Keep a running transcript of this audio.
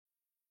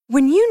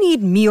When you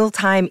need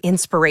mealtime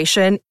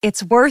inspiration,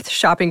 it's worth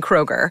shopping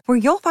Kroger, where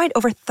you'll find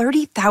over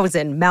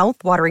 30,000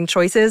 mouth-watering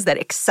choices that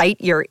excite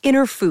your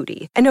inner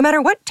foodie. And no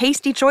matter what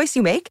tasty choice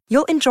you make,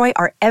 you'll enjoy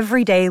our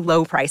everyday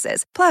low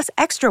prices, plus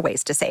extra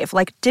ways to save,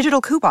 like digital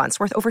coupons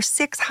worth over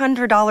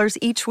 $600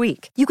 each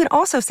week. You can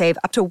also save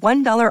up to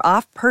 $1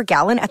 off per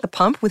gallon at the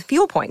pump with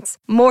fuel points.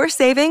 More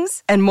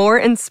savings and more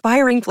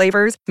inspiring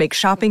flavors make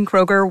shopping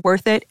Kroger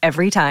worth it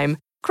every time.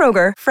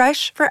 Kroger,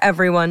 fresh for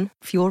everyone.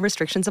 Fuel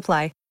restrictions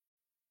apply.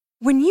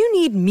 When you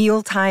need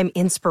mealtime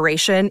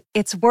inspiration,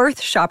 it's worth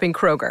shopping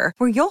Kroger,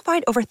 where you'll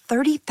find over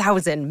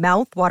 30,000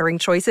 mouth-watering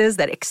choices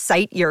that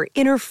excite your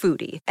inner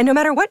foodie. And no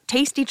matter what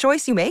tasty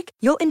choice you make,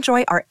 you'll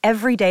enjoy our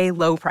everyday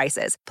low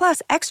prices,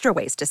 plus extra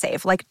ways to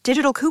save, like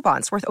digital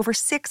coupons worth over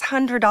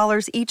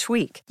 $600 each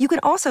week. You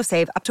can also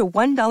save up to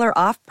 $1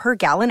 off per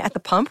gallon at the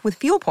pump with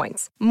fuel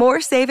points.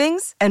 More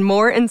savings and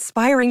more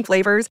inspiring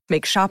flavors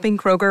make shopping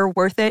Kroger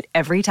worth it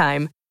every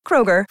time.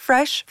 Kroger,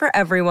 fresh for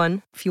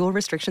everyone. Fuel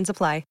restrictions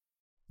apply.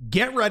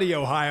 Get ready,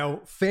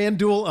 Ohio.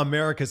 FanDuel,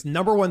 America's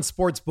 #1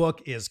 sportsbook,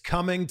 is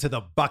coming to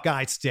the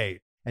Buckeye State.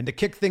 And to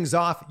kick things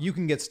off, you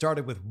can get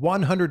started with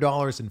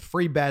 $100 in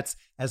free bets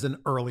as an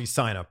early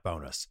sign-up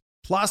bonus.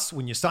 Plus,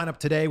 when you sign up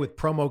today with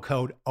promo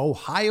code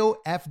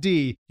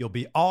OhioFD, you'll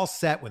be all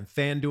set when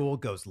FanDuel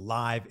goes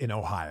live in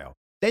Ohio.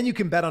 Then you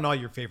can bet on all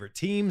your favorite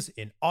teams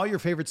in all your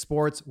favorite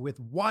sports with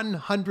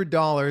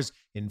 $100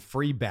 in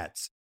free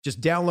bets.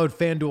 Just download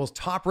FanDuel's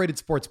top-rated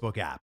sportsbook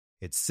app.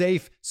 It's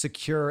safe,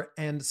 secure,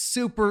 and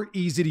super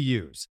easy to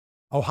use.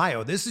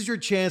 Ohio, this is your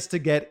chance to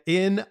get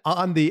in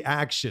on the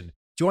action.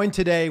 Join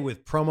today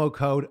with promo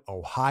code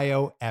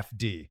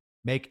OhioFD.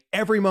 Make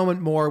every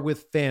moment more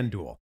with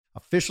FanDuel,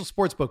 official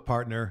sportsbook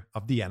partner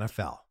of the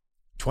NFL.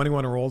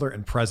 21 or older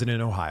and present in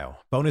Ohio.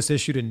 Bonus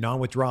issued in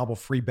non-withdrawable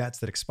free bets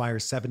that expire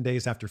 7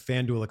 days after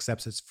FanDuel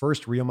accepts its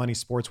first real money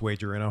sports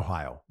wager in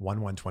Ohio,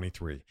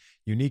 1/1/23.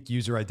 Unique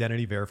user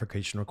identity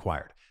verification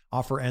required.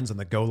 Offer ends on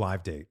the go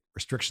live date.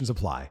 Restrictions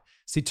apply.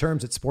 See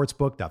terms at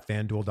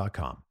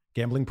sportsbook.fanduel.com.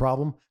 Gambling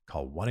problem?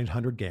 Call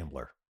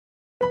 1-800-GAMBLER.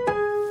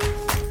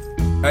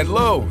 At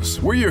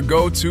Lowe's, we're your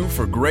go-to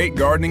for great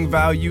gardening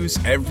values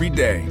every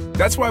day.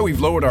 That's why we've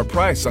lowered our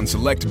price on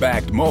select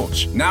bagged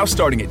mulch, now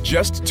starting at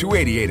just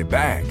 $2.88 a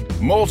bag.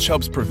 Mulch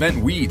helps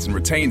prevent weeds and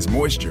retains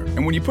moisture,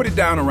 and when you put it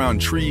down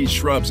around trees,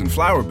 shrubs, and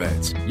flower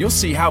beds, you'll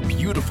see how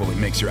beautiful it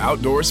makes your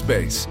outdoor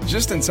space.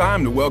 Just in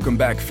time to welcome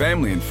back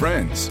family and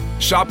friends.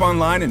 Shop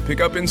online and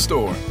pick up in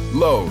store.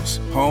 Lowe's,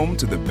 home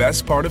to the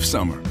best part of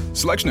summer.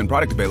 Selection and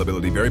product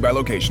availability vary by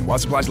location. While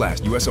supplies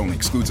last, U.S. only.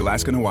 Excludes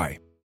Alaska and Hawaii.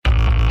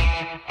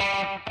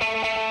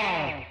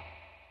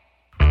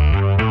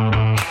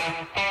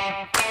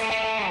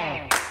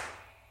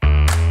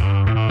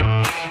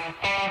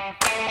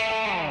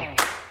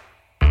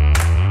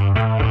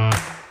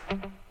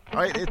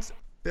 All right, it's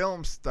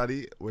Film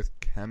Study with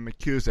Ken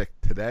McKusick.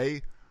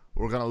 Today,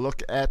 we're going to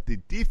look at the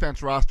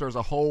defense roster as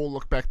a whole,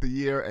 look back the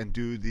year, and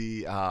do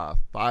the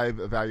 5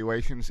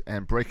 evaluations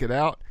and break it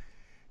out.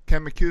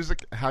 Ken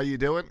McKusick, how you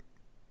doing?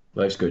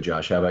 Life's good,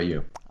 Josh. How about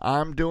you?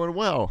 I'm doing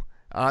well.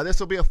 This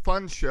will be a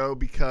fun show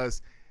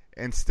because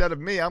instead of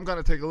me, I'm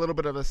going to take a little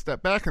bit of a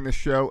step back in this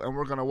show, and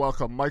we're going to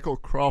welcome Michael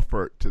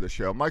Crawford to the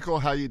show. Michael,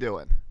 how you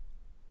doing?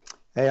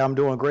 Hey, I'm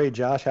doing great,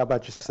 Josh. How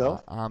about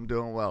yourself? I'm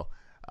doing well.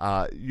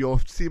 You'll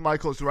see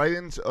Michael's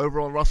writings over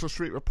on Russell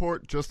Street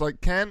Report, just like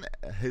Ken.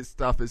 His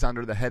stuff is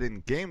under the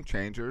heading Game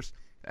Changers,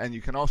 and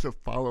you can also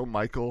follow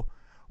Michael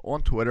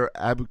on Twitter,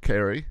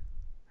 Abukari.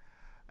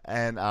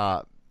 And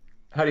how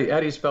do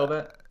you spell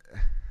that?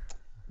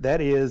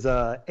 That is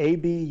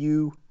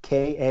Abukari.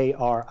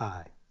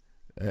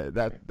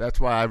 That's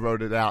why I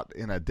wrote it out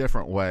in a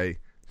different way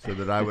so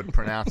that I would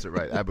pronounce it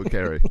right,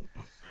 Abukari.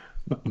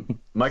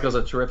 Michael's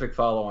a terrific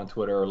follow on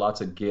Twitter.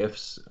 Lots of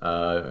GIFs.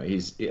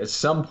 He's at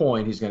some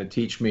point he's going to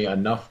teach me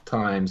enough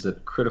times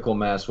that critical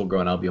mass will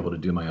grow, and I'll be able to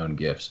do my own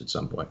GIFs at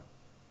some point.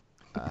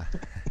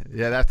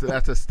 Yeah,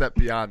 that's a step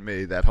beyond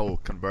me. That whole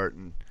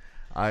converting.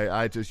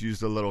 I just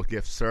used a little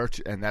GIF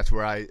search, and that's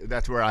where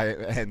I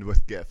end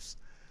with GIFs.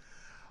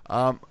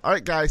 All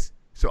right, guys.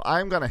 So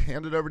I'm going to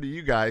hand it over to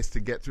you guys to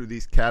get through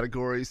these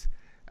categories.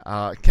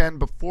 Ken,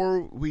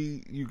 before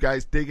you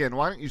guys dig in,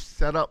 why don't you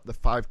set up the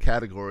 5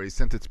 categories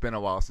since it's been a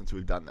while since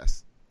we've done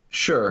this?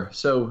 Sure.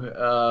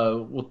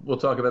 So we'll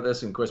talk about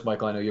this, and of course,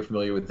 Michael, I know you're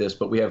familiar with this,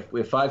 but we have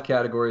 5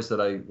 categories that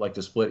I like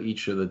to split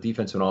each of the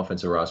defensive and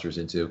offensive rosters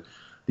into.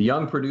 The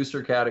young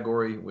producer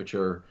category, which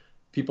are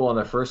players on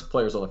their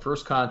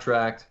first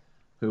contract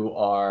who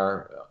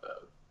are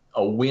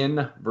a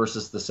win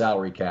versus the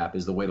salary cap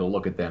is the way to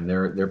look at them.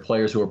 They're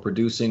players who are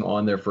producing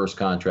on their first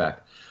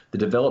contract. The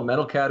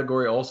developmental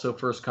category, also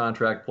first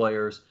contract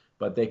players,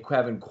 but they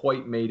haven't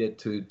quite made it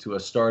to a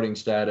starting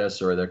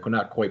status, or they're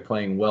not quite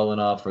playing well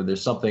enough, or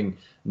there's something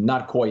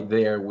not quite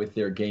there with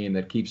their game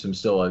that keeps them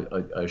still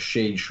a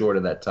shade short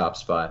of that top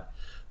spot.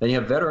 Then you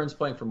have veterans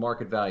playing for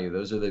market value.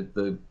 Those are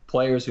the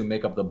players who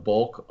make up the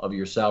bulk of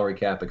your salary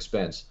cap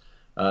expense.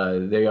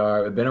 They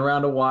have been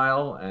around a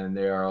while, and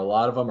there are a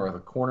lot of them are the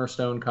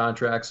cornerstone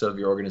contracts of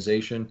your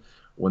organization,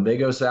 when they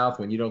go south,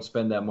 when you don't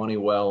spend that money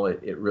well,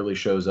 it really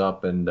shows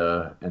up,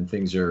 and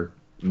things are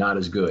not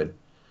as good.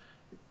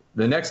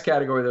 The next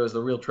category, though, is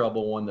the real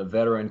trouble one, the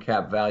veteran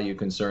cap value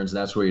concerns,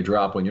 and that's where you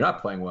drop when you're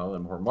not playing well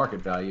and more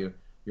market value.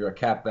 You're a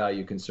cap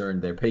value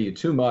concern. They pay you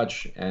too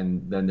much,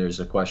 and then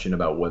there's a question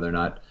about whether or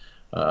not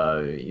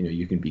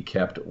you can be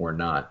kept or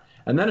not.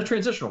 And then a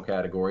transitional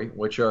category,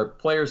 which are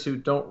players who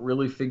don't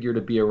really figure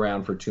to be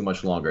around for too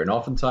much longer. And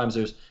oftentimes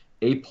there's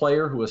a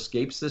player who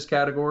escapes this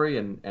category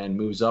and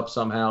moves up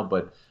somehow,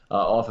 but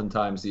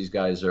oftentimes these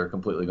guys are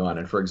completely gone.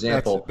 And for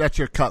example, that's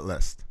your cut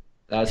list.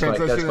 That's right.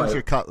 That's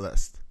your cut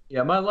list.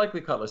 Yeah, my likely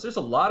cut list. There's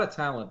a lot of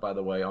talent, by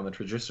the way, on the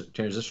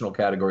transitional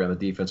category on the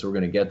defense we're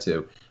going to get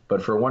to.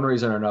 But for one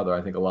reason or another,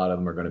 I think a lot of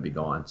them are going to be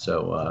gone.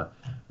 So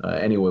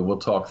anyway, we'll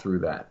talk through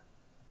that.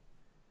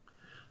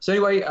 So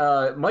anyway,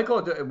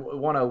 Michael, I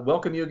want to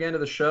welcome you again to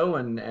the show,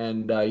 and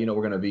we're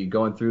going to be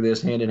going through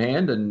this hand in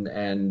hand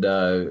and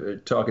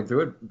talking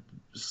through it.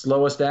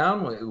 Slow us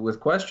down with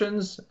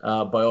questions,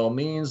 by all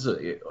means.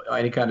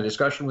 Any kind of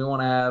discussion we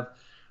want to have,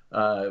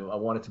 I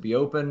want it to be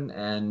open,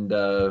 and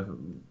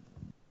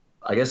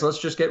I guess let's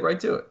just get right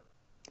to it.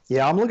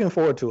 Yeah, I'm looking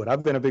forward to it.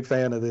 I've been a big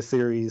fan of this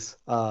series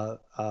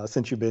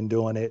since you've been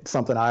doing it.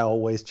 Something I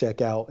always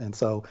check out, and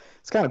so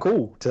it's kind of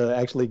cool to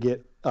actually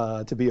get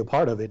to be a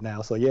part of it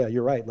now. So yeah,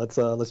 you're right.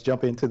 Let's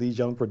jump into these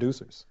young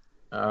producers.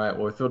 All right.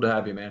 Well, we're thrilled to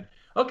have you, man.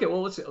 Okay.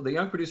 Well, let's see. The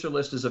young producer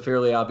list is a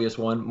fairly obvious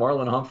one.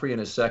 Marlon Humphrey in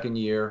his second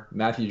year,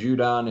 Matthew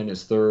Judon in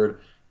his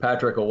third,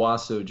 Patrick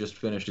Owasso just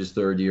finished his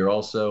third year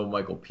also,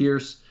 Michael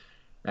Pierce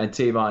and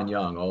Tavon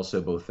Young also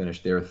both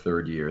finished their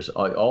third years.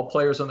 All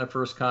players on their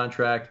first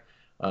contract.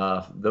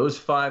 Those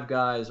five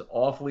guys,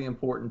 awfully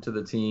important to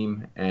the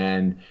team.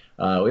 And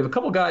we have a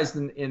couple guys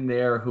in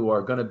there who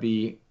are going to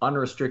be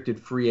unrestricted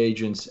free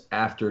agents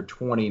after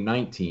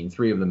 2019.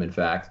 Three of them, in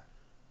fact.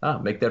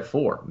 Make that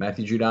four.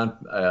 Matthew Judon,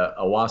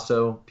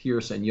 Owasso,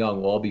 Pierce, and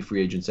Young will all be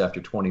free agents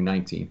after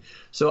 2019.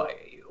 So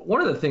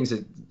one of the things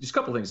just a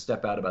couple of things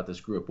step out about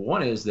this group.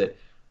 One is that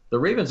the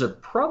Ravens are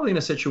probably in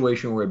a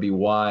situation where it'd be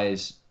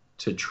wise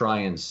to try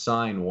and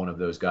sign one of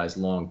those guys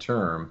long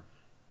term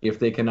if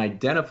they can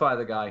identify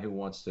the guy who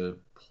wants to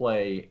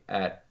play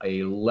at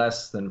a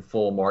less than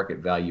full market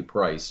value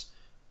price,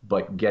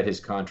 but get his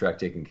contract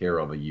taken care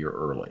of a year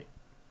early.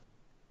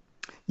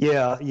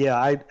 Yeah.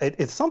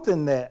 It's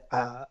something that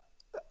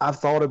I've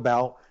thought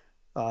about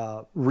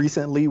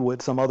recently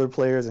with some other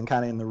players and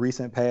kind of in the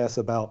recent past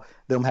about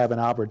them having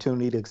an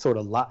opportunity to sort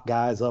of lock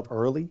guys up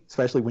early,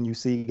 especially when you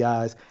see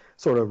guys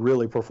sort of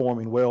really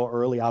performing well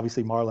early.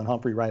 Obviously, Marlon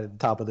Humphrey right at the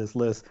top of this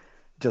list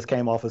just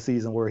came off a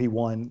season where he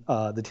won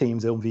the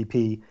team's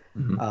MVP,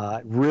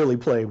 really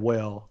played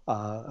well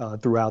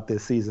throughout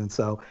this season.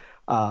 So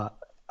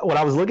when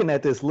I was looking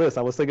at this list,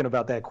 I was thinking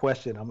about that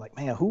question. I'm like,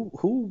 man,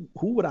 who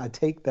would I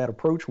take that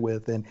approach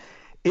with? And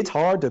it's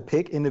hard to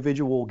pick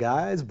individual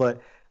guys,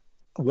 but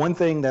one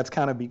thing that's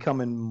kind of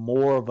becoming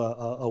more of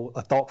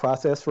a thought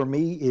process for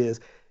me is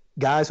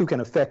guys who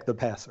can affect the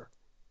passer,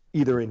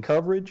 either in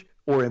coverage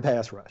or in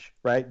pass rush,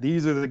 right?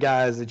 These are the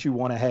guys that you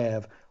want to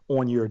have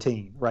on your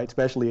team, right?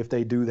 Especially if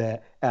they do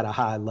that at a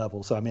high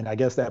level. So, I mean, I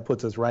guess that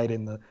puts us right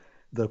in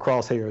the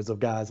crosshairs of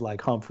guys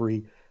like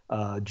Humphrey,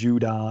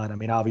 Judon. I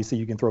mean, obviously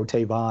you can throw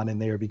Tavon in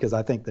there because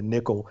I think the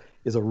nickel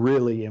is a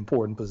really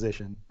important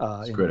position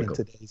in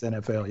today's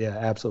NFL. Yeah,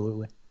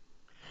 absolutely.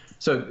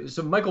 So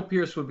Michael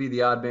Pierce would be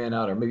the odd man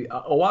out, or maybe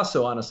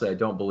Owasso, honestly, I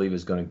don't believe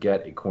is going to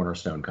get a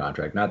cornerstone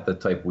contract, not the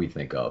type we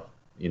think of,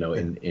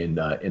 in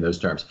those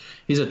terms.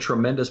 He's a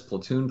tremendous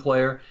platoon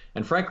player,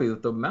 and frankly,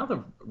 the amount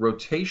of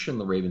rotation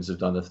the Ravens have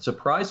done, the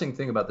surprising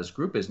thing about this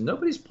group is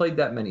nobody's played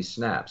that many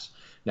snaps.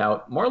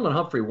 Now, Marlon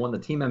Humphrey won the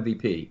team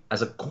MVP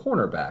as a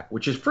cornerback,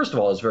 which is, first of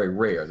all, is very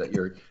rare that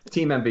your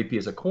team MVP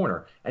is a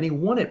corner, and he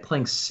won it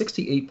playing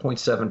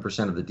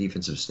 68.7% of the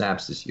defensive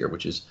snaps this year,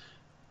 which is,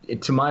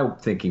 to my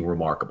thinking,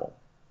 remarkable.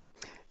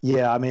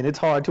 Yeah, I mean, it's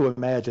hard to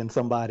imagine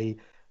somebody,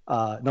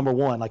 number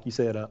one, like you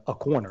said, a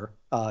corner,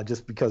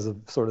 just because of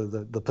sort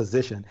of the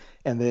position,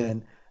 and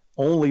then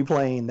only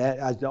playing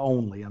that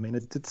only. I mean,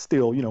 it's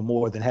still,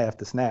 more than half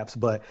the snaps,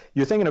 but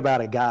you're thinking about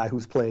a guy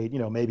who's played,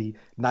 maybe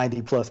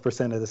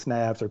 90+% of the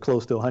snaps or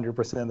close to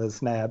 100% of the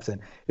snaps.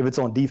 And if it's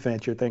on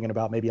defense, you're thinking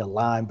about maybe a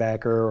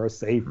linebacker or a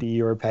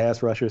safety or a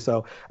pass rusher.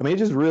 So, I mean, it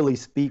just really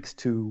speaks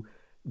to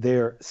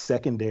their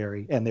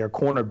secondary and their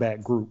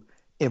cornerback group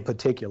in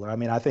particular. I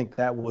mean, I think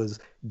that was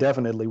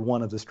definitely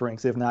one of the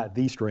strengths, if not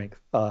the strength,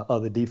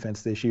 of the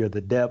defense this year,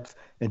 the depth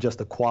and just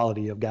the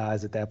quality of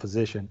guys at that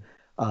position.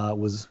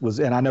 Was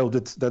and I know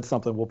that's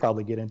something we'll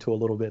probably get into a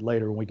little bit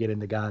later when we get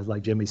into guys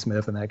like Jimmy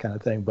Smith and that kind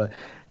of thing. But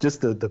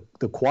just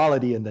the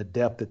quality and the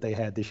depth that they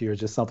had this year is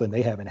just something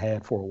they haven't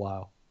had for a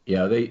while.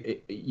 Yeah,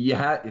 they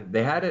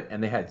had it,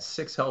 and they had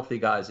 6 healthy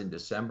guys in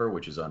December,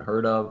 which is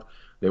unheard of.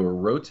 They were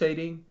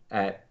rotating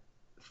at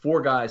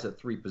 4 guys at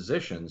 3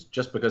 positions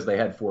just because they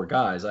had 4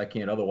 guys. I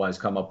can't otherwise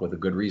come up with a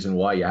good reason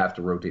why you have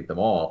to rotate them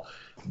all.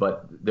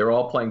 But they're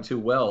all playing too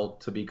well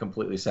to be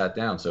completely sat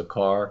down. So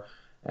Carr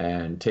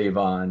and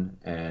Tavon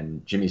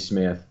and Jimmy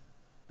Smith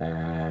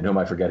and who am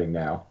I forgetting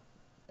now?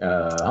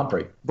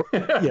 Humphrey.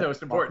 That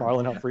was important.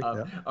 Marlon Humphrey.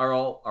 Are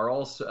all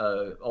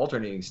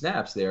alternating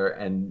snaps there,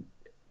 and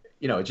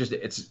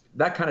it's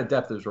that kind of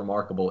depth is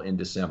remarkable in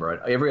December. Right?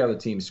 Every other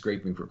team's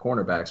scraping for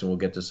cornerbacks, and we'll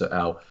get to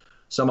how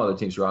some other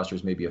teams'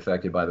 rosters may be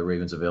affected by the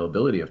Ravens'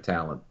 availability of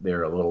talent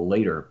there a little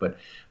later. But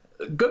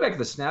go back to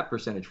the snap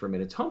percentage for a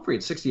minute. Humphrey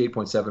at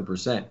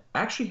 68.7%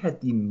 actually had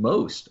the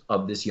most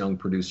of this young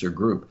producer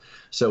group.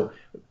 So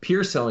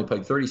Pierce only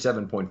played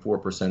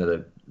 37.4%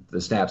 of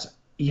the snaps.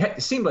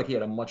 It seemed like he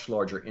had a much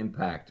larger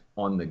impact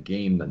on the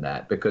game than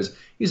that because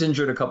he's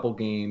injured a couple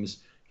games.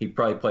 He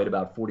probably played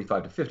about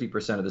 45 to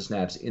 50% of the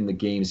snaps in the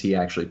games he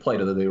actually played,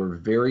 although they were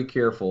very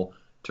careful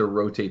to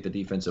rotate the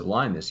defensive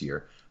line this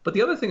year. But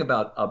the other thing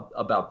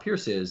about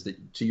Pierce is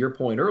that, to your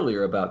point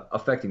earlier about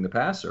affecting the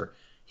passer,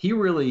 he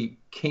really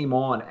came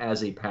on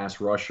as a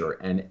pass rusher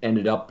and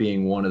ended up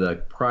being one of the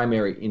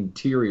primary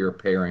interior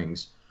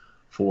pairings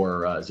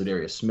for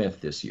Za'Darius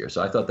Smith this year.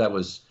 So I thought that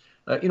was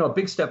a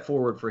big step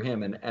forward for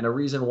him and a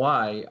reason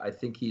why I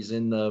think he's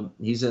in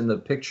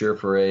the picture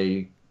for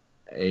a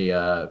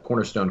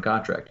cornerstone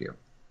contract here.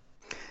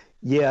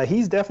 Yeah,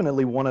 he's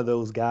definitely one of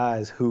those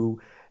guys who,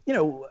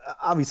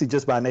 obviously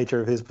just by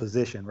nature of his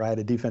position, right?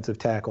 A defensive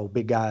tackle,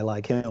 big guy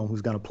like him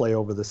who's going to play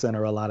over the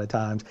center a lot of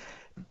times.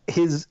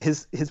 His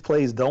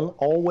plays don't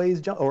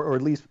always jump, or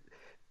at least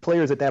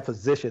players at that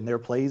position, their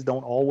plays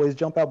don't always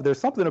jump out. But there's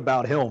something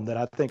about him that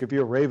I think if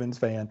you're a Ravens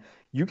fan,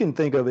 you can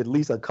think of at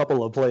least a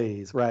couple of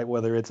plays, right?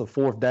 Whether it's a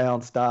fourth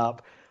down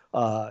stop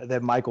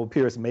that Michael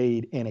Pierce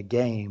made in a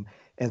game.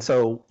 And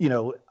so,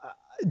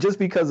 just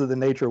because of the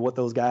nature of what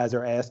those guys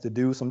are asked to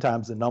do,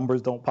 sometimes the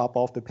numbers don't pop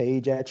off the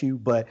page at you,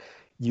 but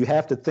you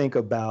have to think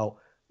about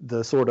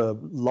the sort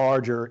of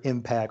larger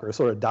impact or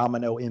sort of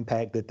domino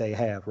impact that they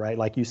have, right?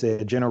 Like you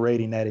said,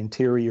 generating that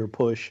interior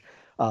push.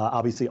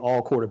 Obviously,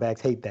 all quarterbacks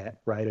hate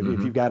that, right? If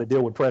you've got to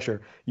deal with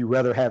pressure, you'd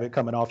rather have it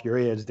coming off your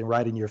edge than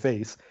right in your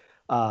face,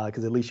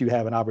 because at least you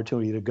have an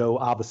opportunity to go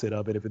opposite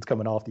of it if it's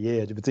coming off the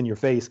edge. If it's in your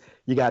face,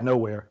 you got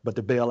nowhere but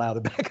to bail out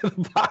the back of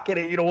the pocket,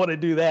 and you don't want to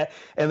do that.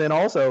 And then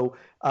also,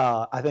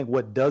 I think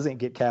what doesn't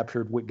get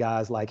captured with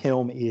guys like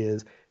him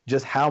is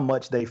just how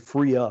much they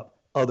free up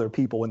other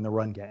people in the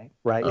run game,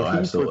 right? Oh,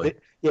 absolutely.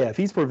 If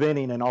he's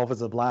preventing an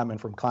offensive lineman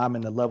from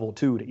climbing to level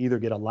 2 to either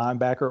get a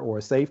linebacker or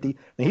a safety,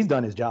 then he's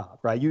done his job,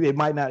 right? It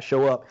might not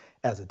show up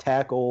as a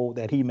tackle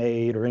that he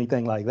made or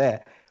anything like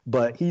that,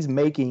 but he's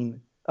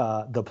making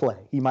the play.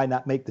 He might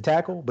not make the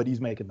tackle, but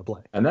he's making the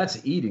play. And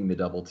that's eating the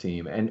double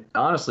team. And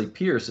honestly,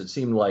 Pierce, it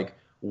seemed like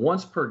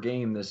once per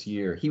game this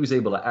year, he was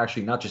able to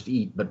actually not just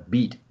eat, but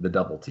beat the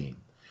double team.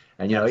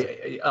 And,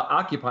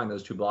 occupying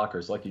those two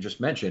blockers, like you just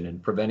mentioned,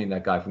 and preventing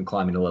that guy from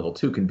climbing to level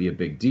 2 can be a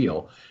big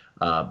deal.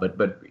 But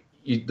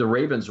the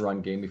Ravens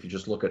run game, if you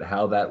just look at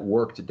how that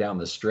worked down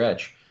the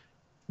stretch,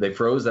 they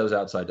froze those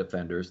outside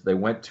defenders. They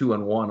went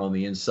 2-1 on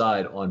the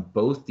inside on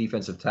both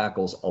defensive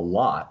tackles a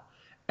lot,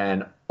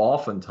 and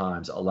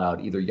oftentimes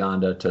allowed either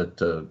Yanda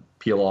to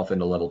peel off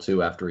into level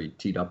 2 after he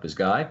teed up his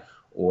guy,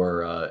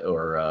 or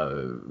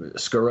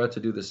Skura to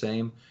do the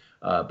same.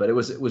 But it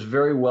was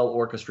very well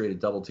orchestrated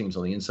double teams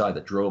on the inside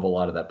that drove a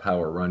lot of that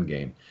power run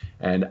game.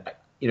 And,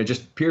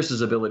 just Pierce's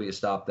ability to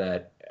stop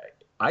that,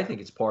 I think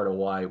it's part of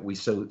why we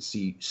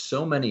see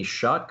so many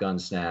shotgun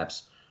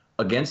snaps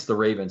against the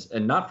Ravens,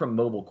 and not from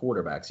mobile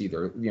quarterbacks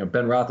either.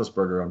 Ben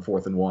Roethlisberger on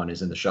 4th and 1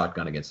 is in the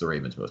shotgun against the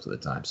Ravens most of the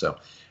time. So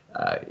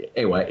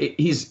anyway,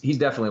 he's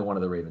definitely one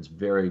of the Ravens'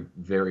 very,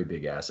 very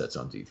big assets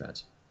on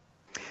defense.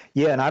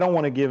 Yeah, and I don't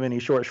want to give any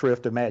short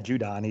shrift to Matt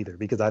Judon either,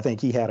 because I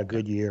think he had a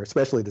good year,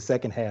 especially the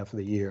second half of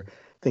the year. I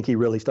think he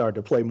really started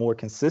to play more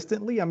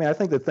consistently. I mean, I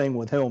think the thing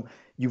with him,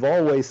 you've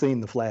always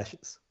seen the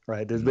flashes,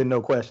 right? There's been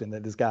no question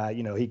that this guy,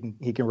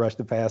 he can rush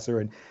the passer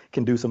and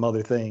can do some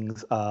other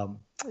things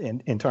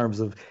in terms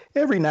of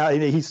every now.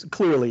 He's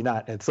clearly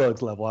not at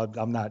Suggs level.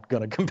 I'm not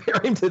going to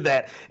compare him to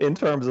that in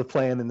terms of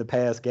playing in the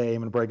pass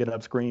game and breaking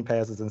up screen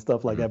passes and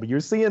stuff like that. But you're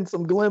seeing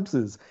some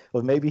glimpses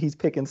of maybe he's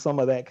picking some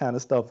of that kind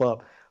of stuff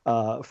up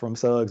from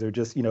Suggs, or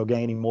just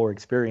gaining more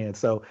experience.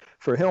 So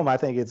for him, I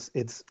think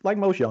it's like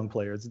most young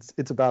players,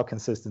 it's about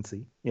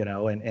consistency,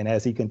 and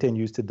as he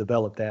continues to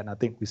develop that, and I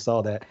think we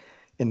saw that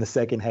in the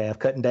second half,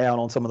 cutting down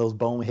on some of those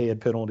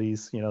bonehead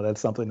penalties. That's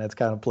something that's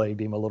kind of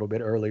plagued him a little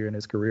bit earlier in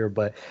his career,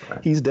 but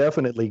he's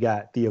definitely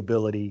got the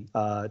ability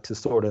to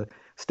sort of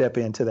step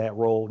into that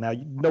role. Now,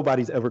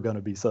 nobody's ever going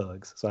to be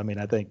Suggs, so I mean,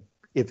 I think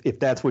if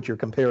that's what you're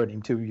comparing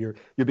him to, you're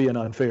being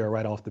unfair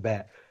right off the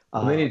bat.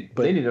 They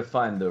need to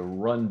find the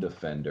run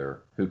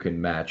defender who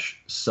can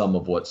match some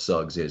of what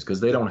Suggs is,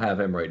 because they don't have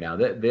him right now.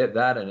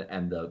 That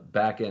and the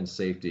back end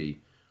safety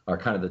are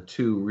kind of the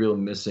two real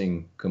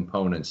missing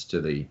components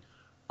to the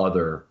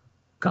other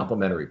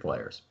complementary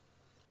players.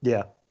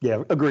 Yeah,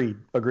 agreed.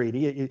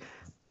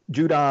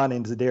 Judon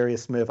and Za'Darius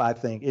Smith, I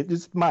think,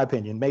 it's my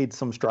opinion, made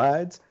some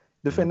strides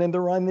defending the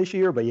run this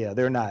year, but yeah,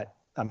 they're not.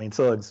 I mean,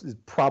 Suggs is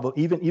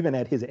probably even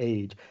at his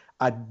age,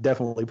 I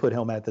definitely put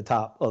him at the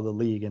top of the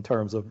league in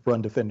terms of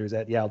run defenders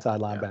at the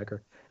outside linebacker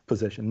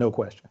position, no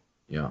question.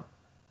 Yeah.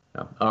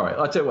 No. All right.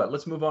 I'll tell you what.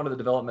 Let's move on to the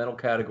developmental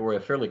category, a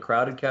fairly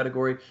crowded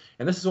category.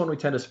 And this is one we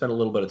tend to spend a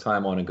little bit of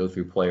time on and go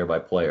through player by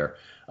player.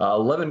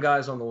 11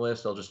 guys on the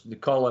list. I'll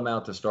just call them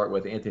out to start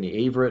with.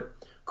 Anthony Averett.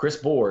 Chris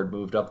Board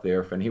moved up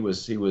there, and he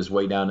was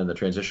way down in the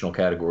transitional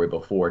category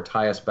before.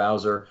 Tyus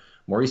Bowser,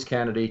 Maurice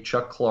Kennedy,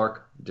 Chuck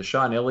Clark,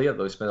 Deshaun Elliott,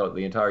 though he spent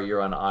the entire year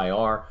on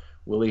IR.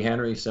 Willie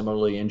Henry,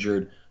 similarly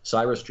injured.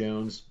 Cyrus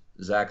Jones,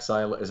 Zach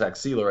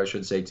Sealer, I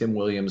should say. Tim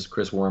Williams,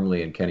 Chris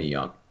Wormley, and Kenny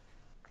Young.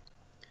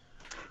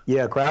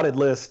 Yeah, crowded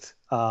list.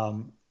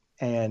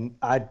 And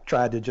I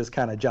tried to just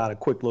kind of jot a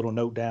quick little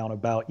note down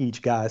about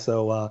each guy.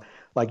 So,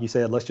 like you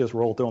said, let's just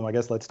roll through them. I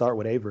guess let's start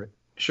with Averett.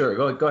 Sure.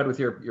 Go ahead with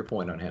your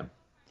point on him.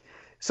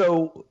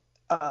 So,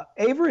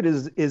 Averett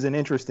is an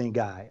interesting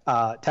guy,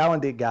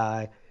 talented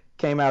guy.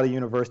 Came out of the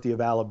University of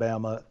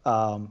Alabama.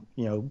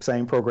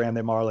 Same program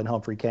that Marlon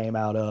Humphrey came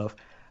out of.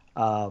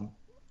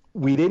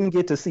 We didn't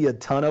get to see a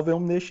ton of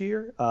him this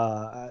year.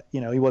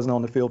 He wasn't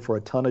on the field for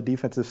a ton of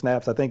defensive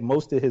snaps. I think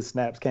most of his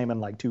snaps came in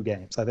like 2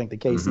 games. I think the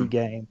KC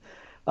game,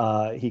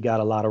 he got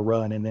a lot of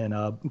run, and then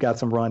got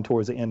some run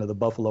towards the end of the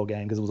Buffalo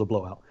game because it was a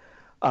blowout.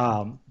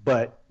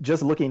 But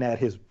just looking at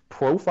his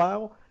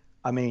profile,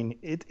 I mean,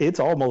 it's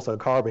almost a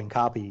carbon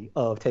copy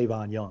of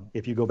Tavon Young.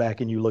 If you go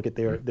back and you look at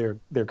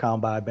their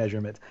combine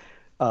measurements,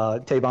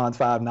 Tavon's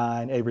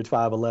 5'9", Averett's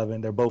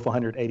 5'11". They're both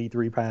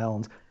 183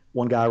 pounds.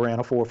 One guy ran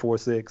a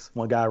 4.46.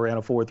 One guy ran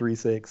a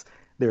 4.36.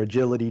 Their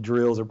agility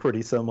drills are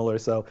pretty similar.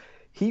 So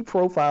he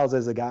profiles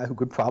as a guy who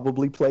could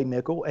probably play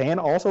nickel and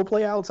also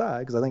play outside,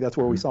 because I think that's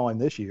where we saw him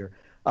this year.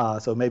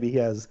 So maybe he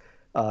has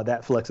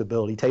that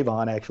flexibility.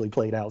 Tavon actually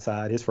played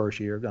outside his first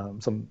year.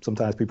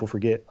 Sometimes people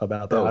forget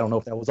about that. I don't know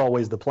if that was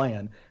always the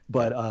plan,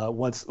 but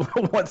once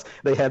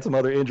they had some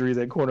other injuries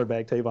at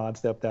cornerback, Tavon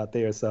stepped out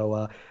there.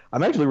 So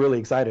I'm actually really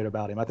excited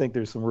about him. I think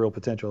there's some real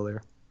potential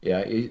there.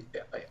 Yeah, in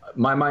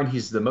my mind,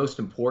 he's the most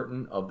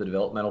important of the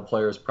developmental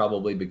players,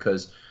 probably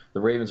because the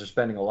Ravens are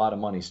spending a lot of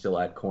money still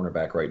at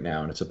cornerback right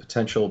now, and it's a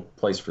potential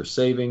place for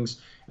savings.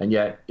 And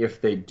yet,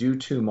 if they do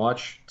too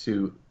much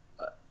to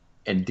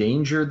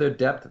endanger the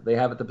depth they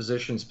have at the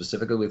position,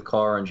 specifically with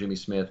Carr and Jimmy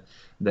Smith,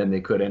 then they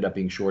could end up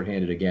being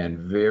shorthanded again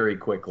very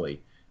quickly.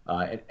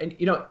 And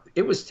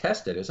it was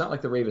tested. It's not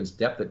like the Ravens'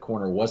 depth at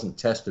corner wasn't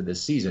tested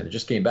this season. It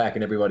just came back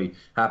and everybody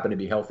happened to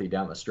be healthy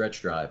down the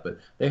stretch drive. But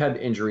they had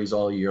injuries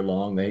all year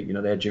long. They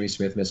had Jimmy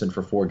Smith missing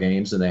for 4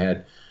 games, and they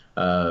had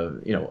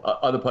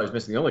other players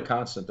missing. The only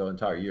constant the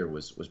entire year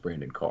was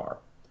Brandon Carr.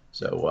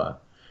 So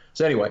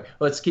anyway,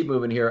 let's keep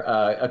moving here.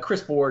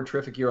 Chris Board,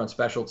 terrific year on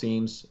special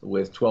teams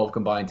with 12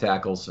 combined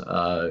tackles.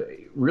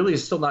 Really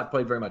has still not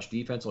played very much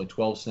defense, only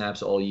 12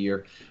 snaps all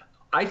year.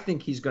 I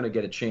think he's going to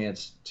get a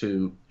chance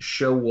to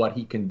show what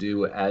he can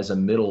do as a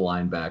middle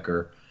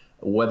linebacker,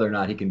 whether or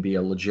not he can be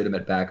a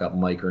legitimate backup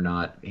Mike or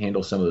not,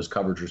 handle some of those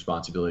coverage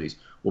responsibilities,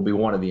 will be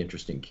one of the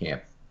interesting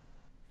camp.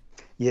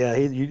 Yeah,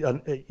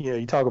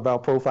 you talk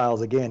about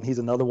profiles again. He's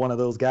another one of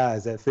those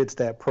guys that fits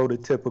that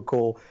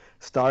prototypical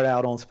start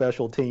out on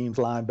special teams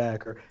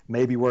linebacker,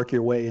 maybe work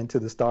your way into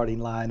the starting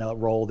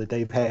lineup role that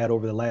they've had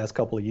over the last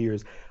couple of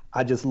years.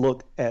 I just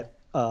looked at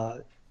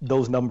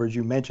those numbers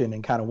you mentioned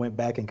and kind of went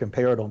back and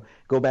compared them.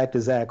 Go back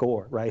to Zach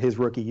Orr, right? His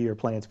rookie year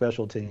playing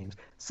special teams,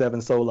 7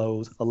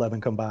 solos,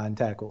 11 combined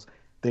tackles.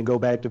 Then go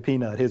back to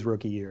Peanut, his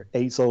rookie year,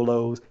 8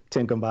 solos,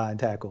 10 combined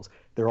tackles.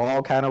 They're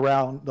all kind of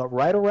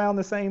right around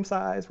the same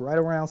size, right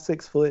around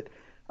 6 foot.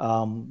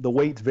 The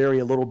weights vary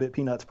a little bit.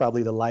 Peanut's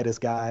probably the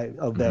lightest guy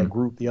of that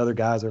group. The other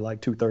guys are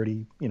like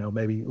 230,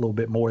 maybe a little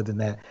bit more than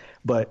that.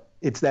 But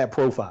it's that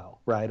profile,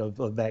 right,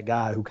 of that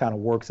guy who kind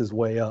of works his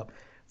way up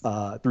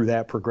through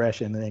that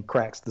progression and then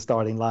cracks the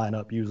starting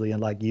lineup usually in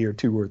like year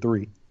 2 or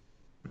 3.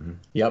 Mm-hmm.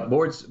 Yeah,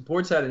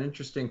 Boards had an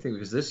interesting thing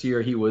because this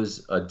year he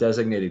was a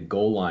designated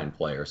goal line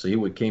player. So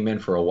he came in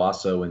for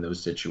Owasso in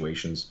those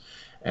situations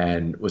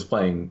and was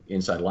playing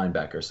inside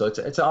linebacker. So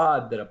it's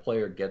odd that a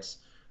player gets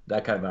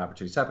that kind of an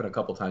opportunity. It's happened a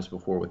couple times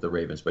before with the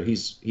Ravens, but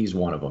he's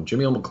one of them.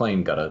 Jameel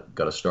McClain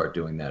got to start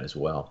doing that as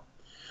well.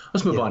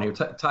 Let's move on here.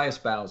 Tyus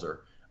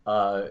Bowser.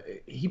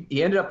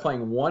 He ended up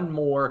playing one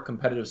more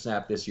competitive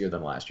snap this year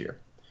than last year.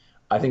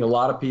 I think a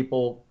lot of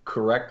people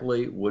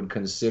correctly would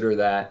consider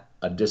that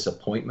a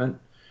disappointment.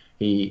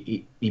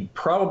 He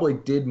probably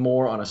did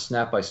more on a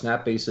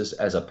snap-by-snap basis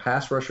as a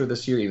pass rusher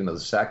this year, even though the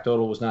sack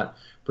total was not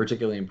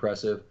particularly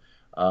impressive.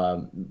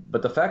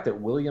 But the fact that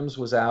Williams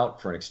was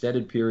out for an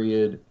extended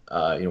period,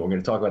 we're going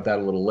to talk about that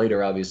a little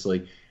later,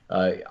 obviously.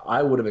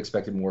 I would have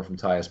expected more from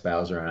Tyus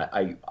Bowser,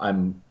 and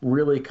I'm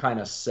really kind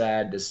of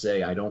sad to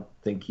say I don't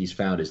think he's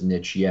found his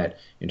niche yet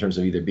in terms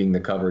of either being the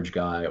coverage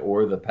guy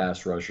or the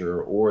pass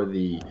rusher or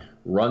the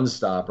run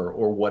stopper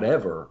or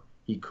whatever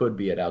he could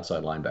be at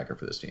outside linebacker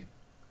for this team.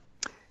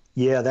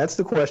 Yeah, that's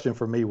the question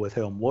for me with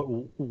him.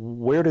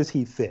 Where does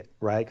he fit,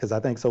 right? Because I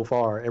think so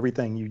far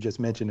everything you just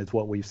mentioned is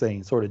what we've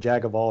seen, sort of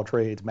jack of all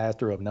trades,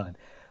 master of none.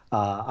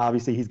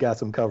 Obviously, he's got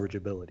some coverage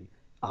ability.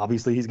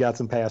 Obviously, he's got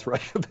some pass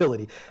rush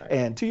ability. Right.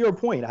 And to your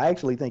point, I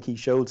actually think he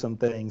showed some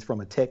things from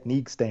a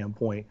technique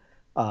standpoint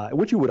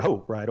which you would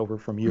hope, right, over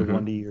from year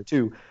one to year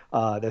two,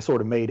 that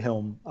sort of made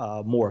him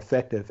more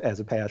effective as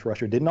a pass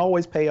rusher. Didn't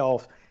always pay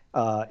off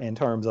in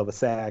terms of a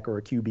sack or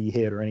a QB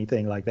hit or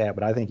anything like that,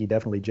 but I think he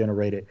definitely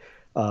generated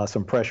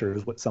some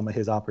pressures with some of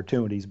his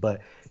opportunities.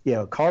 But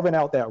yeah, carving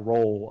out that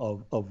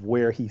role of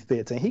where he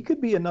fits, and he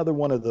could be another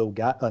one of those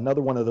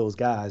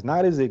guys,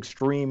 not as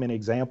extreme an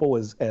example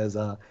as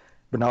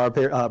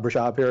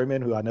Brashad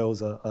Perryman, who I know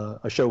is a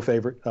show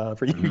favorite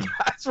for you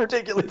guys,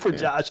 particularly for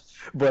Josh.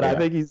 But I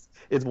think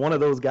it's one of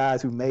those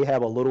guys who may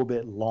have a little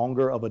bit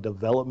longer of a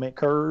development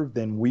curve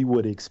than we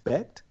would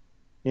expect.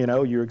 You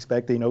know, you're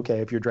expecting, okay,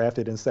 if you're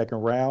drafted in second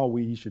round,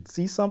 we should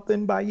see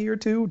something by year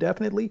two,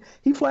 definitely.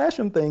 He flashed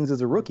some things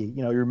as a rookie.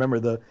 You know, you remember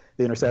the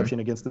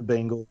interception against the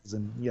Bengals,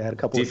 and you had a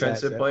couple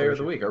Defensive player of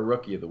the week, or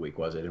rookie of the week,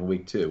 was it, in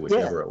week 2,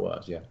 whichever it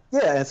was, Yeah,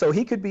 and so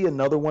he could be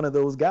another one of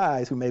those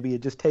guys who maybe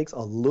it just takes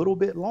a little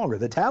bit longer.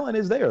 The talent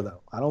is there,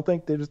 though. I don't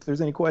think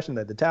there's any question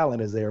that the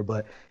talent is there,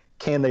 but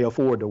can they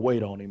afford to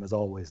wait on him is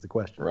always the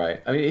question.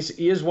 Right. I mean,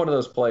 he is one of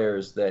those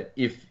players that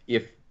if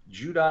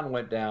Judon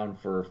went down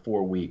for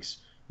 4 weeks,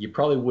 you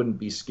probably wouldn't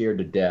be scared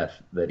to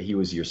death that he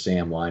was your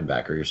Sam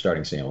linebacker, your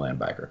starting Sam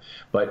linebacker.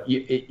 But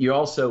you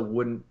also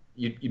wouldn't.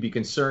 You'd be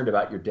concerned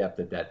about your depth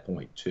at that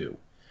point too.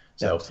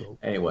 So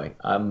anyway,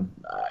 I'm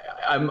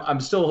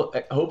still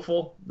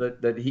hopeful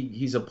that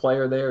he's a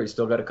player there. He's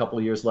still got a couple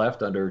of years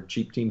left under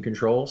cheap team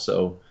control.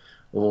 So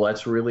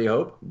let's really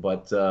hope.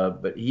 But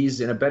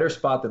he's in a better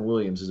spot than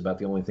Williams is about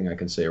the only thing I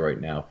can say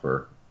right now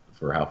for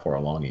how far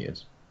along he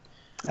is.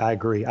 I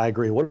agree.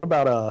 What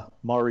about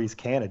Maurice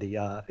Kennedy?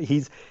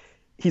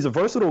 He's a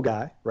versatile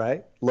guy,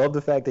 right? Love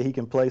the fact that he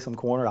can play some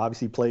corner.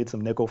 Obviously played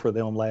some nickel for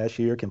them last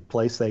year, can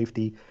play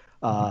safety,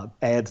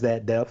 adds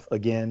that depth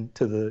again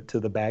to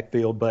the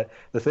backfield. But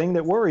the thing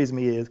that worries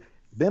me is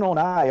been on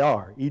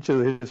IR each of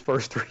his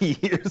first 3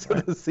 years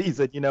of the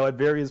season, you know, at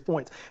various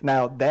points.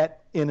 Now,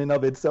 that in and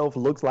of itself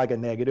looks like a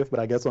negative, but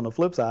I guess on the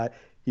flip side,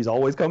 he's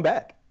always come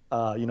back.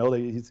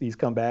 He's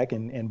come back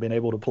and been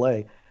able to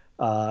play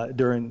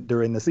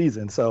during the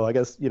season. So I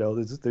guess, you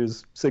know,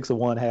 there's 6 of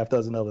one, half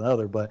dozen of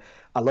another. But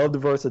I love the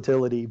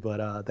versatility,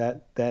 but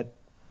that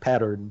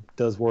pattern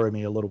does worry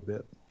me a little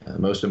bit. The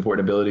most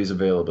important ability is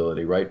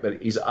availability, right?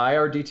 But he's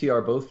IR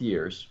DTR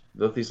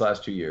both these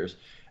last 2 years.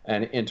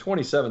 And in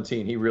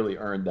 2017, he really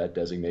earned that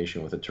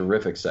designation with a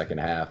terrific second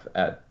half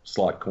at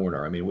slot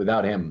corner. I mean,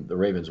 without him, the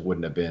Ravens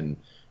wouldn't have been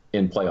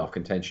in playoff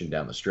contention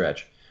down the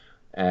stretch.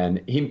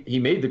 And he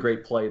made the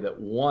great play that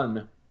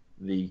won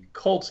the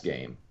Colts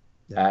game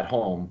at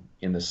home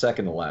in the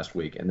second to last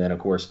week. And then, of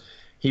course,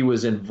 he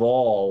was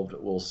involved,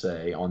 we'll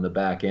say, on the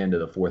back end of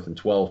the 4th and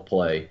 12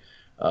 play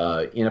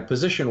in a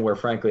position where,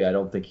 frankly, I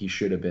don't think he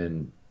should have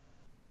been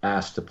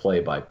asked to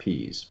play by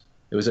Pease.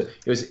 It was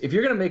if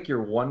you're going to make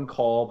your one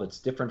call that's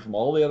different from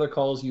all the other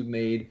calls you've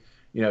made,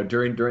 you know,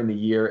 during the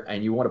year,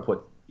 and you want to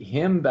put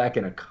him back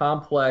in a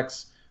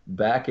complex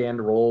back end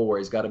role where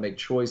he's got to make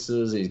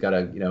choices, he's got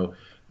to, you know,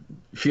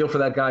 feel for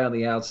that guy on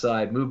the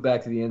outside, move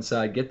back to the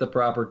inside, get the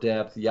proper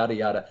depth, yada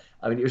yada.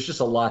 I mean, it was just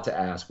a lot to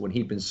ask when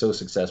he'd been so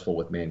successful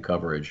with man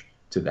coverage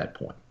to that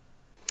point.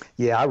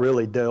 Yeah, I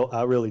really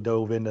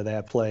dove into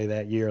that play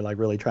that year, like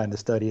really trying to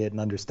study it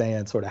and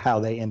understand sort of how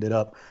they ended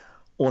up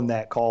on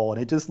that call.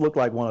 And it just looked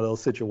like one of those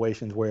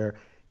situations where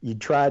you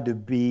tried to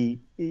do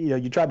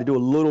a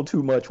little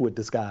too much with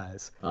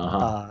disguise,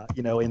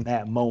 you know, in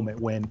that moment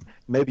when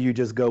maybe you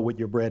just go with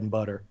your bread and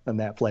butter in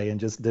that play and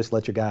just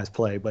let your guys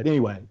play. But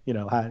anyway,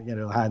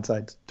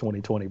 hindsight's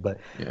 2020. But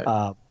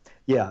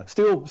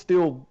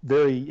still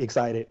very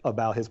excited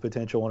about his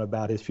potential and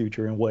about his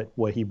future and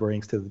what he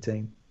brings to the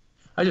team.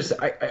 I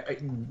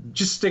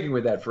just sticking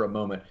with that for a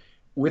moment.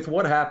 With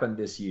what happened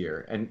this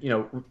year, and, you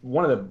know,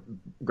 one of the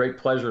great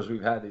pleasures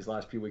we've had these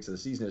last few weeks of the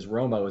season is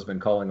Romo has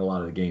been calling a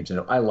lot of the games, and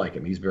I like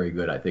him. He's very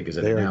good, I think, as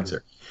an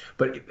announcer.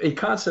 But he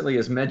constantly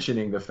is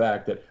mentioning the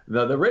fact that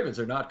the Ravens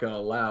are not going to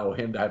allow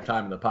him to have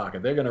time in the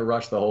pocket. They're going to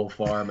rush the whole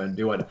farm and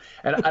do it.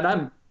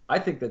 And I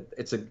think that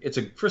it's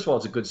a first of all,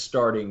 it's a good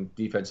starting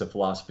defensive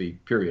philosophy,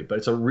 period. But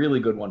it's a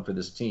really good one for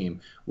this team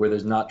where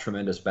there's not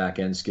tremendous back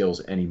end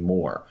skills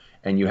anymore,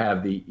 and you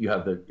have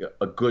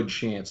a good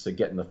chance to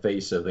get in the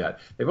face of that.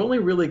 They've only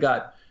really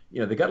got, you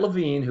know, they got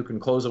Levine, who can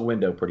close a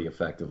window pretty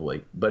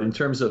effectively. But in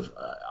terms of,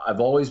 I've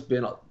always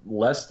been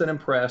less than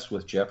impressed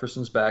with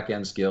Jefferson's back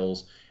end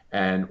skills,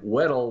 and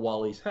Weddle,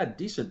 while he's had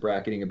decent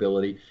bracketing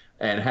ability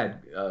and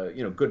had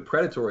good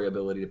predatory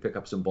ability to pick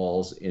up some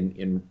balls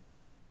in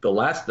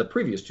the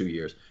previous 2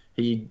 years,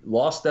 he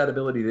lost that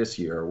ability this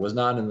year.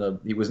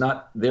 He was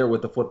not there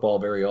with the football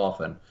very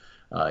often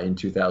in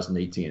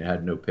 2018.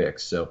 Had no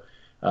picks. So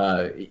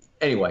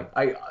anyway,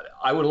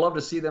 I would love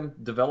to see them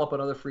develop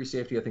another free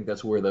safety. I think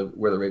that's where the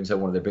Ravens have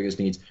one of their biggest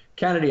needs.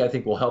 Kennedy, I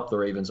think, will help the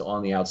Ravens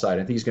on the outside. I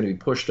think he's going to be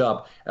pushed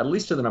up at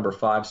least to the number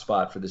 5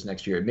 spot for this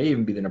next year. It may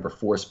even be the number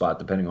 4 spot,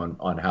 depending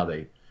on how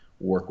they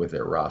work with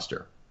their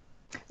roster.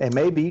 And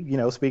maybe, you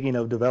know, speaking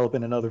of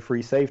developing another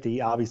free safety,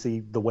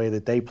 obviously the way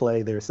that they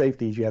play their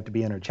safeties, you have to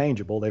be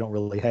interchangeable. They don't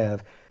really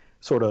have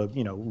sort of,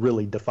 you know,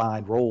 really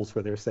defined roles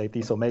for their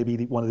safety. So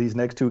maybe one of these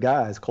next 2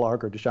 guys,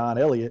 Clark or Deshaun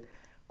Elliott,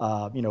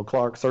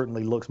 Clark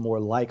certainly looks more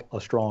like a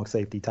strong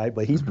safety type,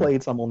 but he's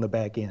played some on the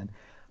back end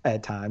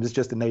at times. It's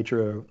just the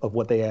nature of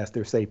what they ask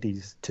their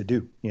safeties to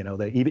do.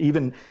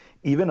 That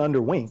even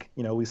under Wink,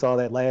 we saw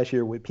that last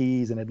year with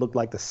Pease, and it looked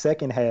like the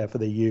second half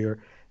of the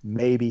year,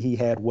 maybe he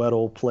had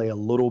Weddle play a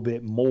little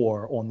bit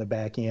more on the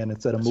back end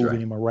instead of moving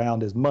him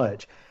around as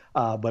much.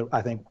 But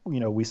I think,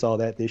 we saw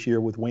that this year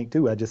with Wink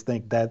too. I just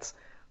think that's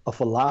a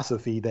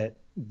philosophy that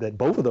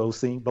both of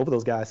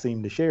those guys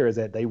seem to share, is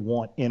that they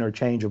want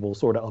interchangeable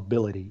sort of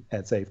ability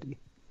at safety.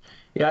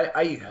 Yeah,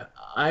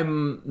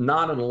 I'm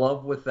not in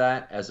love with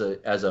that as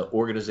a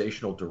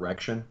organizational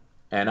direction.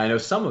 And I know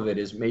some of it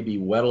is maybe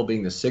Weddle,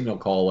 being the signal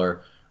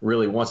caller,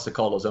 really wants to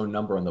call his own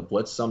number on the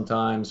blitz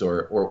sometimes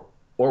or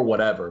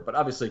whatever. But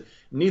obviously,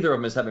 neither of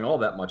them is having all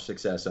that much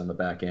success on the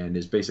back end,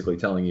 is basically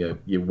telling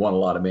you want a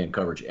lot of man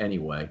coverage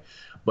anyway,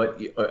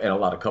 and a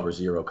lot of cover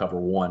zero, cover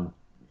one,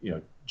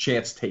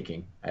 chance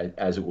taking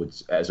as it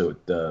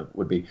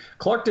would be.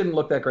 Clark didn't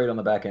look that great on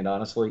the back end,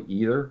 honestly,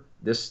 either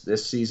this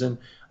season.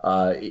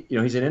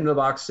 He's an in the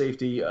box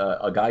safety,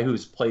 a guy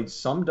who's played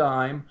some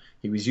dime.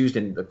 He was used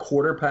in the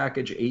quarter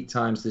package 8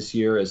 times this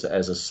year as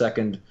a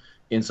second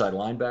inside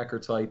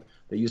linebacker type.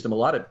 They used him a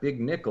lot at big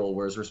nickel,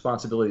 where his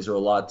responsibilities are a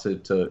lot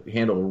to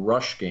handle the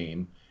rush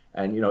game.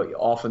 And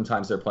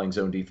oftentimes they're playing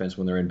zone defense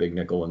when they're in big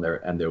nickel,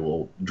 and they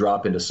will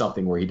drop into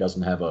something where he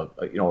doesn't have a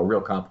real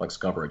complex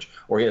coverage,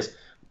 or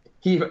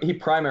he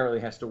primarily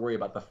has to worry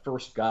about the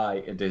first guy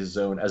into his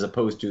zone as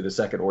opposed to the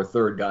second or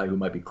third guy who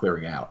might be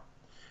clearing out.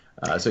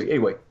 So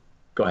anyway,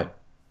 go ahead.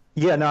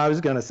 Yeah, no, I was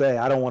going to say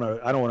I don't want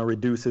to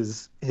reduce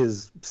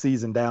his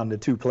season down to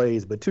 2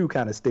 plays, but 2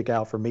 kind of stick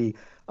out for me.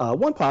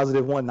 One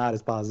positive, one not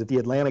as positive. The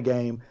Atlanta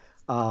game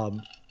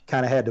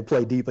kind of had to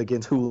play deep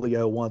against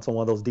Julio once on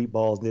one of those deep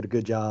balls, and did a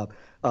good job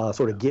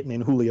sort of getting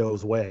in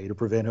Julio's way to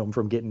prevent him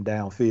from getting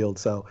downfield.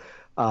 So,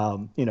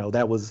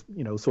 that was,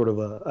 sort of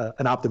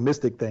an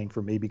optimistic thing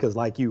for me, because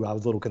like you, I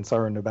was a little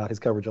concerned about his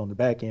coverage on the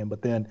back end.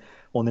 But then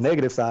on the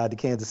negative side, the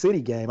Kansas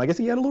City game, I guess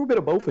he had a little bit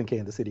of both in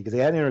Kansas City, because he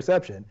had an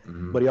interception,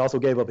 but he also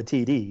gave up a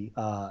TD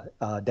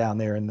down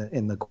there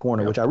in the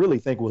corner, which I really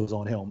think was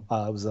on him.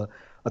 It was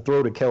a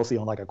throw to Kelsey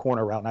on like a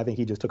corner route, and I think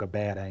he just took a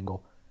bad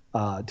angle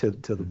to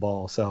the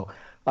ball. So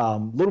a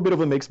little bit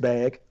of a mixed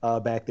bag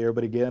back there.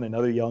 But again,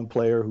 another young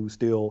player who's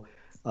still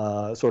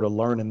sort of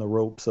learning the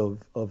ropes of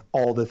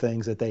all the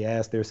things that they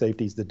ask their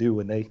safeties to do,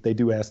 and they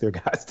do ask their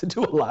guys to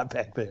do a lot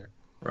back there.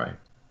 Right.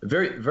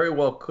 Very, very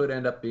well could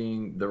end up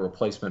being the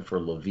replacement for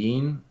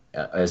Levine,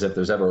 as if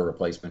there's ever a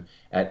replacement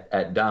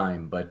at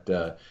dime. But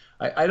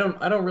I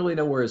don't really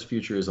know where his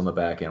future is on the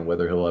back end,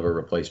 whether he'll ever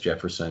replace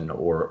Jefferson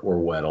or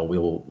Weddle.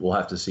 We'll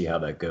have to see how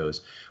that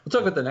goes. We'll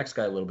talk about the next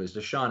guy a little bit, is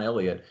DeShon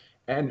Elliott.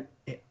 And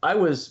I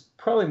was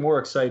probably more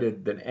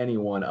excited than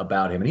anyone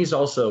about him. And he's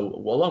also,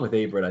 along with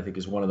Averett, I think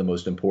is one of the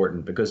most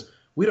important, because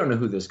we don't know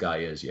who this guy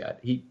is yet.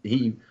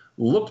 He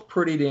looked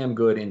pretty damn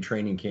good in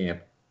training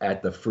camp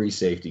at the free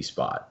safety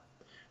spot.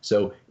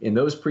 So in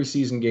those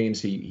preseason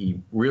games, he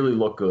really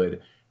looked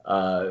good.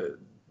 The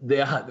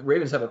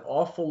Ravens have an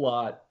awful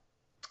lot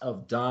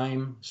of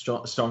dime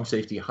strong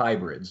safety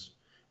hybrids,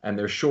 and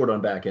they're short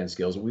on back end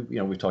skills.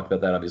 We've talked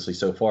about that obviously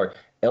so far.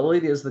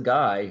 Elliott is the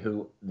guy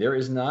who there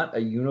is not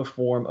a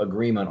uniform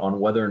agreement on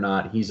whether or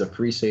not he's a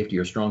free safety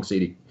or strong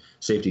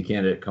safety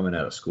candidate coming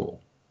out of school.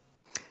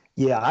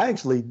 Yeah, I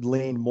actually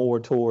lean more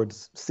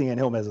towards seeing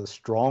him as a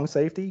strong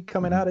safety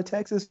coming out of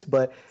Texas,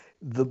 but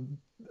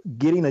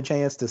getting a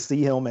chance to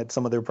see him at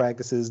some of their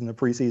practices in the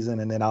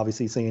preseason, and then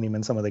obviously seeing him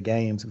in some of the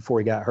games before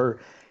he got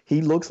hurt, he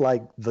looks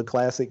like the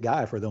classic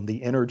guy for them,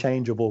 the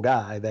interchangeable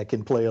guy that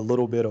can play a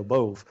little bit of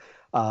both.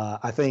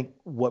 I think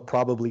what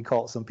probably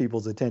caught some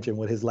people's attention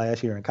with his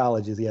last year in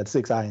college is he had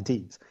 6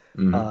 INTs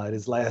at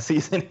his last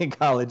season in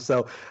college.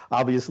 So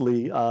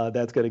obviously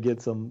that's going to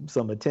get some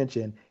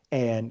attention.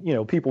 And,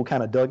 people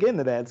kind of dug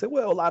into that and said,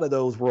 well, a lot of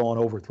those were on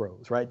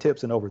overthrows, right?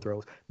 Tips and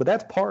overthrows. But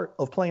that's part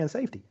of playing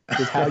safety.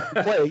 Is how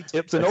you play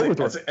tips and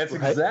overthrows. That's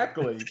right?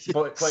 Exactly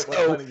what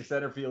playing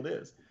center field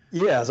is.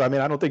 Yeah, so I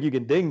don't think you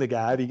can ding the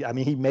guy.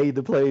 He made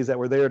the plays that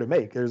were there to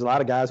make. There's a lot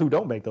of guys who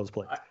don't make those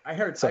plays. I've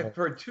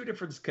heard 2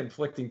 different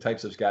conflicting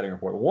types of scouting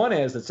report. One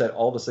is that said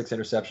all the 6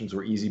 interceptions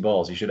were easy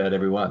balls. He should have had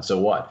every one. So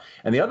what?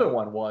 And the other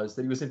one was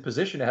that he was in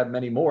position to have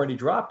many more, and he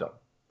dropped them.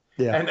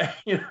 Yeah.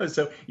 And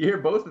so you hear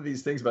both of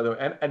these things, by the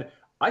way, and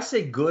I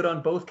say good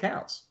on both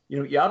counts.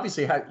 You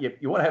obviously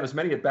you want to have as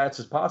many at bats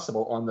as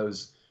possible on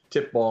those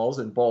tip balls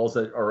and balls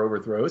that are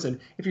overthrows. And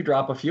if you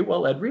drop a few,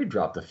 well, Ed Reed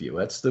dropped a few.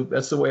 That's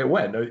the way it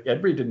went.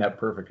 Ed Reed didn't have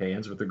perfect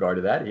hands with regard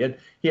to that.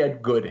 He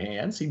had good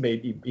hands.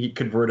 He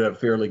converted a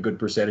fairly good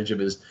percentage of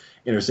his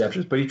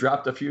interceptions, but he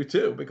dropped a few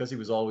too, because he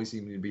was always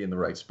seeming to be in the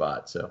right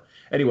spot. So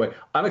anyway,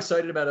 I'm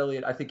excited about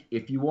Elliott. I think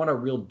if you want a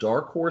real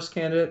dark horse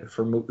candidate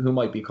for who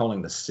might be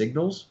calling the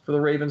signals for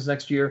the Ravens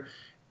next year,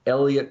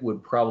 Elliott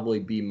would probably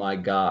be my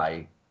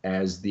guy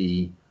as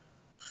the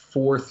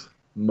 4th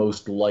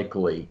most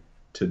likely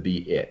to be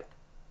it.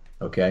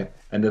 Okay?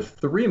 And the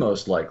 3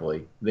 most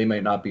likely, they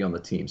might not be on the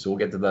team. So we'll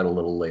get to that a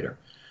little later.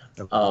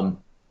 Okay.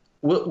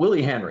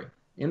 Willie Henry.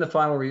 in the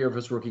final year of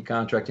his rookie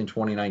contract in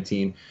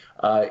 2019.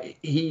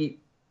 He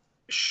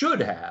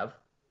should have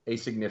a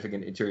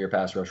significant interior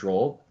pass rush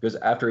role because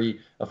after he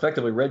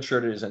effectively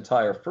redshirted his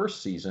entire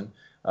first season,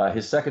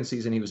 his second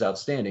season he was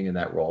outstanding in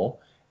that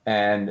role.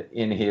 And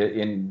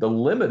in the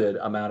limited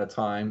amount of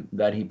time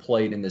that he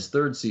played in this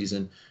third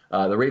season,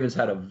 the Ravens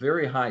had a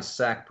very high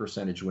sack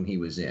percentage when he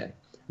was in.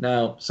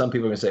 Now, some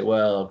people are going to say,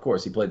 well, of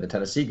course, he played the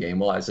Tennessee game.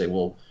 Well, I say,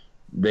 well,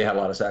 they had a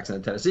lot of sacks in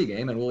the Tennessee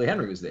game, and Willie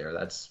Henry was there.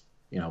 That's,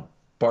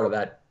 part of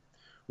that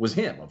was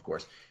him, of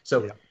course.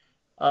 So,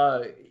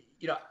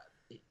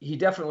 he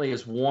definitely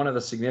is one of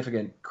the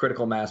significant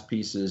critical mass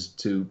pieces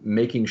to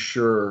making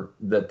sure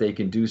that they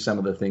can do some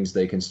of the things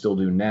they can still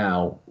do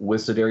now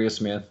with Za'Darius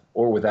Smith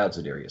or without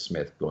Za'Darius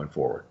Smith going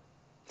forward.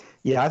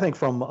 Yeah, I think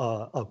from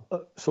a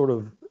sort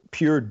of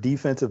pure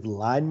defensive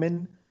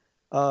lineman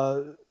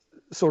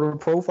sort of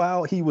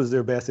profile, he was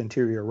their best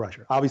interior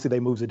rusher. Obviously, they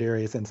moved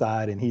Za'Darius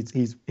inside, and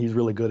he's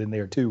really good in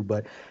there too.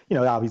 But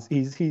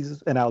obviously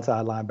he's an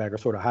outside linebacker,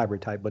 sort of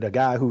hybrid type. But a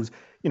guy who's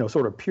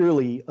sort of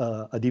purely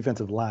a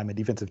defensive lineman,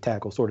 defensive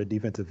tackle, sort of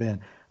defensive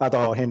end. I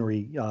thought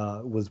Henry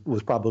was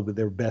probably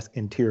their best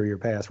interior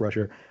pass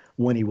rusher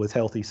when he was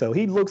healthy. So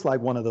he looks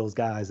like one of those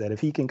guys that if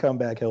he can come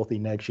back healthy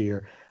next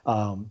year,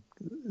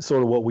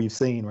 sort of what we've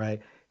seen, right?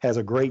 Has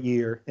a great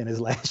year in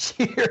his last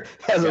year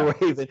as a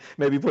Raven,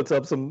 maybe puts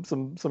up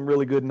some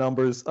really good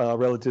numbers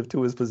relative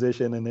to his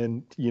position, and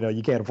then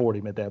you can't afford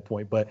him at that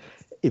point. But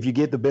if you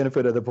get the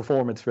benefit of the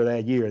performance for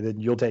that year, then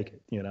you'll take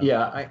it.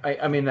 Yeah,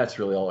 I mean that's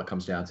really all it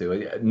comes down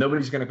to.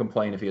 Nobody's going to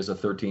complain if he has a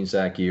 13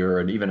 sack year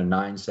and even a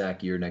 9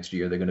 sack year next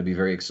year. They're going to be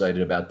very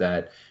excited about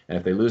that. And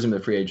if they lose him to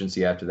free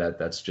agency after that,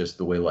 that's just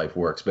the way life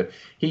works. But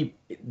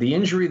the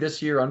injury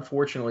this year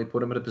unfortunately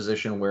put him in a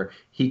position where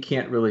he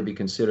can't really be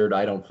considered,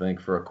 I don't think,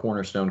 for a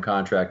cornerstone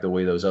contract the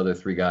way those other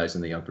 3 guys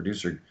in the young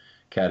producer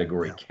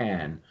category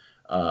can.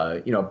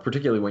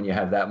 Particularly when you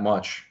have that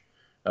much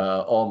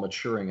all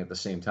maturing at the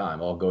same time,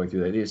 all going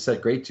through that. It's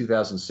that great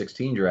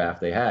 2016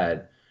 draft they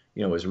had,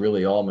 was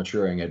really all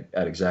maturing at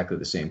exactly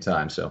the same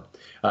time. So,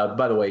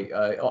 by the way,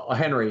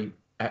 Henry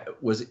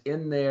was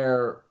in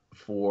there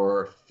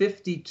for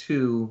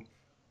 52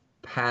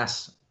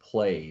 pass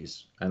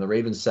plays, and the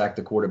Ravens sacked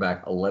the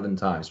quarterback 11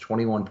 times,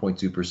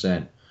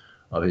 21.2%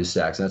 of his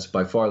sacks. That's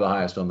by far the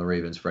highest on the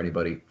Ravens for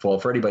anybody,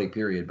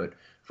 period, but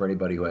for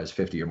anybody who has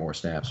 50 or more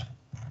snaps.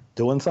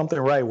 Doing something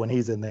right when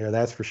he's in there,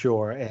 that's for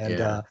sure.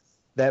 And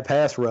that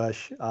pass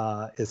rush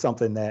is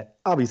something that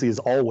obviously is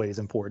always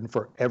important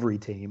for every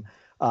team.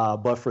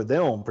 But for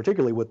them,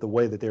 particularly with the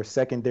way that their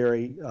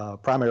secondary,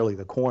 primarily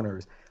the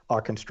corners,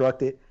 are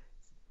constructed,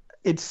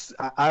 it's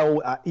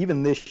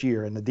even this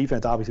year, and the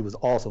defense obviously was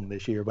awesome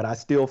this year, but I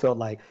still felt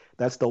like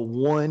that's the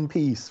one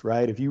piece,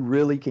 right? If you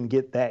really can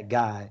get that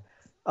guy,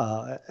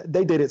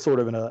 they did it sort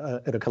of in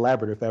a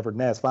collaborative effort,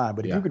 and that's fine.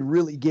 But if you could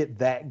really get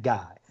that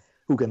guy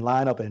who can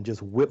line up and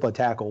just whip a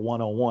tackle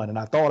one-on-one, and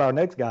I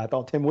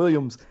thought Tim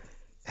Williams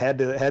had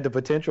the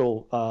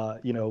potential,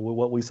 with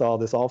what we saw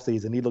this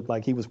offseason. He looked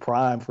like he was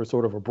primed for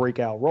sort of a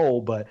breakout role,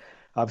 but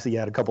obviously he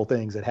had a couple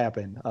things that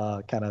happened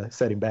kind of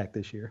set him back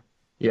this year.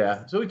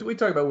 Yeah, so we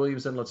talk about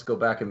Williams, and let's go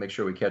back and make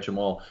sure we catch them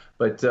all.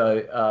 But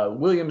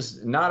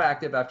Williams not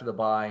active after the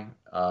bye.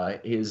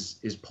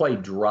 His play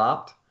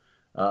dropped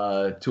to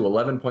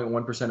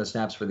 11.1% of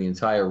snaps for the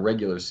entire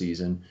regular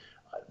season.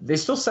 They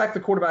still sacked the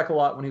quarterback a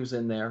lot when he was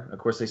in there. Of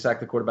course, they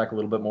sacked the quarterback a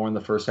little bit more in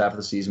the first half of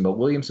the season, but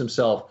Williams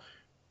himself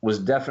was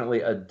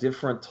definitely a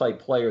different type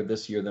player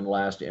this year than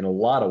last in a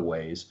lot of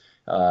ways.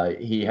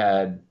 He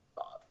had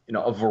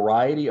a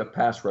variety of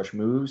pass rush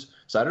moves.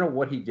 So I don't know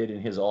what he did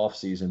in his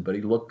offseason, but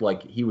he looked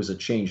like he was a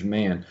changed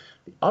man.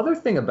 The other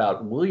thing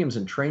about Williams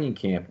in training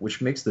camp,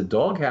 which makes the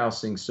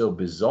doghousing so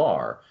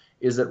bizarre,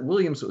 is that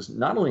Williams was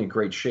not only in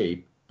great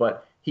shape,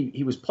 but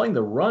he was playing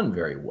the run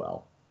very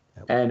well.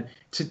 Yep. And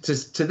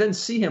to then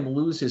see him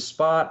lose his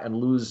spot and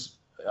lose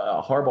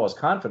Harbaugh's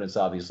confidence,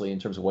 obviously, in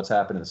terms of what's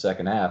happened in the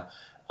second half,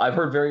 I've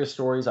heard various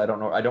stories. I don't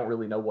know. I don't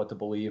really know what to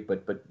believe,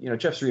 but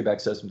Jeff Zrebiec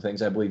says some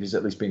things. I believe he's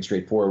at least being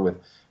straightforward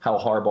with how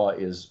Harbaugh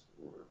is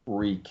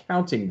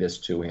recounting this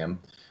to him.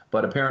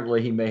 But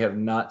apparently he may have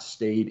not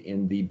stayed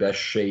in the best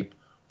shape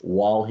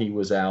while he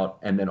was out,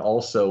 and then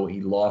also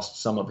he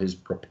lost some of his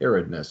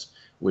preparedness,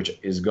 which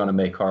is going to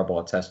make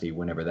Harbaugh testy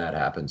whenever that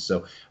happens.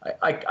 So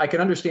I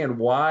can understand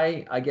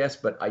why, I guess,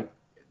 but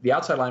the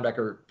outside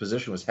linebacker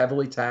position was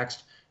heavily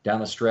taxed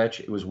down the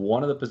stretch. It was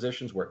one of the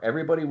positions where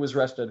everybody was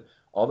rested.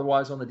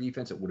 Otherwise, on the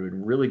defense, it would have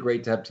been really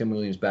great to have Tim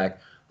Williams back.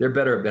 There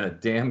better have been a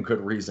damn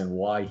good reason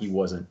why he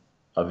wasn't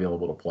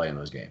available to play in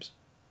those games.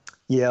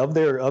 Yeah, of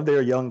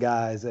their young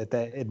guys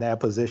in that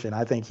position,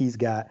 I think he's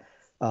got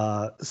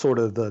sort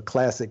of the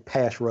classic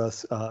pass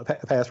rush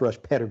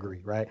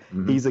pedigree, right?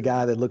 Mm-hmm. He's a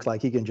guy that looks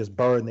like he can just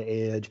burn the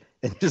edge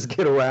and just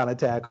get around a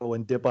tackle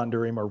and dip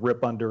under him or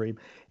rip under him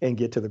and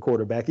get to the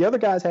quarterback. The other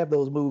guys have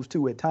those moves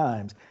too at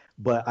times,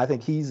 but I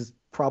think he's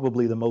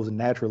probably the most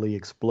naturally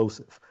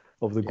explosive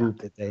of the group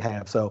that they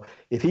have. So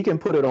if he can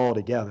put it all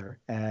together,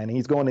 and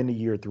he's going into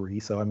year 3,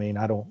 so I mean,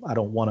 I don't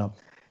want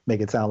to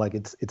make it sound like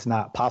it's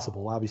not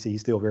possible. Obviously,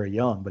 he's still very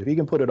young, but if he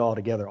can put it all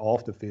together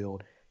off the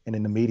field and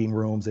in the meeting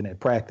rooms and at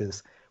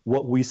practice,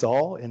 what we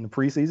saw in the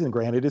preseason,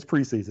 granted it's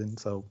preseason,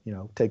 so,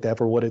 take that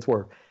for what it's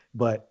worth.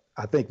 But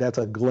I think that's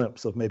a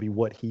glimpse of maybe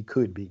what he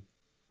could be.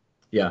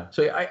 Yeah,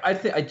 so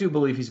I do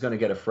believe he's going to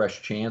get a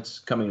fresh chance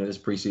coming into this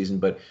preseason,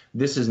 but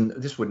this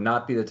would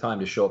not be the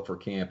time to show up for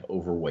camp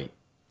overweight.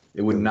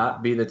 It would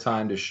not be the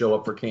time to show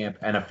up for camp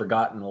and have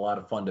forgotten a lot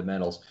of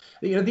fundamentals.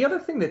 The other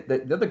thing that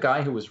the other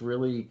guy who was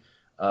really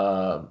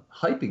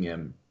hyping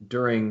him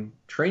during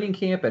training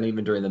camp and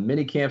even during the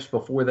mini camps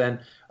before then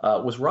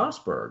was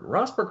Rosburg.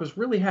 Rosburg was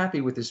really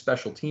happy with his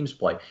special teams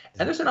play,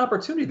 and there's an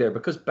opportunity there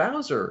because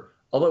Bowser,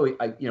 although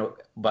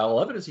by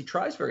all evidence he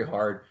tries very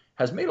hard,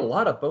 has made a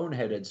lot of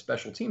boneheaded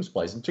special teams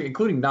plays,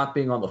 including not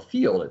being on the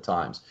field at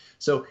times.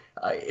 So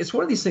it's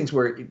one of these things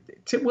where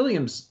Tim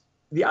Williams,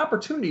 the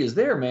opportunity is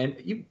there, man.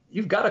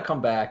 You've got to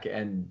come back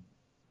and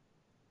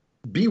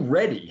be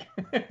ready.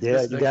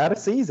 Yeah, you got to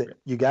seize it.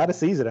 You got to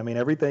seize it. I mean,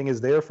 everything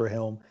is there for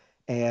him.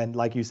 And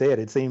like you said,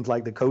 it seems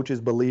like the coaches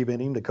believe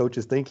in him. The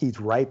coaches think he's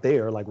right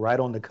there, like right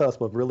on the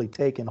cusp of really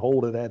taking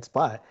hold of that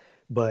spot.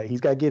 But he's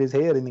got to get his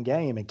head in the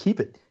game and keep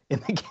it in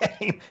the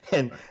game.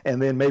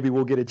 And then maybe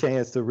we'll get a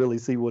chance to really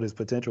see what his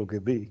potential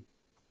could be.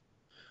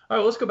 All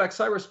right, let's go back.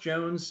 Cyrus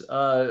Jones,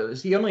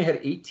 he only had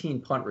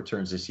 18 punt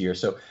returns this year.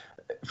 So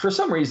for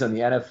some reason, the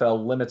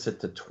NFL limits it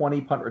to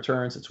 20 punt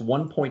returns. It's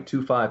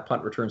 1.25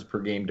 punt returns per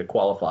game to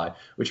qualify,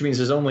 which means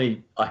there's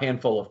only a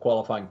handful of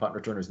qualifying punt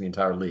returners in the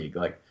entire league,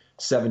 like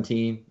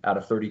 17 out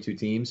of 32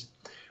 teams.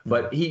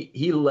 But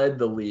he led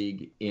the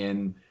league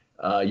in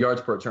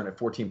yards per return at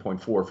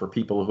 14.4 for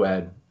people who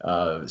had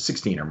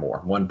 16 or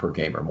more, one per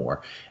game or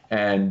more.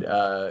 And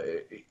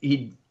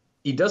he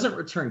doesn't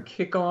return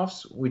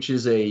kickoffs, which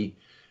is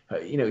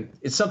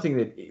it's something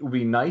that it would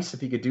be nice if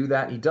he could do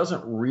that. He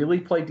doesn't really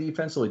play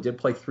defense, so he did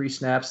play 3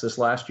 snaps this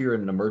last year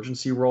in an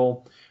emergency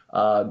role.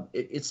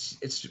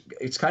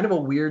 It's kind of a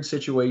weird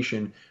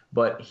situation,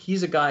 but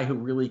he's a guy who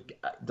really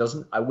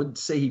doesn't. I would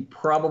say he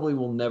probably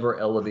will never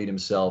elevate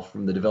himself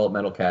from the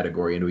developmental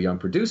category into a young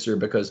producer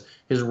because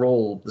his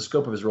role, the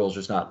scope of his role, is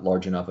just not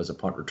large enough as a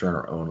punt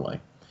returner only.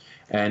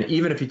 And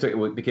even if he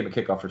became a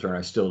kickoff returner,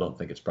 I still don't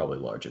think it's probably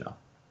large enough.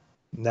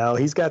 No,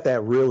 he's got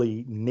that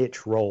really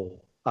niche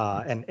role.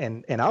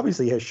 And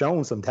obviously has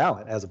shown some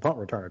talent as a punt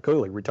returner.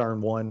 Clearly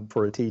returned one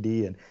for a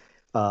TD and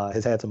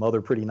has had some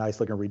other pretty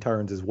nice looking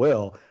returns as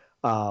well.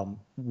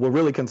 What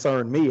really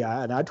concerned me,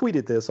 and I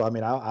tweeted this, so I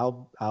mean,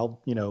 I'll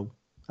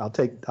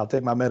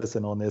take my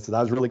medicine on this.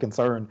 I was really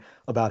concerned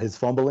about his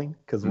fumbling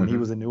because when he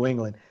was in New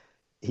England,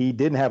 he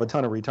didn't have a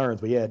ton of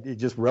returns, but yeah,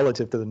 just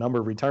relative to the number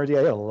of returns, he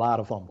had a lot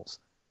of fumbles.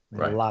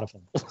 Right. A lot of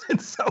fumbles.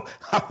 And so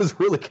I was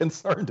really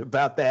concerned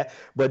about that,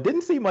 but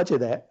didn't see much of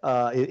that,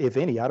 if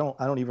any. I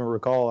don't even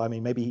recall. I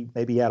mean, maybe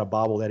he had a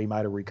bobble that he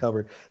might have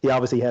recovered. He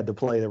obviously had the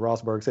play that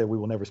Rosburg said we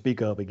will never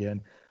speak of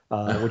again,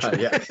 which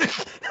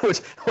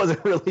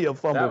wasn't really a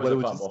fumble, but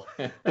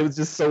it was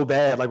just so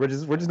bad. Like we're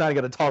just not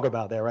going to talk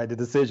about that, right? The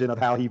decision of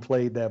how he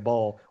played that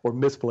ball or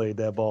misplayed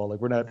that ball. Like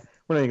we're not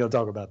even going to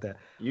talk about that.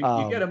 You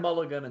get a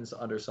mulligan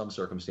under some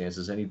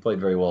circumstances, and he played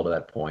very well to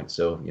that point.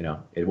 So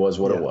it was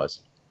what it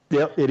was.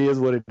 Yep, it is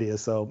what it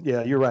is. So,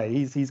 yeah, you're right.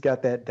 He's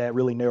got that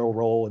really narrow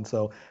role, and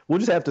so we'll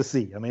just have to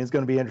see. I mean, it's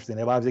going to be interesting.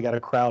 They've obviously got a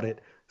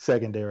crowded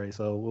secondary,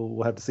 so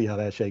we'll have to see how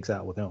that shakes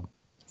out with him.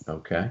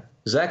 Okay.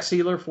 Zach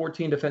Sealer,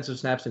 14 defensive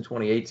snaps in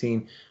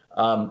 2018.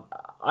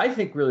 I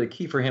think really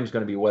key for him is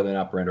going to be whether or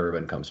not Brent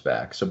Urban comes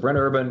back. So Brent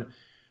Urban,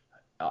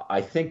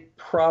 I think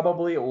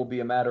probably it will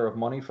be a matter of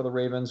money for the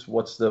Ravens.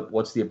 What's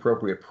the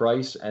appropriate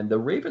price? And the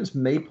Ravens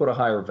may put a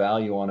higher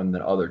value on him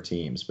than other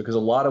teams because a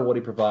lot of what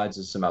he provides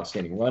is some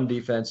outstanding run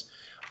defense.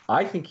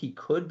 I think he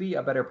could be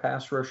a better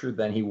pass rusher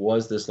than he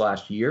was this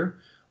last year.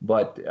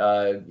 But,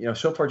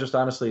 so far just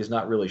honestly has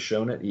not really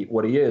shown it.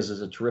 What he is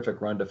a terrific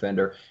run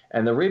defender.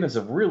 And the Ravens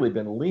have really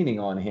been leaning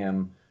on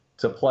him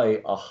to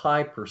play a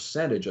high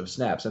percentage of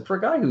snaps. And for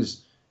a guy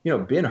who's,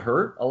 been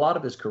hurt a lot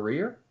of his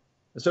career,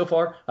 so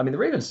far, I mean, the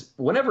Ravens,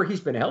 whenever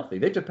he's been healthy,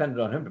 they depended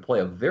on him to play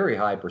a very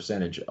high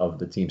percentage of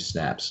the team's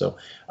snaps. So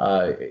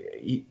I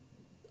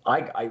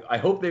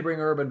hope they bring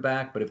Urban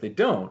back, but if they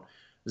don't,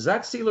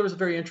 Zach Sealer is a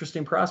very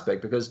interesting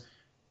prospect because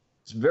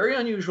it's very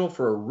unusual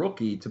for a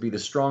rookie to be the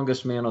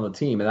strongest man on the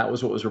team, and that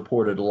was what was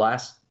reported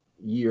last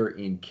year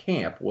in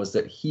camp, was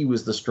that he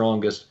was the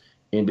strongest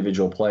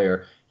individual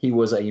player. He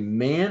was a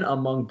man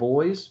among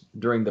boys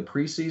during the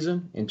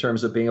preseason in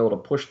terms of being able to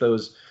push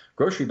those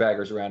grocery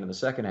baggers around in the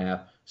second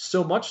half,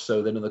 so much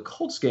so that in the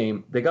Colts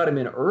game, they got him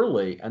in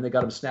early and they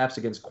got him snaps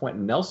against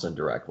Quentin Nelson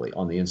directly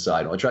on the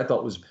inside, which I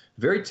thought was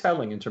very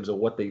telling in terms of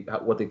what they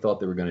thought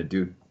they were going to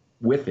do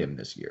with him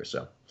this year.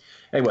 So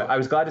anyway, I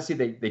was glad to see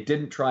they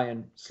didn't try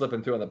and slip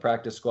him through on the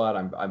practice squad.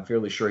 I'm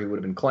fairly sure he would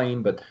have been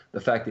claimed, but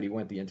the fact that he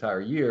went the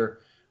entire year,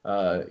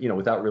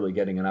 without really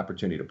getting an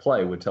opportunity to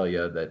play would tell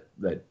you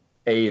that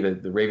A,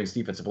 the Ravens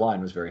defensive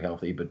line was very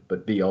healthy,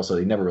 but B, also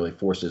he never really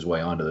forced his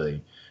way onto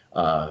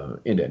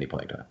into any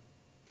playing time.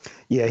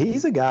 Yeah,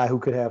 he's a guy who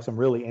could have some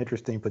really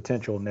interesting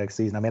potential next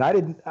season. I mean,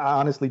 I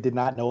honestly did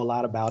not know a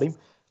lot about him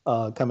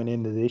coming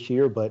into this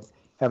year, but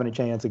having a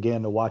chance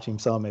again to watch him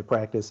some at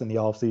practice in the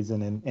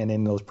offseason and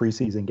in those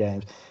preseason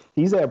games.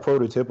 He's that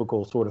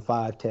prototypical sort of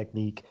 5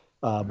 technique,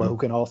 but who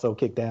can also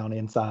kick down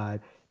inside.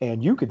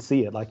 And you could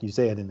see it, like you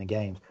said, in the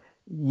games.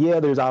 Yeah,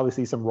 there's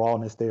obviously some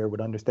rawness there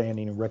with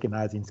understanding and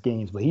recognizing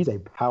schemes, but he's a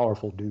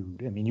powerful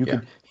dude. I mean, you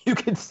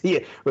could see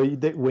it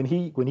when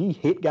he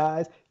hit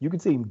guys. You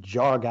could see him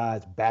jar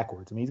guys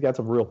backwards. I mean, he's got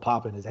some real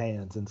pop in his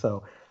hands, and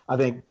so I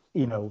think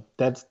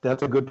that's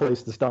a good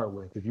place to start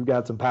with. If you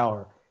got some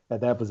power at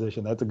that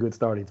position, that's a good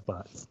starting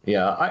spot.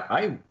 Yeah,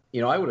 I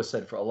would have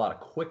said for a lot of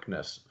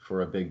quickness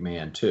for a big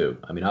man too.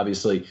 I mean,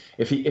 obviously,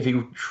 if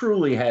he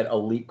truly had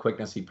elite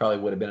quickness, he probably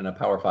would have been in a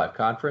Power 5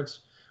 conference.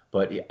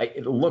 But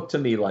it looked to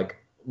me like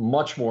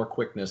much more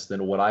quickness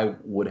than what I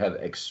would have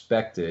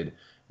expected,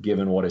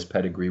 given what his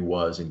pedigree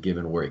was and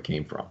given where he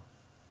came from.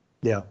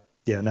 Yeah.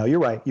 No, you're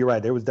right.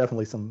 There was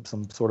definitely some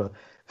sort of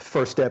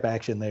first step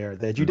action there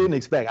that you didn't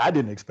expect. I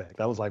didn't expect.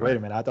 I was like, wait a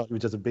minute. I thought he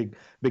was just a big,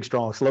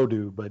 strong, slow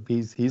dude, but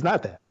he's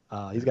not that.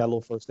 He's got a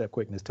little first step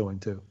quickness to him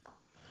too.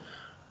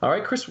 All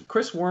right,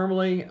 Chris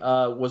Wormley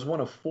was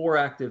one of 4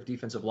 active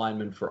defensive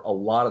linemen for a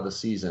lot of the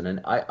season, and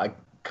I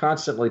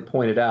constantly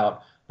pointed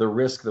out the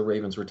risk the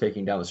Ravens were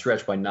taking down the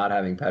stretch by not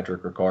having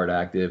Patrick Ricard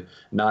active,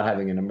 not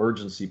having an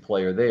emergency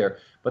player there.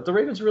 But the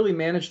Ravens really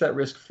managed that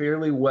risk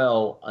fairly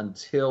well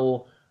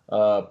until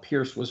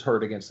Pierce was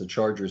hurt against the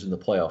Chargers in the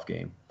playoff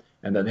game,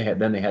 and then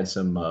they had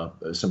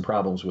some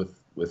problems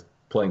with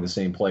playing the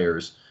same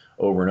players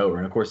over and over.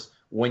 And of course,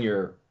 when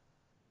you're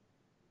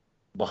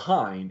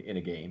behind in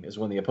a game is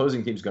when the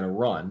opposing team's going to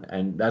run,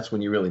 and that's when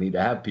you really need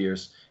to have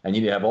Pierce, and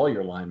you need to have all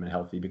your linemen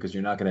healthy because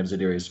you're not going to have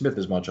Zadarius Smith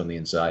as much on the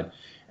inside.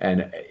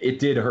 And it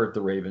did hurt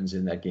the Ravens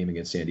in that game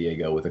against San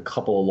Diego with a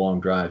couple of long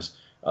drives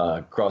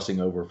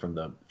crossing over from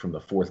the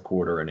fourth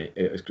quarter and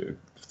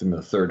from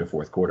the third to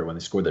fourth quarter when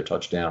they scored their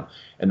touchdown,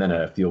 and then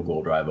a field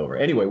goal drive over.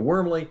 Anyway,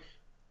 Wormley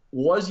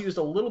was used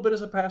a little bit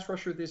as a pass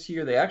rusher this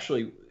year. They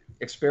actually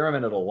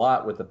experimented a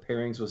lot with the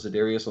pairings with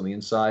Zadarius on the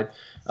inside.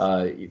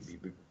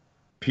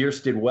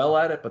 Pierce did well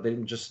at it, but they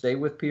didn't just stay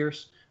with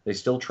Pierce. They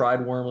still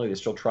tried Wormley. They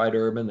still tried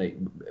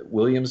Urban.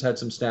 Williams had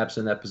some snaps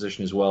in that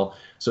position as well.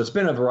 So it's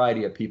been a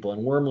variety of people,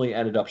 and Wormley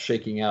ended up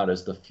shaking out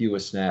as the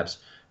fewest snaps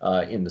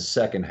in the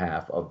second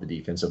half of the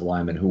defensive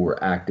linemen who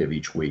were active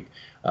each week.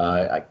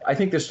 I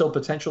think there's still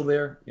potential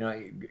there.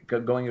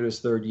 Going into his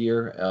third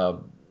year.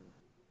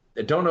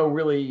 I don't know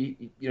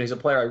really. He's a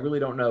player. I really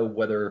don't know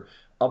whether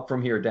up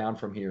from here, down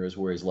from here is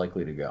where he's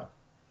likely to go.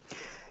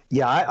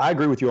 Yeah, I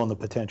agree with you on the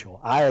potential.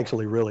 I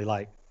actually really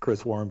like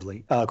Chris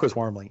Wormley,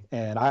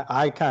 and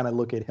I kind of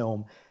look at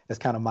him as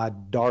kind of my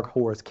dark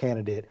horse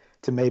candidate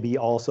to maybe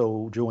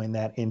also join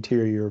that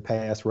interior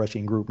pass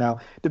rushing group. Now,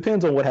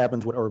 depends on what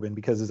happens with Urban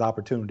because his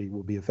opportunity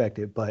will be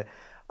affected, but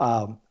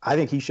I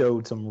think he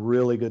showed some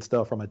really good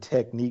stuff from a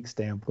technique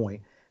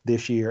standpoint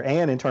this year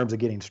and in terms of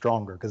getting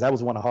stronger, because that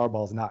was one of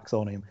Harbaugh's knocks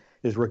on him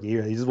his rookie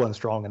year. He just wasn't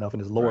strong enough in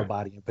his lower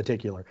body in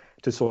particular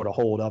to sort of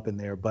hold up in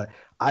there. But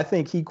I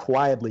think he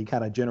quietly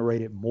kind of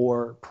generated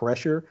more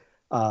pressure,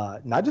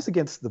 not just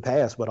against the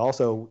pass, but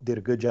also did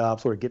a good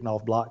job sort of getting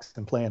off blocks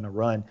and playing the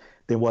run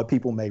than what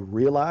people may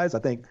realize. I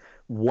think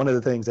one of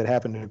the things that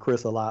happened to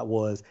Chris a lot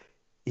was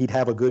he'd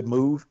have a good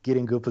move, get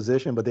in good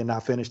position, but then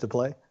not finish the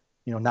play.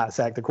 Not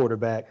sack the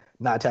quarterback,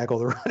 not tackle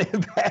the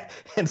running back.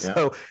 And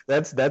so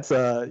that's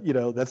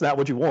not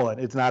what you want.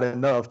 It's not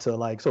enough to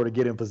like sort of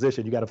get in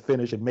position. You got to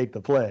finish and make the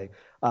play.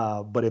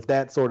 But if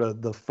that's sort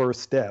of the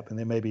first step, and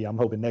then maybe I'm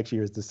hoping next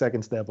year is the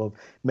second step of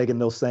making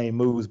those same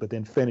moves, but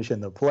then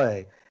finishing the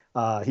play,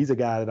 he's a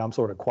guy that I'm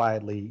sort of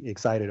quietly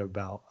excited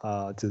about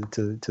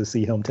to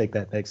see him take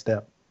that next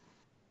step.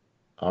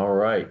 All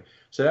right.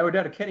 So now we're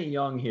down to Kenny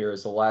Young here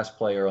as the last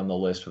player on the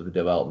list for the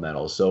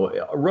developmental. So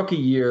a rookie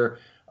year,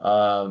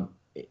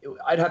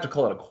 I'd have to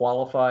call it a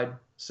qualified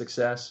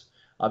success.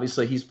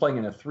 Obviously, he's playing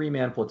in a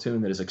 3-man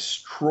platoon that is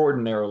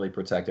extraordinarily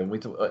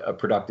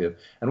productive.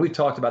 And we've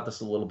talked about this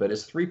a little bit.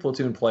 It's 3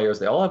 platoon players.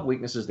 They all have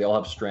weaknesses. They all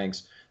have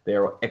strengths. They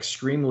are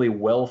extremely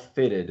well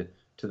fitted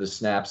to the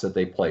snaps that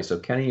they play. So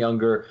Kenny Young,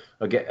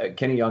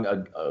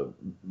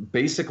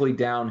 basically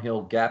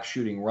downhill gap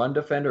shooting run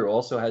defender,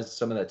 also has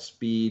some of that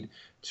speed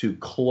to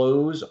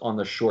close on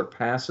the short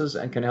passes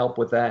and can help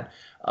with that.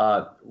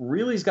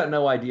 Really, he's got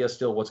no idea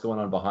still what's going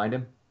on behind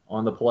him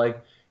on the play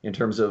in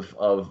terms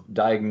of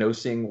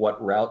diagnosing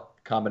what route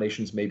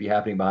combinations may be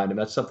happening behind him.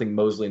 That's something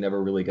Mosley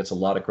never really gets a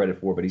lot of credit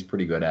for, but he's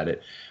pretty good at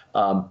it.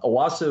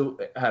 Owasu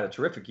had a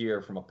terrific year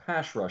from a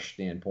pass rush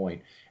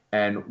standpoint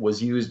and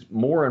was used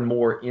more and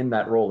more in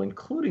that role,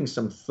 including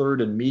some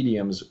third and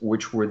mediums,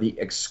 which were the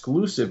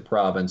exclusive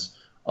province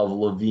of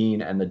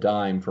Levine and the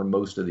dime for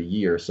most of the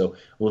year. So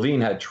Levine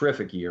had a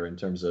terrific year in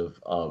terms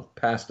of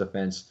pass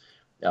defense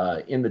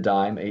in the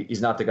dime.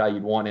 He's not the guy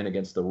you'd want in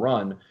against the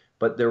run,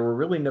 but there were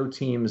really no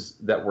teams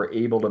that were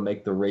able to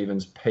make the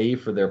Ravens pay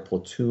for their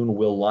platoon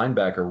will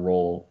linebacker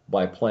role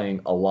by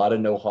playing a lot of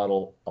no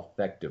huddle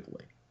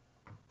effectively.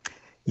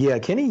 Yeah,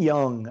 Kenny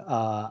Young,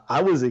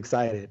 I was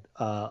excited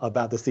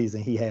about the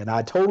season he had. And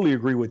I totally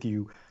agree with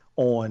you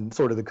on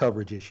sort of the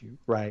coverage issue,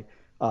 right?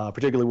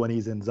 particularly when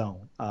he's in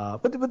zone.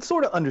 But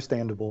sort of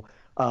understandable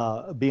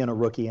being a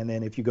rookie. And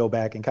then if you go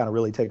back and kind of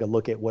really take a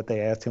look at what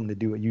they asked him to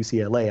do at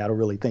UCLA, I don't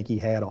really think he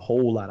had a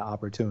whole lot of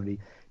opportunity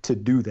to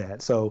do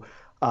that. So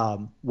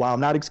while I'm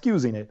not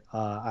excusing it,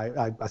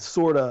 I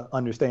sort of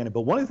understand it.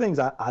 But one of the things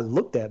I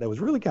looked at that was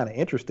really kind of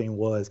interesting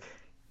was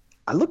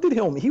I looked at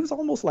him. He was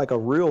almost like a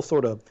real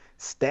sort of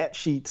stat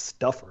sheet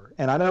stuffer.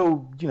 And I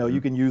know, you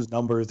can use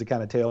numbers to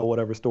kind of tell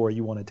whatever story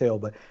you want to tell,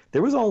 but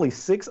there was only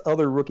 6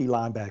 other rookie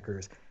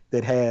linebackers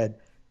that had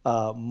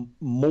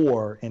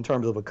more in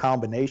terms of a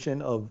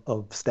combination of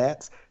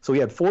stats. So he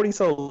had 40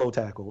 solo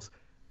tackles,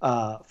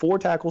 4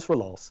 tackles for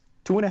loss,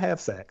 2.5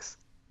 sacks,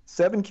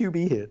 7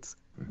 QB hits,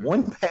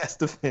 1 pass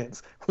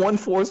defense, 1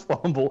 forced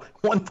fumble,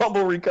 1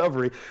 fumble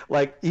recovery.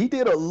 Like, he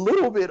did a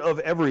little bit of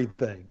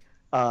everything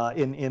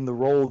in the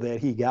role that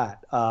he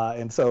got.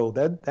 And so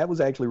that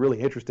was actually really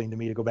interesting to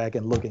me to go back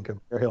and look and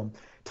compare him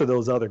to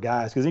those other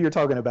guys. Because you're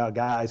talking about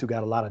guys who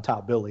got a lot of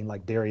top billing,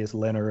 like Darius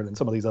Leonard and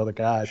some of these other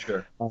guys.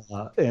 Sure.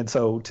 And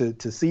so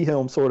to see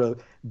him sort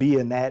of be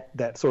in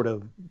that sort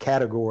of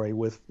category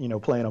with,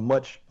 playing a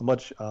much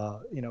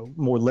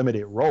more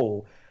limited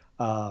role,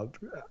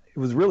 it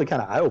was really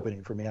kind of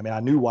eye-opening for me. I mean, I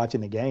knew watching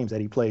the games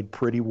that he played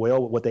pretty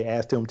well with what they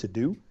asked him to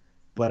do,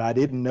 but I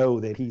didn't know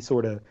that he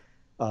sort of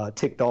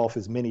ticked off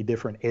as many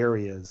different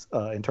areas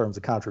in terms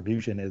of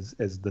contribution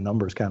as the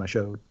numbers kind of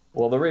showed.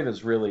 Well, the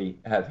Ravens really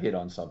have hit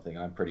on something,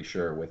 I'm pretty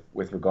sure,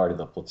 with regard to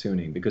the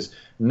platooning, because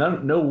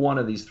no one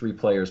of these 3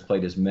 players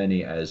played as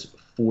many as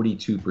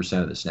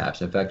 42% of the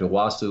snaps. In fact,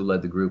 Owasu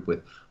led the group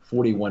with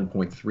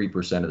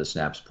 41.3% of the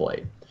snaps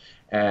played.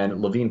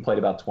 And Levine played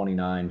about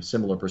 29,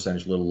 similar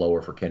percentage, a little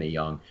lower for Kenny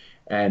Young.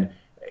 And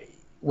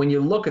when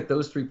you look at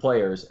those 3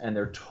 players and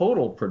their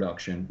total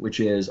production, which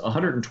is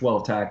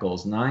 112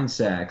 tackles, 9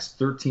 sacks,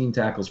 13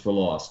 tackles for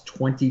loss,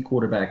 20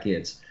 quarterback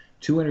hits,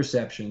 2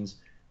 interceptions,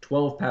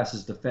 12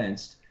 passes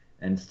defensed,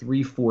 and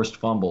 3 forced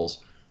fumbles,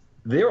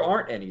 there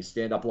aren't any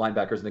stand-up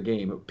linebackers in the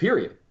game,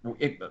 period.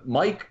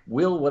 Mike,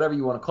 Will, whatever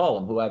you want to call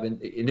them, who have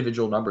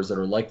individual numbers that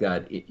are like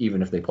that,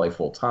 even if they play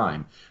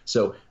full-time.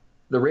 So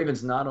the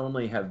Ravens not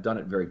only have done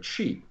it very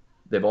cheap,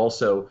 they've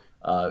also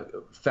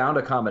found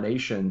a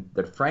combination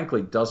that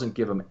frankly doesn't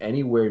give them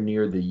anywhere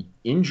near the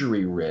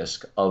injury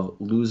risk of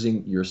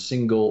losing your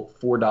single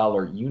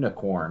 $4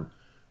 unicorn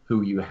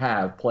who you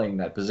have playing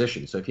that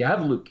position. So if you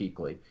have Luke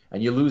Kuechly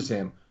and you lose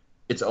him,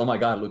 it's, oh my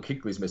God, Luke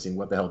Kuechly's missing.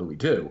 What the hell do we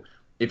do?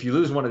 If you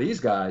lose one of these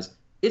guys,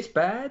 it's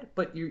bad,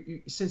 but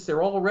you since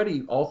they're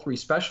already all 3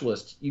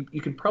 specialists, you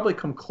can probably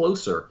come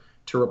closer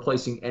to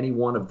replacing any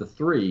one of the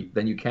 3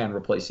 than you can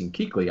replacing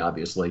Kuechly,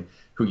 obviously,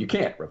 who you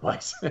can't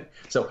replace.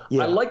 So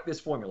yeah. I like this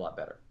formula a lot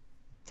better.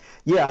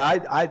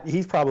 Yeah,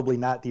 he's probably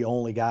not the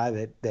only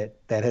guy that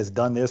has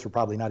done this, or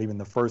probably not even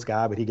the first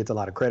guy, but he gets a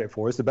lot of credit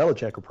for it. It's the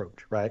Belichick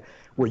approach, right?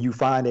 Where you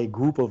find a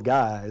group of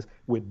guys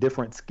with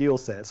different skill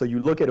sets. So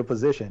you look at a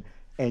position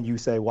and you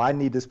say, well, I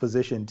need this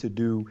position to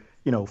do,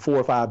 4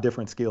 or 5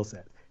 different skill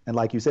sets. And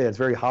like you said, it's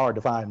very hard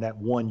to find that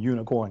one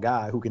unicorn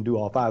guy who can do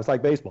all 5. It's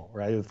like baseball,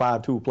 right? It's a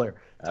 5-tool player.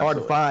 It's Absolutely. Hard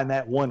to find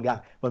that one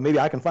guy. But maybe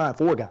I can find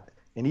 4 guys,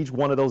 and each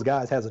one of those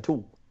guys has a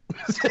tool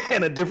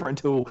and a different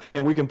tool,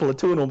 and we can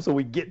platoon them so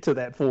we get to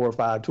that 4 or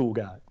 5 tool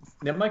guy.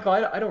 Now, Michael,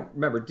 I don't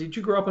remember. Did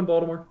you grow up in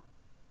Baltimore?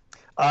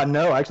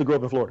 No, I actually grew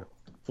up in Florida.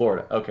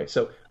 Florida. Okay,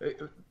 so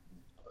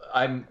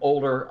I'm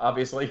older,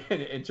 obviously,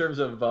 in terms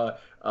of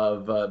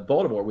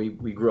Baltimore. We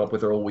grew up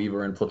with Earl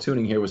Weaver, and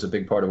platooning here was a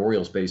big part of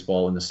Orioles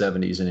baseball in the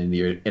 70s and in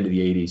the into the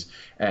 80s.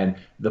 And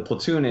the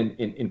platoon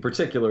in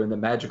particular in the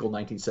magical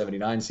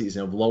 1979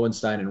 season of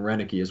Lowenstein and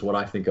Renicky is what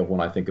I think of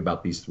when I think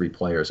about these 3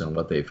 players and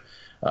what they've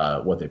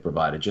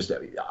provided.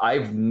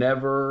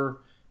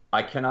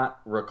 I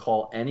cannot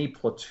recall any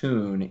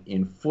platoon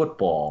in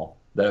football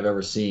that I've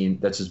ever seen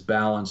that's as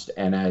balanced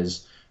and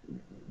as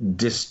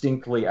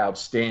distinctly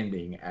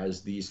outstanding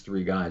as these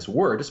 3 guys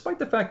were, despite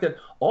the fact that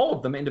all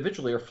of them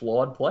individually are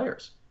flawed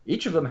players.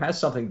 Each of them has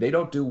something they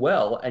don't do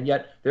well, and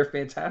yet they're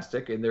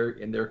fantastic in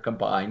their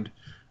combined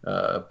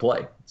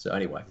play. So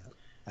anyway,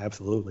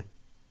 absolutely.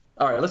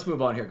 All right, let's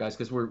move on here, guys,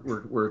 because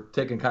we're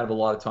taking kind of a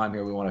lot of time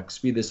here. We want to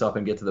speed this up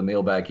and get to the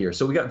mailbag here.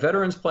 So we got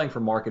veterans playing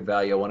for market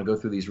value. I want to go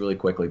through these really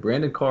quickly.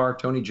 Brandon Carr,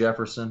 Tony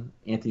Jefferson,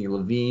 Anthony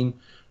Levine,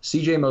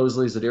 C.J.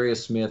 Mosley,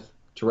 Zadarius Smith,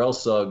 Terrell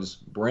Suggs,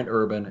 Brent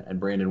Urban, and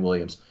Brandon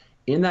Williams.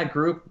 In that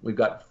group, we've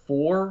got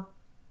 4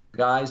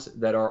 guys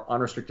that are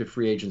unrestricted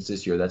free agents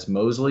this year. That's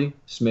Mosley,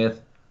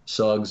 Smith,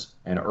 Suggs,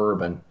 and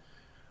Urban.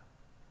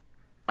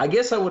 I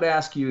guess I would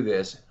ask you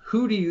this.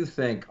 Who do you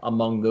think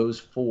among those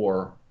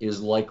 4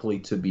 is likely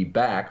to be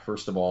back,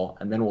 first of all,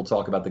 and then we'll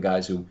talk about the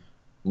guys who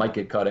might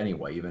get cut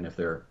anyway, even if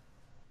they are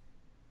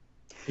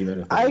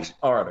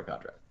out of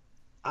contract?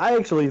 I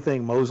actually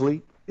think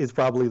Mosley is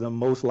probably the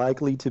most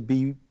likely to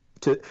be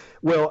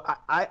well,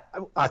 I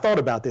thought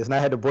about this and I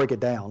had to break it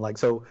down. Like,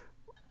 so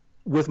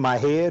with my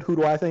head, who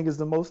do I think is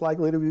the most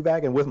likely to be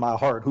back? And with my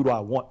heart, who do I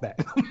want back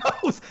the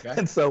most? Okay.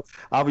 And so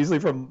obviously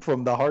from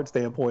the heart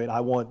standpoint, I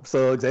want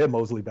Suggs and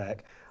Mosley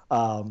back.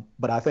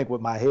 But I think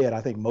with my head,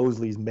 I think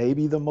Mosley's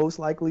maybe the most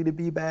likely to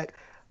be back.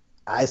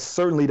 I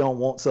certainly don't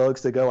want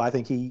Suggs to go. I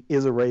think he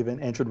is a Raven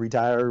and should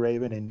retire a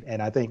Raven.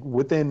 And I think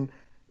within,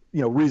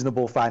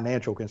 reasonable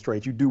financial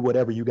constraints, you do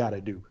whatever you got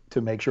to do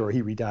to make sure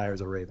he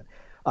retires a Raven.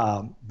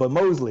 But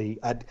Mosley,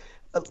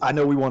 I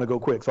know we want to go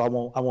quick, so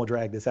I won't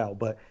drag this out.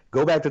 But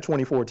go back to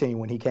 2014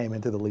 when he came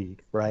into the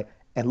league, right?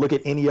 And look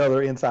at any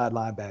other inside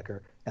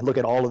linebacker, and look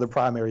at all of the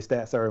primary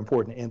stats that are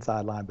important to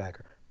inside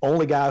linebacker.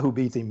 Only guy who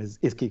beats him is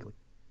Kuechly.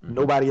 Mm-hmm.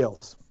 Nobody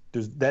else.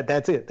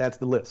 That's it. That's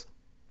the list.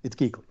 It's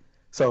Kuechly.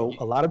 So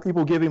a lot of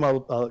people give him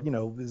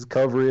his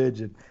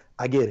coverage, and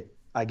I get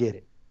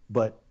it.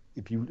 But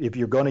if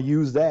you're going to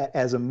use that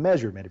as a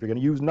measurement, if you're going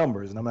to use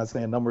numbers, and I'm not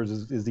saying numbers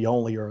is the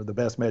only or the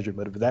best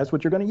measurement, if that's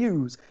what you're going to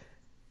use,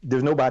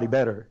 there's nobody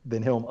better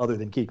than him other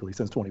than Kuechly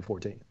since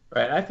 2014.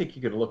 Right. I think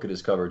you could look at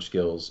his coverage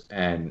skills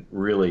and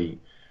really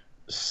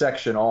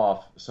section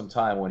off some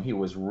time when he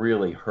was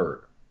really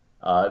hurt.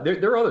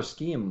 There are other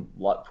scheme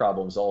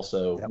problems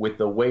also with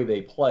the way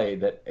they play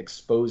that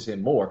expose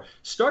him more,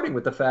 starting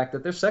with the fact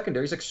that their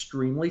secondary is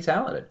extremely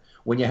talented.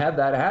 When you have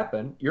that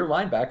happen, your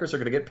linebackers are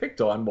going to get picked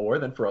on more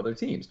than for other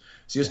teams.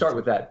 So you start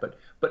with that.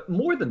 But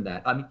more than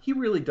that, I mean, he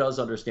really does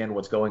understand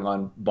what's going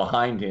on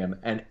behind him.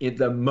 And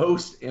the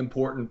most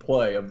important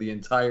play of the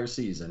entire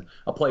season,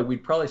 a play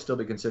we'd probably still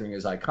be considering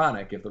as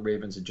iconic if the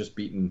Ravens had just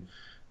beaten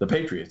the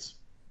Patriots,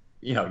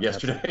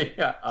 yesterday.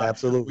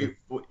 Absolutely.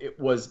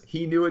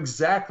 He knew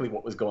exactly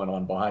what was going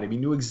on behind him. He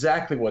knew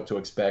exactly what to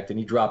expect, and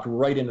he dropped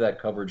right into that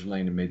coverage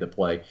lane and made the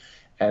play.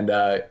 And,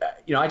 I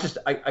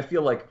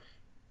feel like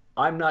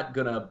I'm not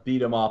going to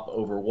beat him up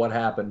over what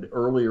happened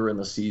earlier in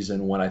the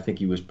season when I think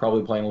he was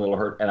probably playing a little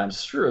hurt, and I'm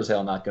sure as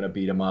hell not going to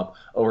beat him up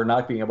over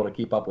not being able to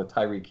keep up with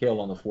Tyreek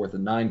Hill on the 4th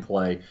and 9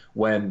 play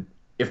when,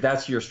 if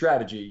that's your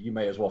strategy, you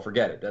may as well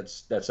forget it.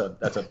 That's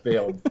a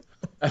failed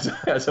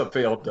that's a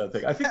failed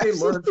thing. I think they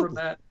learned from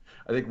that.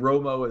 I think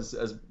Romo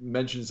has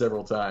mentioned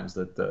several times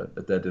that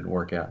didn't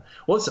work out.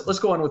 Well, let's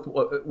go on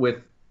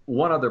with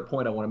one other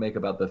point I want to make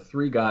about the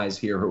three guys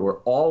here who are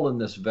all in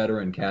this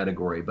veteran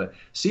category. But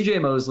C.J.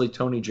 Mosley,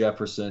 Tony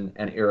Jefferson,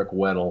 and Eric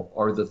Weddle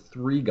are the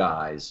three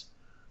guys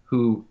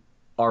who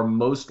are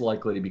most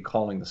likely to be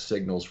calling the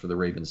signals for the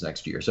Ravens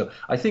next year. So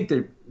I think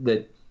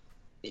that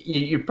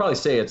you'd probably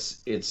say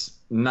it's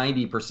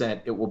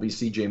 90% it will be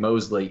C.J.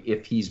 Mosley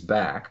if he's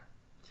back.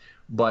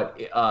 But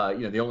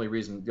the only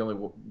reason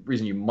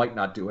you might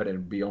not do it, and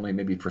it'd be only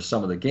maybe for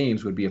some of the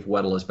games, would be if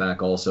Weddle is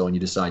back also, and you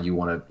decide you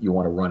want to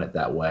run it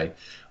that way.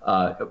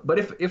 But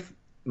if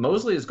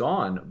Mosley is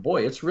gone,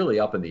 boy, it's really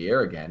up in the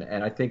air again.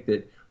 And I think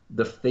that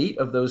the fate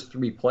of those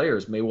three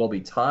players may well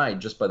be tied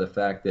just by the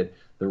fact that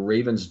the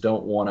Ravens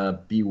don't want to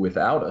be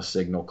without a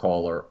signal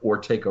caller or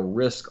take a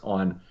risk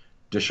on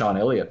Deshaun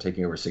Elliott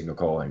taking over signal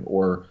calling,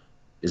 or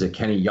is it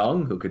Kenny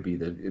Young who could be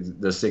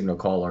the signal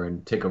caller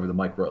and take over the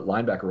micro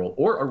linebacker role,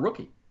 or a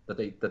rookie that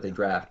they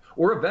draft,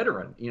 or a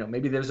veteran?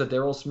 Maybe there's a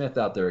Darryl Smith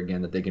out there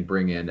again that they can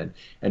bring in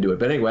and do it.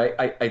 But anyway,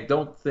 I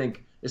don't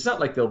think it's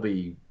not like there'll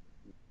be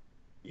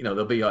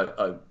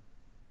a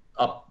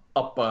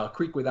up a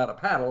creek without a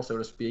paddle, so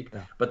to speak.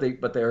 Yeah.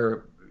 But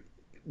they're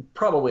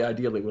probably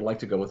ideally would like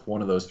to go with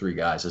one of those three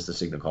guys as the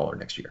signal caller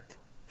next year.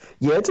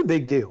 Yeah, it's a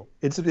big deal.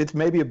 It's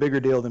maybe a bigger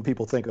deal than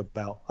people think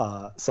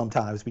about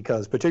sometimes,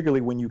 because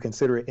particularly when you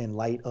consider it in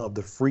light of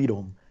the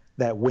freedom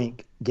that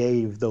Wink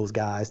gave those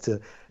guys to.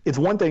 It's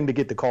one thing to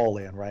get the call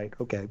in, right?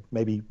 Okay,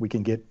 maybe we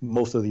can get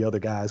most of the other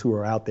guys who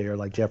are out there,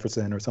 like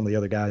Jefferson or some of the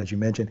other guys you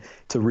mentioned,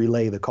 to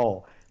relay the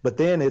call. But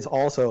then it's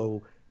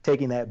also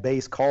taking that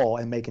base call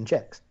and making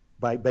checks,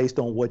 right, based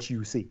on what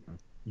you see.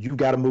 You've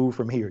got to move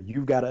from here.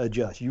 You've got to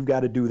adjust. You've got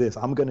to do this.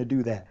 I'm going to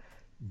do that.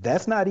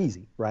 That's not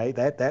easy, right?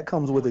 That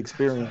comes with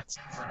experience.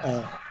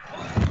 Not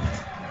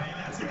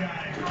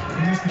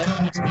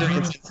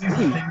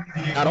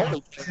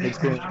only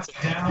experience,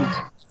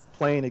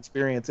 playing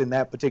experience in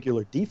that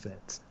particular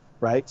defense,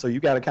 right? So you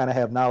got to kind of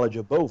have knowledge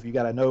of both. You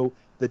got to know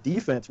the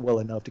defense well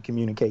enough to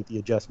communicate the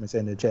adjustments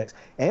and the checks,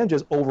 and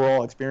just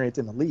overall experience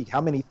in the league.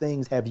 How many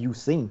things have you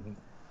seen?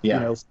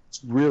 To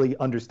really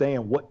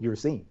understand what you're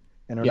seeing.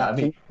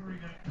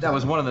 That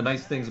was one of the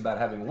nice things about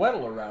having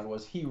Weddle around,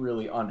 was he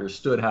really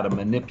understood how to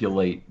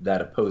manipulate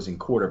that opposing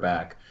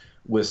quarterback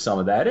with some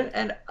of that.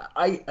 And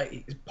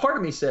I part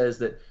of me says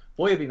that,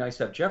 boy, it'd be nice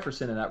to have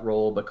Jefferson in that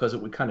role, because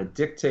it would kind of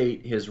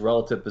dictate his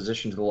relative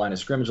position to the line of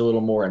scrimmage a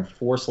little more and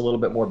force a little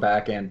bit more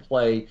back-end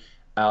play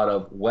out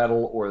of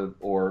Weddle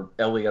or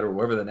Elliott or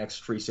whoever the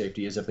next free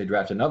safety is if they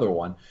draft another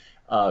one.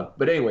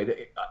 But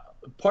anyway,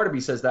 part of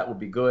me says that would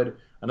be good.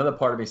 Another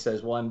part of me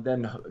says, well, I'm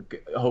then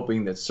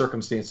hoping that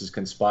circumstances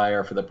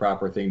conspire for the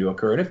proper thing to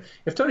occur. And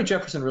if Tony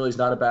Jefferson really is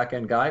not a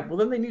back-end guy, well,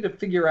 then they need to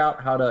figure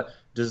out how to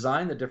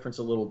design the defense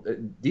a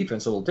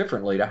little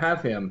differently to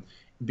have him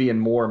be in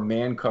more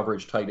man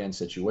coverage tight end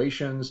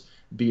situations,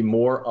 be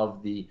more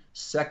of the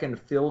second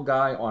fill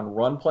guy on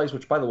run plays,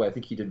 which, by the way, I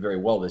think he did very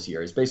well this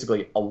year. It's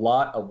basically a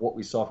lot of what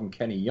we saw from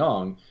Kenny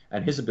Young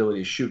and his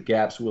ability to shoot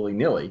gaps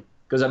willy-nilly.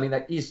 Because, I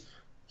mean, he's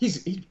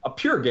a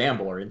pure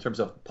gambler in terms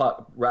of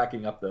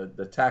racking up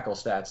the tackle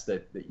stats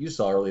that you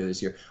saw earlier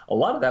this year. A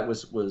lot of that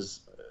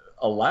was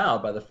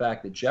allowed by the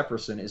fact that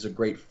Jefferson is a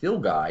great fill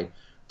guy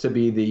to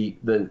be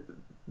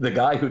the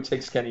guy who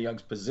takes Kenny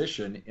Young's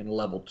position in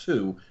level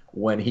 2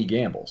 when he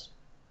gambles.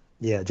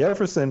 Yeah,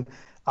 Jefferson,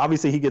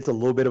 obviously he gets a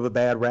little bit of a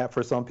bad rap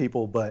for some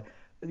people, but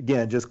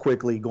again, just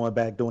quickly going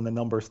back, doing the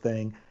numbers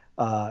thing,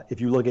 if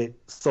you look at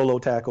solo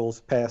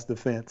tackles, pass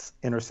defense,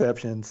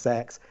 interceptions,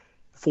 sacks,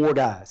 4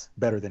 guys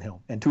better than him,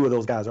 and 2 of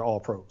those guys are all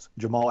pros,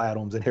 Jamal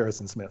Adams and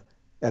Harrison Smith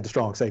at the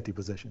strong safety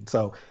position.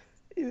 So,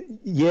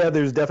 yeah,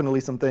 there's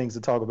definitely some things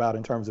to talk about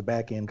in terms of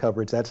back-end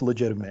coverage. That's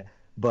legitimate.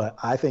 But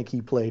I think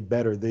he played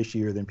better this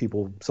year than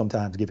people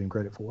sometimes give him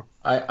credit for.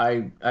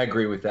 I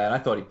agree with that. I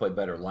thought he played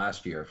better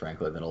last year,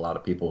 frankly, than a lot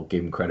of people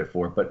gave him credit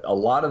for. But a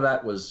lot of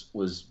that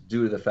was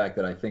due to the fact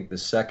that I think the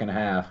second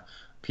half,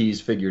 Pease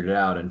figured it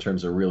out in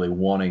terms of really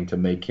wanting to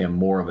make him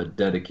more of a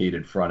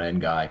dedicated front-end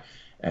guy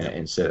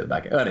instead of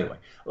back. Anyway,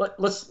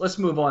 let's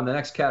move on. The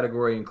next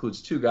category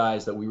includes 2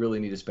 guys that we really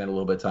need to spend a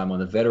little bit of time on,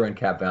 the veteran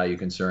cap value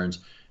concerns.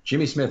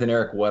 Jimmy Smith and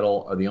Eric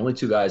Weddle are the only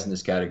 2 guys in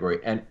this category.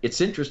 And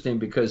it's interesting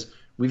because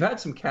we've had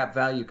some cap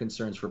value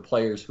concerns for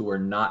players who are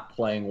not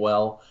playing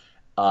well,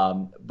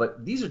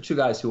 but these are 2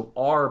 guys who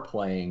are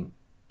playing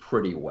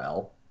pretty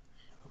well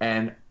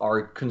and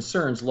are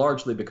concerns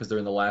largely because they're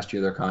in the last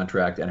year of their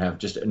contract and have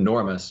just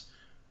enormous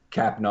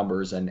cap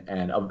numbers, and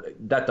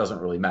that doesn't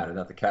really matter,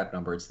 not the cap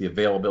number, it's the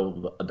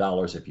available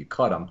dollars if you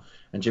cut them.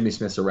 And Jimmy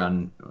Smith's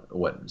around, $7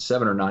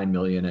 or $9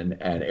 million,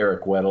 and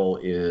Eric Weddle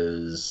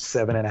is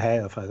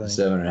 7.5, I think.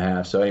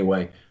 7.5. So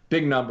anyway,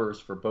 big numbers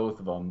for both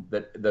of them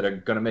that are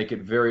going to make it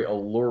very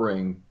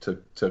alluring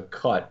to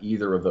cut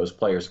either of those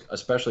players,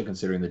 especially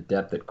considering the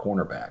depth at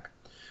cornerback.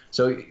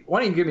 So why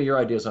don't you give me your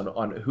ideas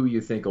on who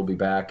you think will be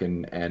back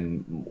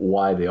and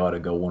why they ought to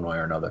go one way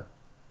or another?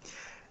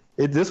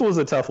 This was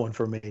a tough one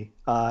for me.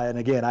 And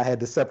again, I had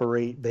to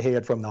separate the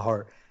head from the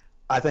heart.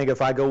 I think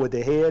if I go with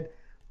the head,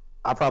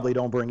 I probably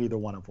don't bring either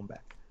one of them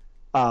back.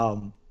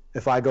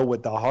 If I go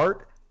with the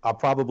heart, I'll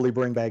probably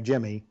bring back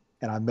Jimmy,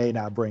 and I may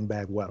not bring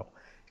back Weddle.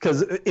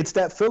 Because it's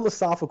that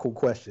philosophical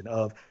question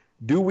of,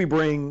 do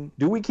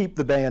we keep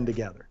the band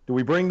together? Do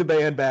we bring the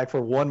band back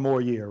for one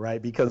more year,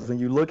 right? Because when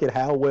you look at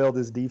how well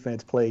this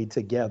defense played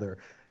together,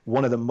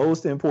 one of the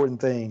most important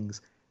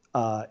things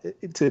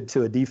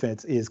to a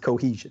defense is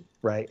cohesion,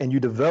 right? And you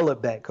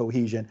develop that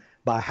cohesion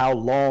by how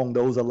long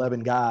those 11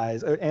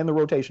 guys and the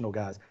rotational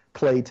guys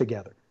play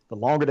together. The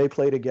longer they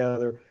play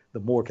together, the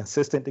more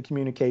consistent the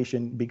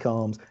communication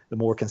becomes, the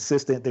more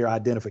consistent their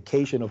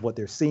identification of what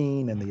they're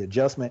seeing and the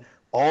adjustment.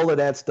 All of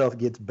that stuff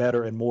gets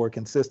better and more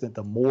consistent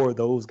the more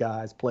those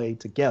guys play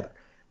together.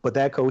 But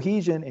that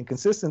cohesion and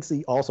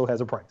consistency also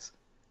has a price.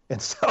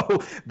 And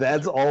so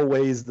that's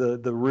always the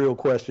real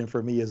question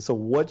for me is, so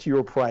what's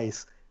your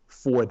price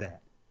for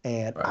that?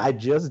 And right. I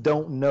just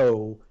don't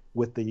know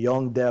with the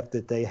young depth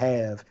that they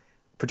have,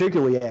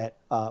 particularly at,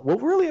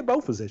 really at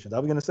both positions. I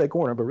was going to say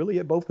corner, but really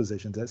at both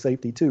positions, at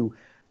safety too.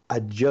 I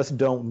just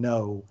don't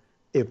know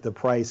if the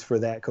price for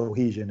that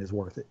cohesion is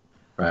worth it.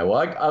 Right.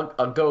 Well,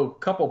 I'll go a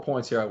couple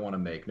points here I want to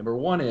make. Number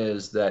one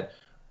is that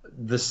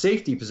the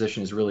safety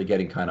position is really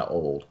getting kind of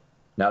old.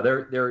 Now,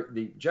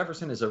 the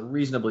Jefferson is a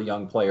reasonably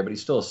young player, but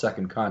he's still a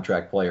second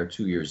contract player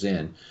 2 years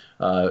in.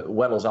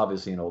 Weddle's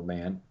obviously an old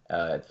man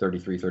at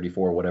 33,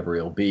 34, whatever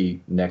he'll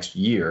be next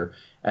year.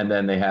 And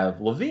then they have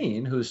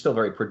Levine, who's still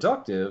very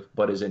productive,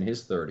 but is in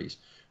his 30s.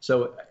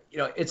 So,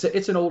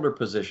 it's an older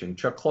position.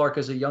 Chuck Clark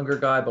is a younger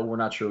guy, but we're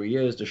not sure who he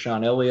is.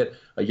 Deshaun Elliott,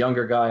 a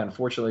younger guy,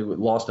 unfortunately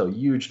lost a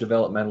huge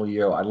developmental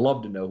year. I'd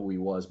love to know who he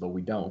was, but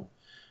we don't.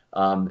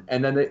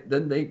 And then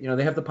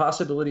they have the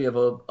possibility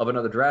of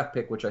another draft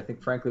pick, which I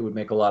think frankly would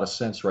make a lot of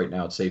sense right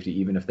now at safety,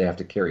 even if they have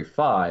to carry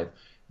 5,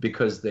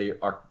 because they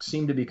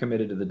seem to be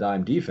committed to the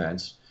dime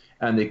defense,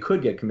 and they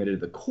could get committed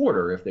to the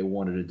quarter if they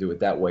wanted to do it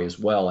that way as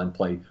well and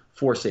play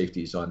 4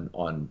 safeties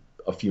on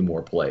a few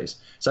more plays.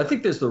 So I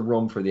think there's the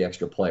room for the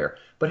extra player.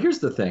 But here's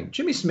the thing: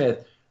 Jimmy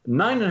Smith,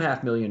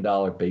 $9.5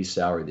 million base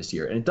salary this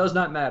year, and it does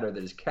not matter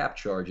that his cap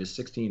charge is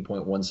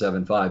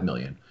 $16.175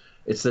 million.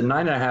 It's the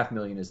 $9.5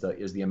 million is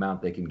the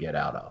amount they can get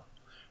out of.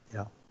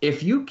 Yeah.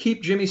 If you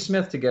keep Jimmy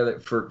Smith together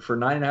for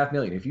 $9.5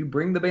 million, if you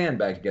bring the band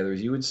back together,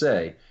 as you would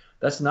say,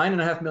 that's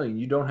 $9.5 million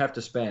you don't have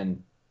to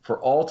spend for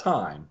all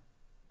time.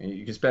 And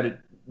you can spend it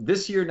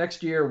this year,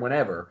 next year,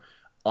 whenever,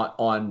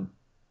 on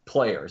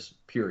players.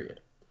 Period.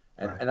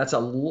 And, right. and that's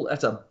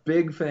a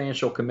big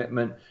financial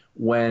commitment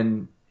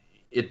when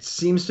it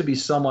seems to be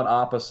somewhat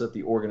opposite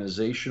the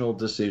organizational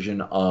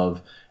decision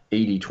of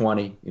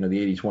 80-20, the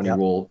 80-20 yep.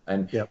 rule.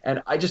 And yep.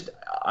 and I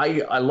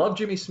love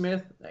Jimmy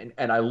Smith,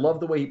 and I love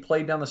the way he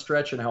played down the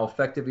stretch and how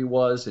effective he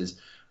was. His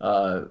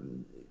the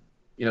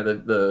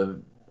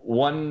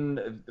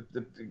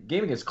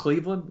game against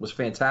Cleveland was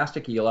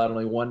fantastic. He allowed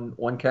only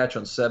one catch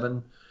on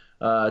 7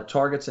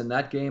 targets in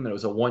that game, and it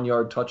was a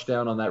 1-yard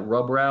touchdown on that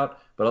rub route.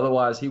 But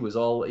otherwise, he was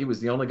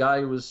the only guy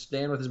who was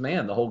staying with his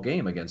man the whole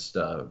game against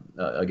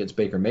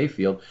Baker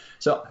Mayfield.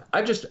 So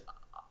I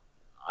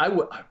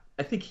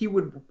think he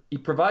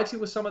provides you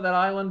with some of that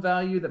island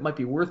value that might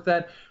be worth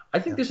that. I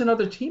think there's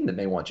another team that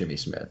may want Jimmy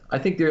Smith. I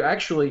think they're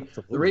actually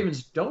the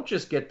Ravens don't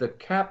just get the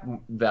cap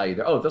value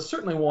there. Oh, they'll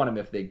certainly want him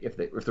if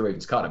the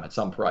Ravens cut him at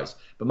some price.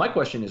 But my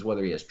question is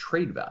whether he has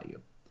trade value.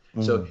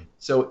 So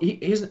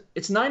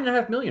it's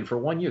 $9.5 million for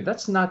 1 year.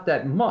 That's not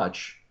that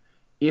much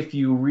if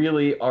you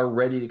really are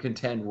ready to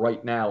contend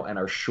right now and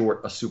are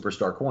short a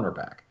superstar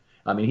cornerback.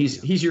 I mean,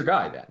 he's your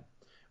guy then.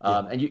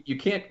 And you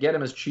can't get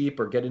him as cheap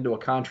or get into a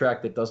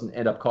contract that doesn't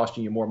end up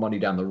costing you more money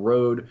down the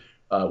road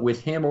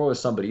with him or with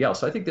somebody else.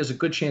 So I think there's a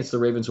good chance the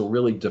Ravens will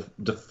really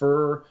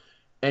defer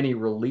any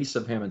release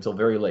of him until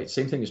very late.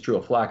 Same thing is true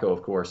of Flacco,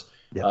 of course.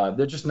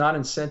 They're just not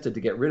incented to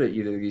get rid of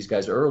either of these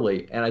guys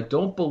early. And I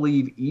don't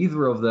believe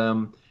either of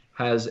them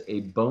has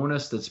a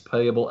bonus that's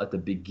payable at the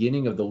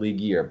beginning of the league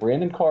year.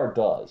 Brandon Carr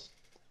does.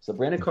 So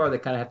Brandon Carr, they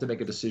kind of have to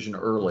make a decision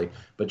early.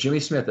 But Jimmy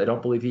Smith, I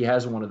don't believe he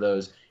has one of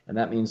those. And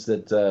that means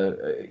that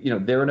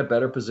they're in a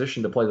better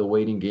position to play the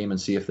waiting game and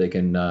see if they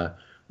can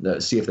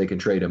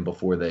trade him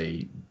before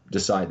they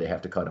decide they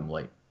have to cut him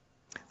late.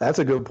 That's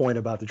a good point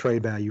about the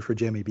trade value for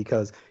Jimmy,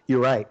 because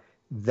you're right.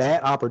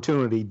 That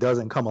opportunity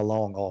doesn't come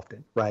along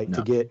often, right? No.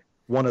 To get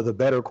one of the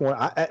better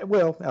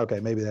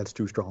maybe that's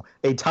too strong.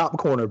 A top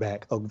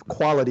cornerback, a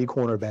quality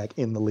cornerback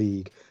in the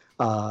league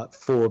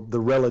for the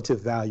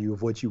relative value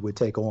of what you would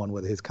take on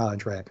with his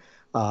contract.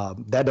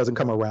 That doesn't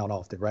come around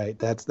often, right?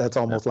 That's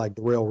almost like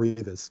Darrelle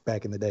Revis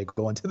back in the day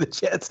going to the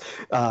Jets.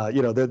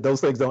 Those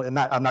things don't. And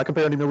I'm not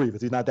comparing him to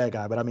Revis. He's not that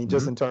guy. But I mean,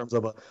 just in terms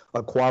of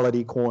a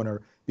quality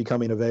corner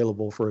becoming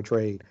available for a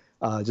trade,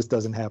 just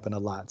doesn't happen a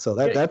lot. So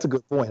that's a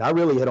good point. I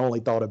really had only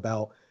thought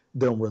about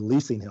them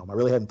releasing him. I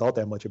really hadn't thought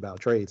that much about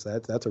trades.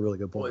 That's a really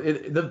good point.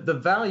 Well, the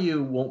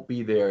value won't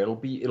be there. It'll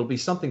be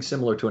something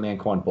similar to an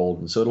Anquan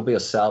Boldin. So it'll be a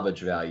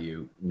salvage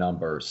value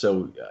number.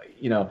 So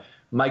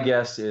my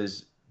guess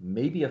is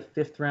maybe a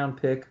 5th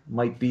round pick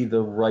might be the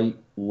right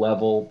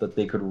level that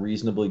they could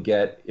reasonably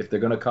get. If they're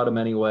going to cut him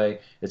anyway,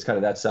 it's kind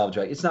of that salvage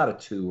value. It's not a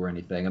 2 or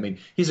anything. I mean,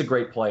 he's a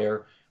great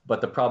player, but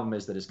the problem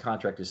is that his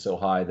contract is so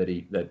high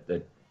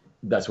that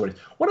that's what it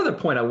is. One other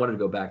point I wanted to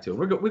go back to.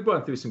 We've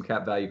gone through some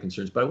cap value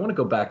concerns, but I want to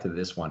go back to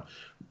this one.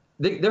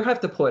 They have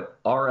to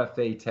put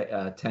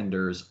RFA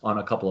tenders on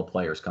a couple of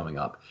players coming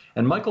up.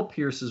 And Michael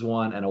Pierce is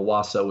one, and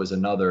Owasso is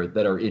another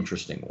that are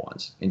interesting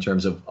ones in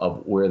terms of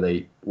where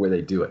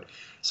they do it.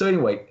 So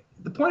anyway,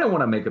 the point I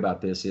want to make about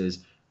this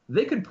is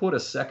they could put a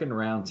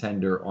 2nd-round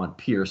tender on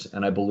Pierce,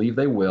 and I believe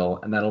they will,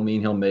 and that'll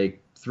mean he'll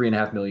make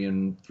 $3.5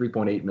 million,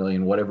 $3.8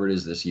 million, whatever it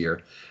is this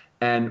year.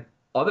 And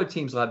other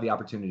teams will have the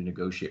opportunity to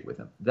negotiate with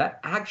him. That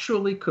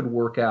actually could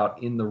work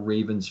out in the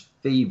Ravens'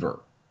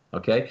 favor.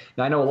 Okay.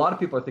 Now I know a lot of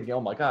people are thinking,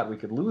 "Oh my God, we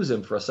could lose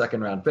him for a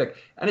 2nd-round pick,"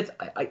 and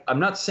I'm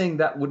not saying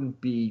that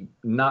wouldn't be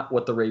not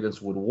what the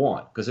Ravens would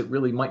want, because it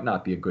really might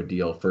not be a good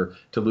deal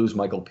to lose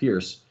Michael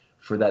Pierce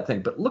for that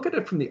thing. But look at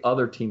it from the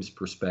other team's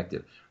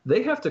perspective.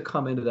 They have to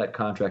come into that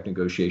contract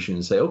negotiation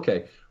and say,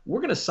 "Okay,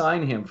 we're going to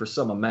sign him for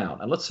some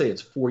amount, and let's say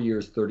it's 4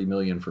 years, $30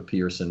 million for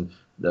Pierce and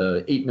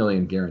 $8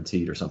 million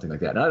guaranteed or something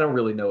like that." And I don't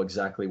really know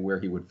exactly where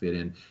he would fit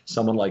in.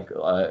 Someone like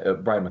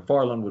Brian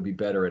McFarland would be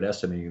better at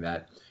estimating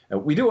that.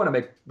 We do want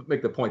to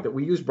make the point that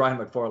we use Brian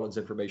McFarland's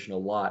information a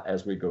lot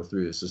as we go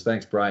through this. So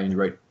thanks, Brian. You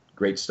write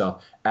great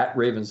stuff at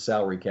Ravens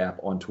Salary Cap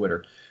on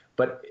Twitter.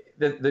 But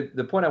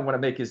the point I want to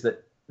make is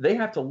that they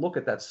have to look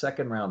at that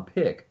 2nd-round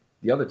pick,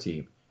 the other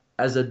team,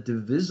 as a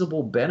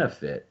divisible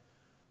benefit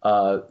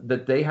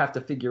that they have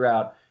to figure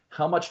out,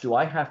 how much do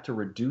I have to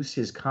reduce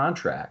his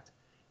contract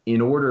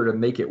in order to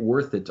make it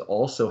worth it to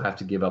also have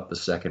to give up the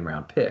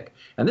 2nd-round pick.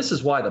 And this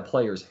is why the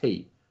players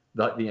hate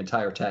the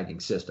entire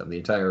tagging system, the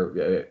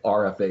entire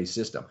RFA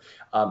system,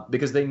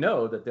 because they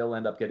know that they'll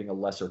end up getting a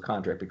lesser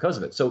contract because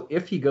of it. So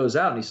if he goes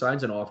out and he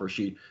signs an offer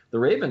sheet, the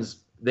Ravens,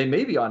 they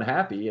may be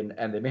unhappy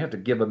and they may have to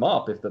give him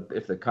up if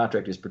the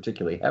contract is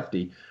particularly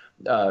hefty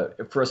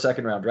for a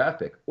 2nd-round draft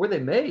pick. Or they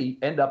may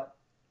end up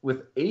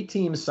with a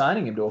team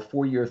signing him to a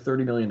 4-year,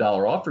 $30 million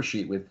offer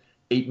sheet with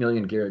 $8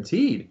 million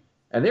guaranteed.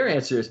 And their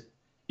answer is,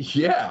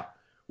 yeah,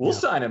 we'll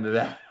sign him to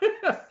that.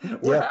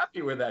 We're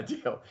happy with that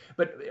deal.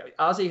 But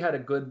Ozzie had a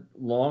good,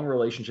 long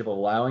relationship of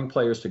allowing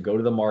players to go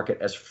to the market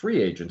as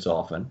free agents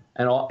often,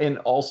 and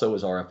also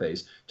as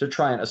RFAs, to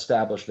try and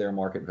establish their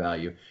market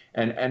value.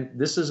 And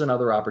this is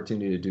another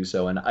opportunity to do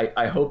so. And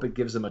I hope it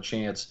gives them a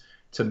chance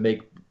to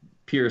make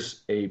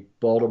Pierce a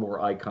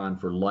Baltimore icon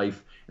for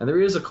life. And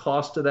there is a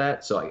cost to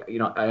that. So,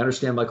 I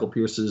understand Michael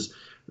Pierce's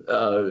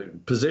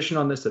position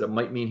on this, that it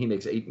might mean he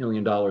makes $8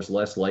 million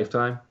less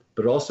lifetime,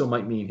 but it also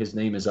might mean his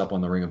name is up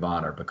on the Ring of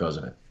Honor because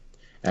of it.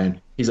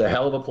 And he's a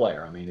hell of a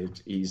player. I mean,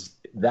 he's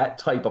that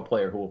type of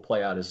player who will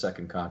play out his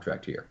 2nd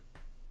contract here.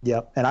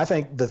 Yep. And I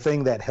think the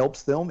thing that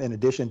helps them, in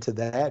addition to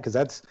that, because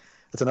that's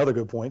another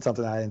good point,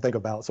 something I didn't think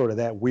about, sort of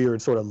that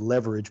weird sort of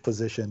leverage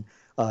position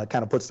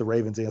kind of puts the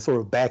Ravens in a sort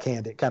of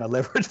backhanded kind of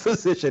leverage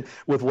position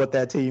with what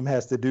that team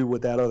has to do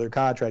with that other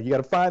contract. You got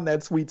to find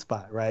that sweet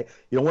spot, right?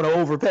 You don't want to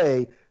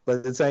overpay, but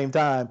at the same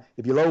time,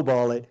 if you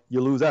lowball it,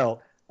 you lose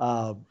out.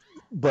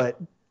 But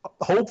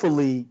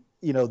hopefully,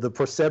 the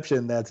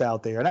perception that's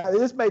out there, and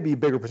this may be a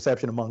bigger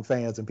perception among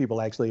fans and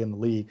people actually in the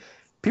league,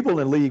 people in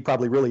the league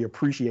probably really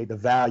appreciate the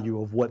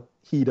value of what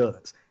he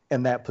does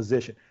in that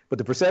position. But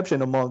the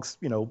perception amongst,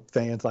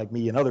 fans like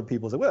me and other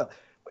people is, well,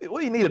 what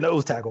do you need a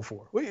nose tackle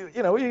for? What are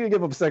you going to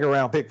give up a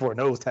second-round pick for a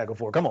nose tackle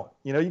for? Come on.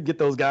 You can get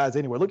those guys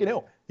anywhere. Look at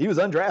him. He was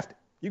undrafted.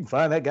 You can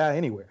find that guy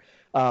anywhere.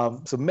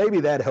 So maybe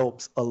that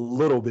helps a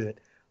little bit.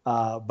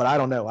 But I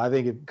don't know. I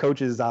think if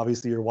coaches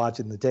obviously are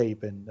watching the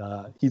tape, and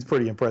he's a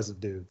pretty impressive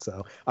dude.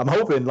 So I'm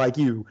hoping, like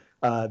you,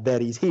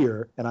 that he's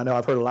here. And I know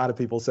I've heard a lot of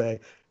people say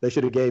they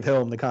should have gave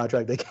him the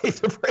contract they gave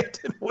to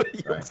Brandon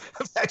Williams. Right.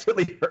 I've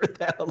actually heard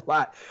that a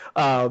lot.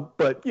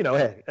 But,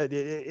 hey,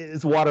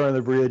 it's water on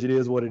the bridge. It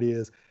is what it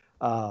is.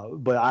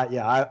 But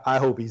I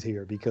hope he's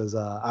here because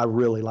I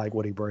really like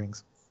what he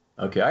brings.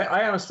 Okay,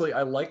 I honestly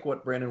like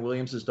what Brandon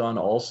Williams has done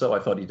also. I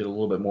thought he did a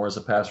little bit more as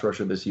a pass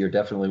rusher this year.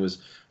 Definitely was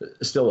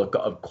still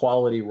a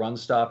quality run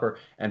stopper.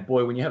 And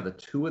boy, when you have the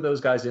two of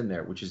those guys in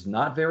there, which is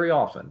not very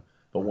often,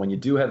 but when you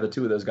do have the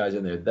two of those guys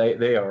in there,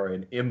 they are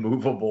an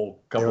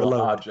immovable couple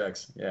of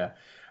objects. Yeah.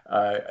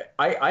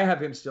 I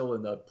have him still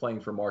in the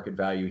playing for market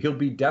value. He'll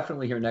be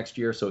definitely here next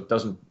year, so it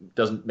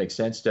doesn't make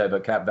sense to have a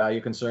cap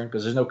value concern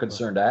because there's no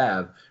concern to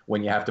have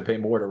when you have to pay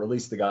more to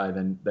release the guy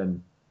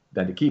than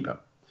to keep him.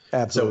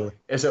 Absolutely.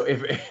 So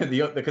if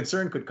the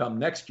concern could come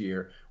next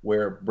year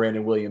where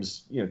Brandon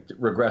Williams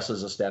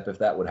regresses a step, if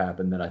that would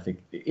happen, then I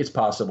think it's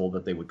possible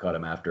that they would cut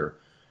him after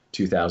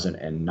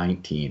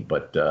 2019.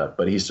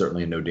 But he's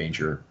certainly in no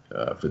danger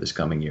for this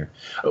coming year.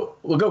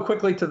 We'll go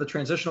quickly to the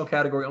transitional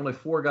category. Only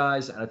 4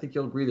 guys, and I think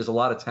you'll agree there's a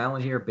lot of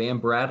talent here. Bam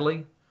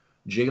Bradley,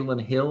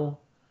 Jalen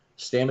Hill,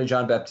 Stanley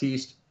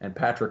Jean-Baptiste, and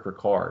Patrick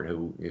Ricard,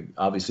 who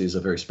obviously is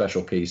a very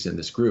special case in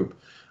this group.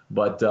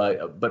 But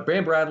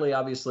Bam Bradley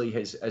obviously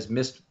has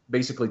missed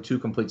basically 2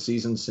 complete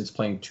seasons since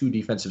playing 2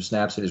 defensive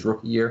snaps in his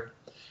rookie year.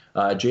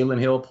 Jalen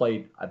Hill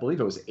played, I believe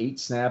it was 8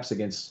 snaps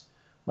against,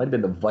 might have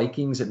been the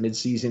Vikings at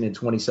midseason in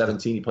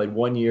 2017. He played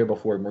 1 year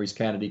before Maurice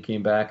Kennedy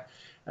came back.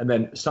 And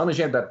then Stanley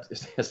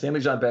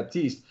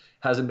Jean-Baptiste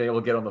hasn't been able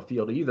to get on the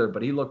field either,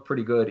 but he looked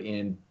pretty good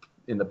in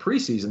the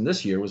preseason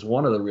this year, was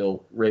one of the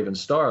real Raven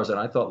stars, and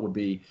I thought would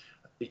be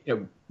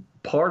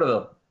part of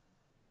the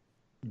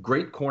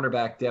great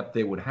cornerback depth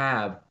they would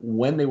have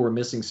when they were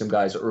missing some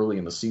guys early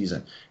in the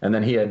season. And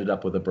then he ended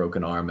up with a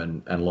broken arm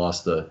and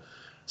lost the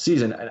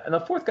season. And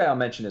the 4th guy I'll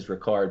mention is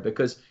Ricard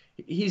because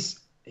he's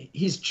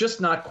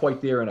just not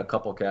quite there in a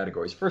couple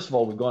categories. First of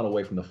all, we've gone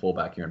away from the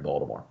fullback here in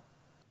Baltimore.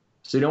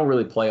 So you don't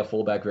really play a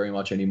fullback very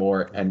much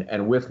anymore.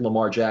 And with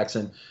Lamar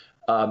Jackson,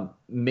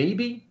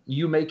 maybe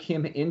you make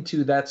him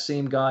into that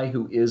same guy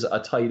who is a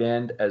tight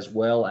end as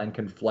well and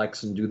can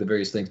flex and do the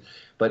various things.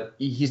 But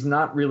he's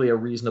not really a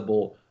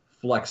reasonable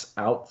flex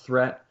out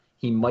threat.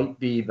 He might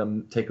be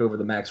take over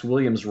the Max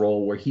Williams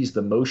role where he's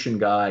the motion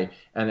guy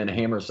and then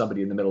hammer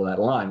somebody in the middle of that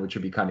line, which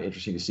would be kind of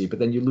interesting to see. But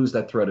then you lose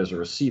that threat as a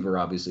receiver,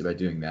 obviously, by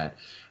doing that.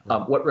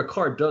 What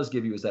Ricard does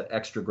give you is that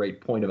extra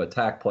great point of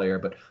attack player.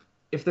 But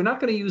if they're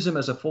not going to use him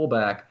as a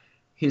fullback,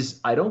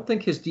 I don't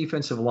think his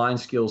defensive line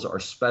skills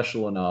are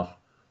special enough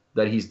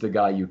that he's the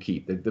guy you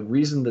keep. The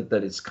reason that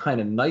it's kind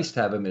of nice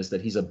to have him is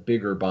that he's a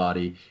bigger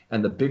body,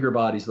 and the bigger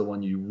body is the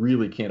one you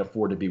really can't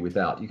afford to be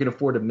without. You can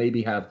afford to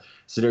maybe have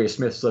Zadarius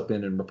Smith slip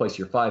in and replace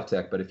your 5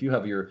 tech, but if you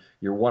have your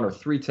 1 or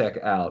 3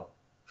 tech out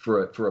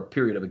for a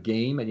period of a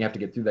game, and you have to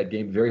get through that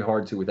game, very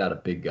hard to without a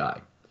big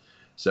guy.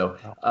 So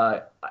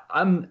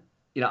I'm,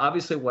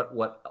 obviously what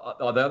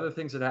the other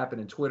things that happen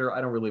in Twitter,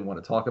 I don't really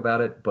want to talk about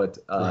it, but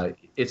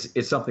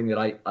it's something that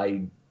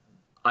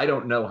I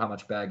don't know how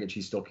much baggage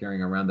he's still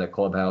carrying around that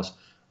clubhouse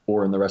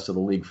or in the rest of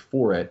the league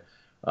for it.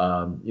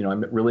 I'm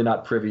really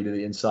not privy to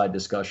the inside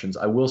discussions.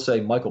 I will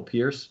say Michael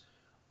Pierce,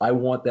 I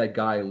want that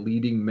guy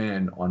leading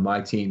men on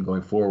my team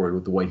going forward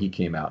with the way he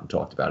came out and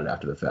talked about it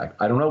after the fact.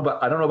 I don't know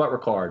about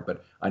Ricard,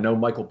 but I know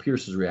Michael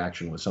Pierce's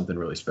reaction was something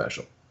really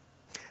special.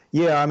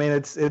 Yeah, I mean,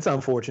 it's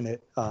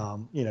unfortunate,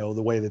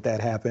 the way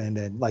that happened.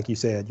 And like you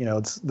said,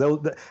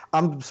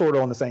 I'm sort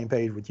of on the same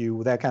page with you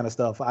with that kind of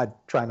stuff. I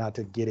try not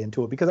to get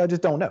into it because I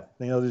just don't know.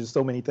 There's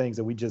so many things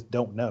that we just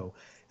don't know.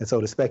 And so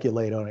to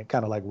speculate on it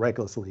kind of like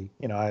recklessly,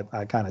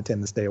 I kind of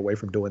tend to stay away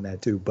from doing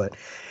that too. But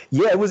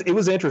yeah, it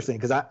was interesting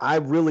because I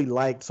really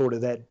liked sort of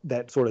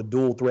that sort of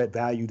dual threat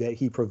value that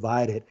he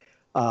provided,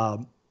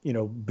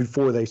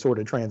 before they sort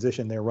of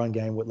transitioned their run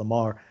game with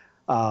Lamar.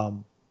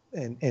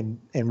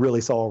 And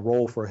really saw a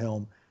role for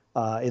him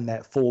in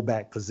that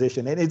fullback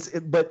position.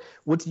 And but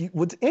what's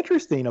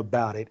interesting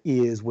about it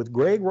is with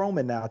Greg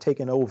Roman now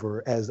taking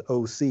over as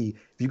OC,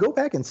 if you go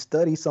back and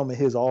study some of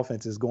his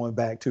offenses going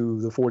back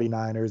to the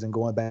 49ers and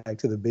going back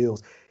to the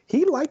Bills,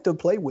 he liked to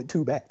play with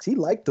 2 backs. He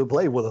liked to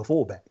play with a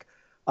fullback.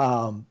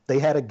 They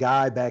had a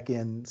guy back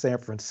in San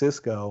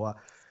Francisco,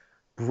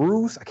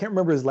 Bruce, I can't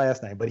remember his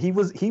last name, but he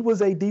was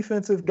a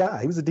defensive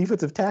guy. He was a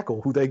defensive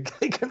tackle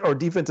or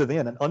defensive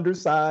end, an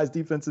undersized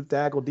defensive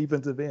tackle,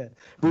 defensive end.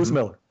 Bruce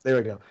Miller, there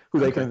we go, who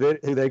they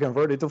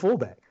converted to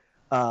fullback.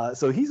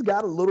 So he's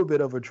got a little bit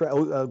of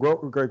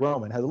Greg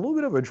Roman has a little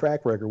bit of a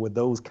track record with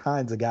those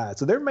kinds of guys.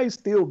 So there may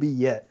still be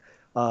yet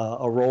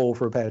a role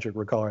for Patrick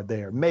Ricard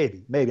there.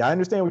 Maybe. I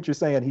understand what you're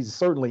saying. He's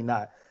certainly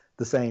not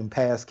the same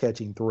pass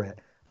catching threat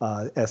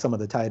as some of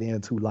the tight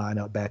ends who line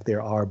up back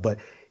there are. But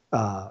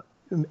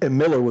and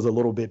Miller was a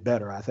little bit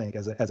better, I think,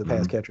 as a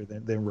pass catcher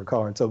than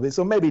Ricard.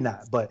 So maybe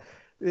not. But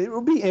it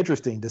will be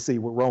interesting to see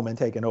with Roman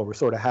taking over,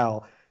 sort of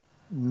how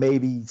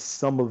maybe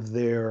some of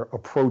their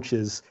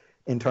approaches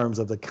in terms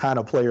of the kind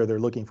of player they're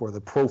looking for,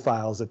 the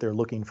profiles that they're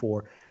looking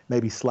for,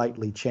 maybe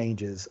slightly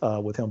changes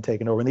with him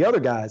taking over. And the other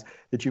guys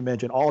that you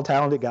mentioned, all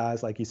talented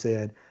guys, like you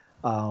said,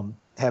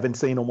 haven't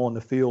seen them on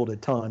the field a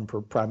ton,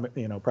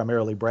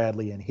 primarily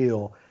Bradley and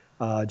Hill.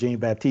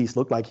 Jean-Baptiste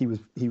looked like he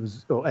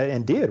was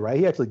and did, right?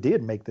 He actually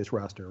did make this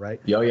roster, right?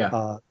 Oh,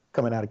 yeah.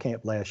 Coming out of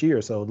camp last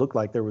year. So it looked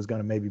like there was going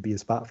to maybe be a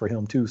spot for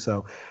him too.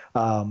 So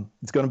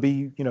it's going to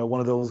be, one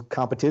of those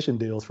competition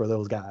deals for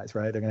those guys,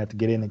 right? They're going to have to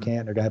get in the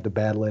camp. They're going to have to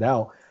battle it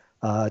out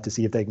to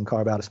see if they can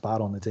carve out a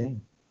spot on the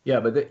team. Yeah,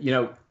 but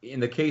in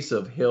the case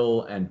of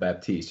Hill and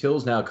Baptiste,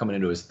 Hill's now coming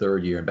into his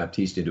third year and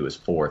Baptiste into his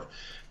fourth.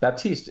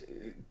 Baptiste,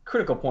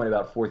 critical point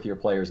about fourth-year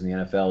players in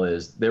the NFL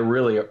is they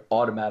really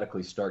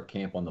automatically start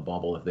camp on the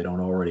bubble if they're not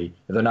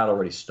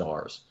already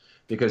stars,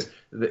 because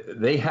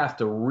they have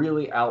to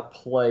really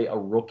outplay a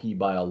rookie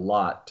by a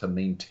lot to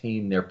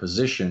maintain their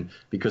position,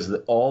 because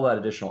all that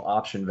additional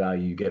option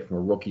value you get from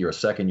a rookie or a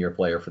second-year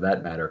player, for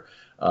that matter,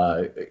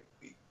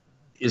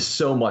 is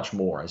so much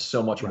more,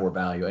 more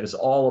value, and it's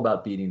all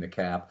about beating the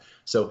cap.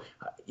 So,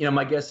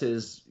 my guess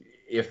is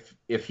if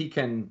he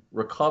can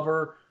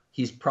recover,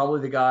 he's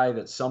probably the guy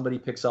that somebody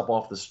picks up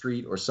off the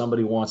street or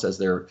somebody wants as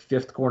their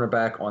fifth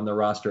cornerback on the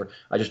roster.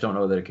 I just don't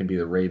know that it can be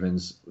the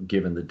Ravens,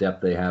 given the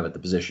depth they have at the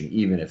position,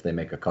 even if they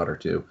make a cut or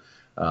two,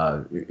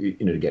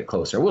 to get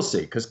closer. We'll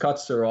see, because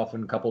cuts are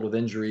often coupled with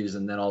injuries,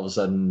 and then all of a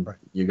sudden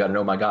you got to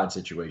know my God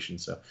situation.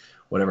 So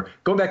whatever.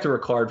 Going back to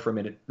Ricard for a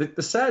minute,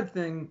 the sad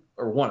thing,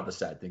 or one of the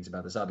sad things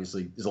about this,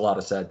 obviously there's a lot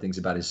of sad things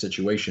about his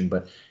situation,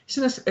 but he's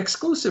an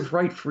exclusive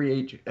rights free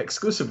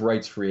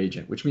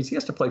agent, which means he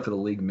has to play for the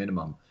league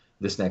minimum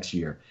this next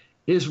year.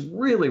 It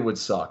really would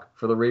suck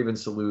for the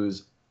Ravens to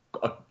lose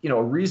a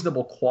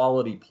reasonable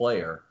quality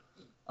player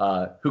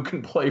who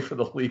can play for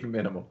the league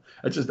minimum.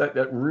 It's just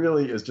that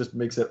really just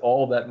makes it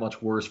all that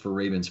much worse for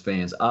Ravens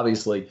fans.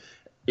 Obviously,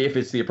 if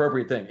it's the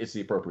appropriate thing, it's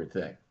the appropriate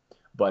thing.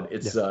 But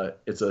it's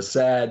a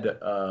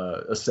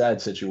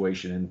sad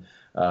situation,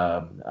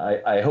 and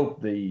I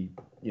hope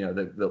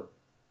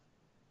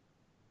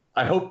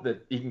I hope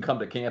that he can come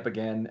to camp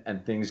again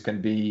and things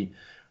can be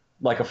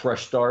like a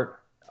fresh start.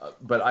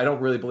 But I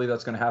don't really believe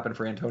that's going to happen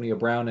for Antonio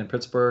Brown in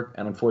Pittsburgh,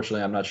 and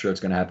unfortunately, I'm not sure it's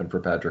going to happen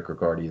for Patrick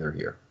Ricard either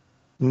here.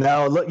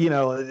 No, look,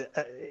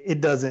 it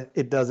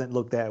doesn't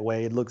look that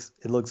way. It looks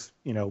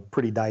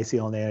pretty dicey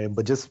on there.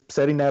 But just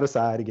setting that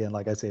aside again,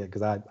 like I said,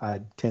 because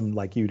I tend,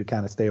 like you, to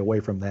kind of stay away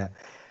from that.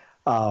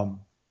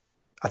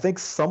 I think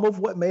some of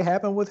what may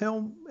happen with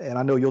him, and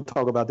I know you'll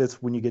talk about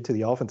this when you get to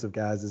the offensive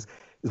guys, is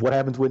what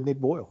happens with Nick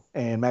Boyle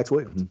and Max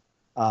Williams.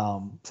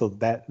 So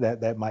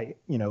that might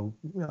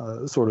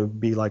sort of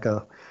be like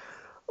a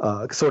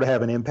sort of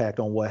have an impact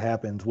on what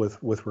happens with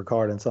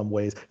Ricard in some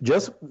ways.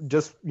 Just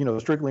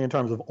strictly in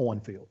terms of on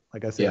field.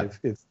 Like I said,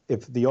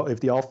 if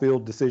the off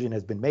field decision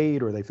has been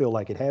made or they feel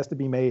like it has to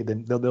be made,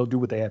 then they'll do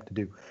what they have to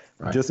do.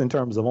 Right. Just in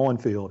terms of on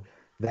field,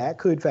 that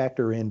could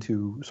factor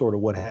into sort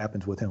of what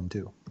happens with him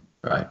too.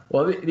 Right.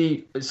 Well,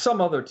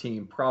 some other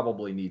team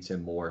probably needs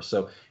him more,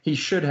 so he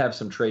should have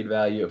some trade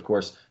value. Of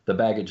course, the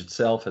baggage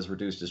itself has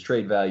reduced his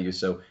trade value,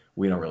 so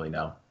we don't really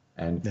know.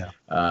 And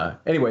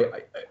anyway,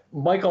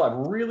 Michael, I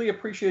really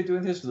appreciate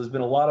doing this. There's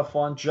been a lot of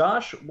fun.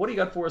 Josh, what do you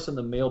got for us in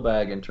the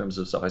mailbag in terms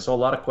of stuff? I saw a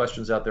lot of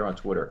questions out there on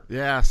Twitter.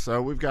 Yeah,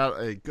 so we've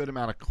got a good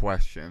amount of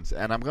questions,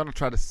 and I'm going to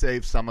try to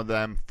save some of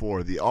them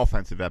for the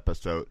offensive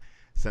episode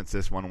since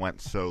this one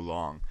went so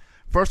long.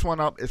 First one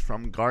up is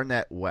from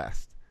Garnett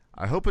West.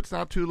 I hope it's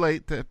not too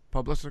late to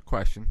publish a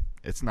question.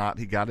 It's not.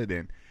 He got it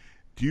in.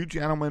 Do you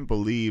gentlemen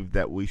believe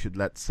that we should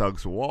let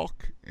Suggs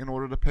walk in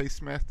order to pay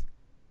Smith?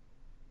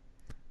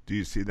 Do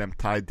you see them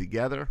tied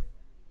together?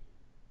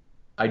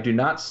 I do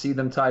not see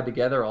them tied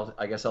together.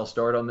 I guess I'll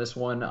start on this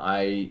one.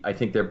 I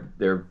think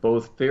they're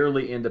both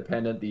fairly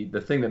independent.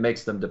 The thing that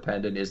makes them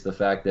dependent is the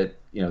fact that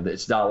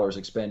it's dollars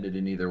expended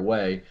in either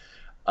way.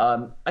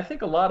 I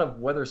think a lot of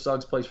whether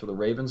Suggs plays for the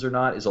Ravens or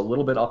not is a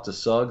little bit up to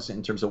Suggs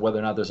in terms of whether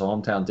or not there's a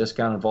hometown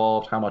discount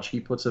involved, how much he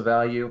puts a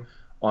value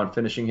on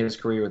finishing his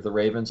career with the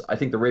Ravens. I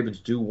think the Ravens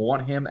do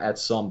want him at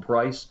some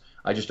price.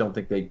 I just don't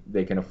think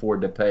they can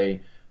afford to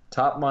pay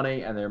top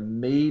money, and there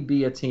may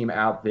be a team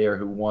out there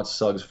who wants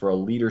Suggs for a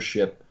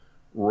leadership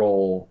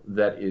role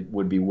that it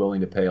would be willing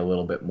to pay a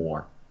little bit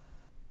more.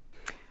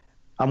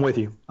 I'm with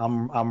you.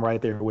 I'm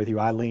right there with you.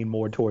 I lean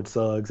more towards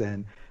Suggs,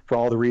 and for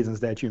all the reasons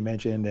that you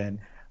mentioned, and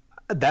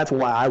that's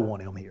why I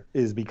want him here,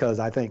 is because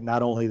I think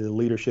not only the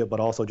leadership, but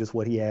also just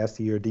what he adds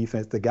to your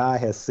defense. The guy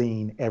has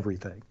seen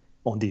everything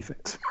on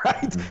defense,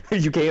 right? Mm-hmm.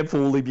 You can't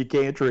fool him. You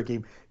can't trick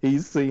him.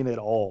 He's seen it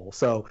all.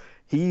 So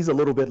he's a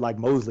little bit like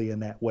Mosley in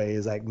that way.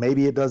 Is like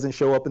maybe it doesn't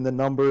show up in the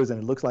numbers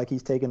and it looks like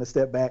he's taking a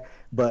step back,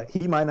 but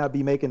he might not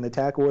be making the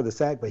tackle or the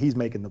sack, but he's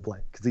making the play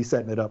because he's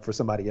setting it up for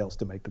somebody else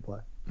to make the play.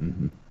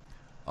 Mm-hmm.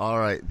 All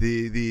right.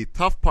 The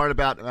tough part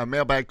about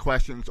mailbag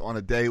questions on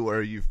a day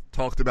where you've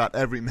talked about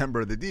every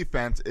member of the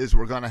defense is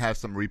we're going to have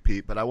some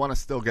repeat, but I want to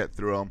still get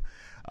through them.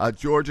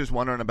 George is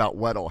wondering about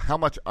Weddle. How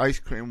much ice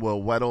cream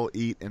will Weddle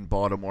eat in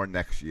Baltimore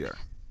next year?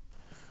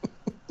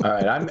 All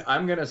right,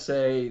 I'm going to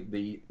say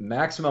the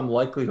maximum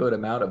likelihood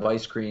amount of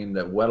ice cream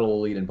that Weddle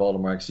will eat in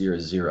Baltimore next year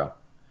is 0.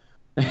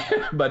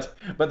 but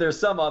there's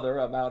some other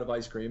amount of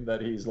ice cream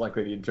that he's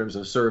likely to, in terms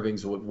of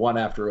servings, one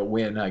after a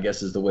win, I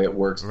guess is the way it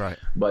works. Right.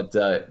 But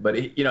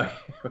you know,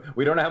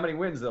 we don't know how many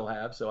wins they'll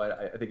have, so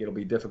I think it'll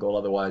be difficult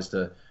otherwise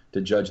to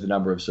judge the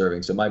number of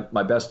servings. So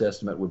my best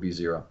estimate would be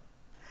 0.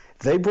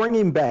 They bring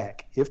him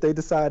back. If they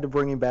decide to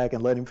bring him back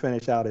and let him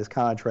finish out his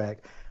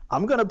contract,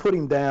 I'm going to put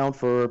him down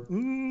for,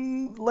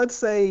 let's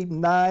say,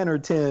 9 or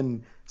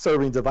 10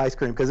 servings of ice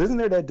cream. Because isn't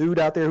there that dude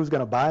out there who's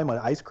going to buy him an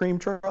ice cream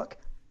truck?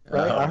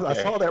 Right? Oh, okay.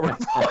 I saw that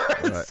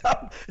report. Right.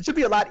 So it should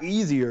be a lot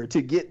easier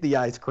to get the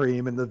ice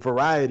cream and the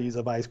varieties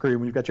of ice cream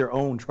when you've got your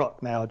own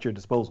truck now at your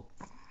disposal.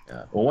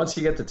 Yeah. Well, once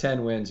you get to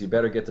 10 wins, you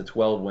better get to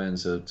 12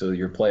 wins so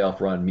your playoff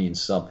run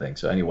means something.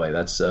 So anyway,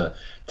 that's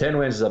 10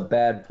 wins is a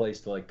bad place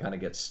to kind of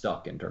get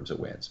stuck in terms of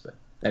wins. But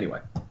anyway.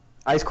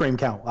 Ice cream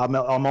count.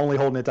 I'm only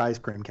holding it to ice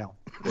cream count.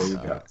 There you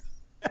go.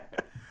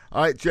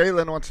 All right,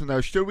 Jalen wants to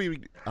know, should we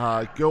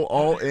go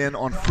all in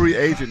on free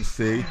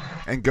agency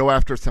and go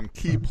after some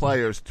key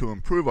players to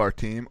improve our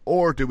team,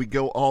 or do we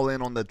go all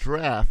in on the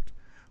draft,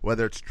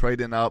 whether it's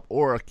trading up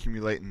or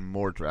accumulating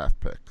more draft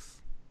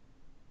picks?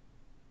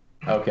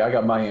 Okay, I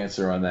got my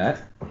answer on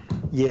that.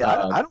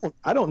 Yeah,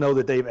 I don't know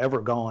that they've ever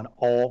gone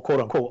all, quote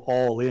unquote,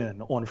 all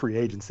in on free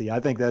agency. I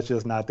think that's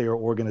just not their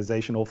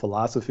organizational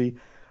philosophy.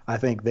 I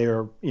think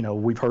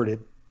we've heard it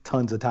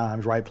tons of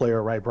times, right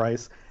player, right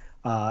price.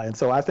 And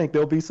so I think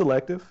they'll be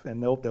selective,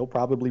 and they'll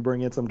probably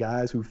bring in some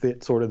guys who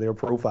fit sort of their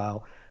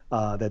profile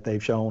that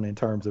they've shown in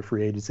terms of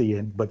free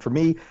agency. But for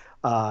me,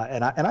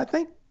 and I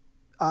think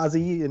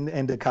Ozzie and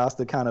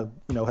DeCosta kind of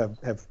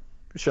have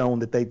shown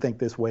that they think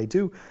this way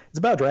too. It's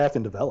about draft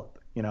and develop.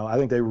 I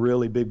think they're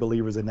really big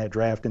believers in that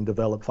draft and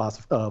develop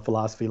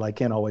philosophy. Like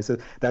Ken always says,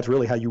 that's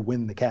really how you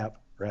win the cap,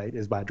 right?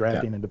 Is by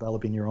drafting and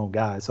developing your own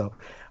guys. So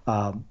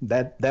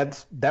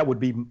that would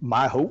be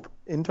my hope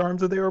in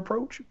terms of their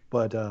approach.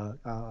 But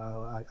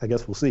I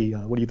guess we'll see.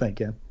 What do you think,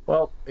 Ken?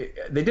 Well,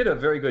 they did a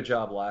very good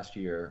job last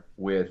year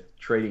with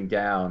trading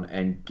down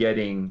and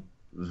getting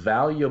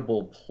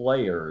valuable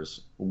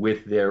players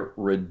with their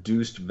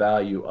reduced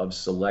value of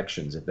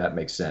selections, if that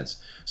makes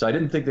sense. So I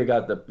didn't think they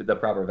got the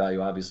proper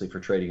value, obviously, for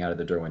trading out of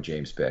the Derwin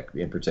James pick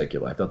in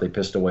particular. I thought they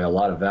pissed away a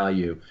lot of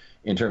value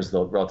in terms of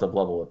the relative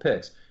level of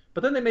picks.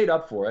 But then they made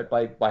up for it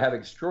by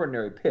having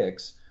extraordinary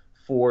picks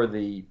for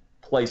the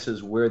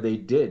places where they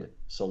did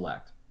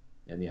select.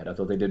 In the end, I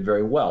thought they did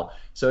very well.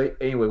 So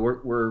anyway,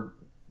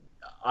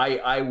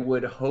 I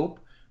would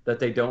hope that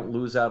they don't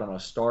lose out on a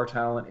star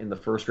talent in the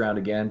first round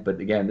again. But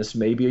again, this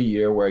may be a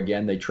year where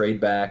again they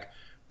trade back,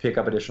 pick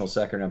up additional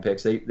second round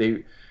picks.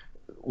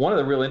 One of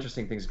the real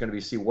interesting things is going to be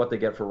see what they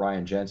get for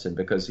Ryan Jensen,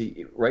 because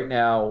right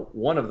now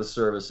one of the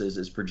services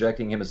is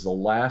projecting him as the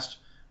last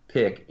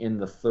pick in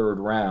the third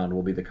round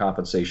will be the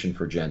compensation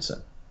for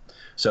Jensen.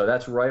 So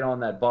that's right on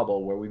that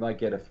bubble where we might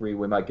get a 3,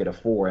 we might get a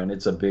 4, and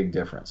it's a big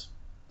difference.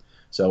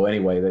 So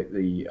anyway,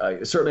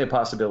 certainly a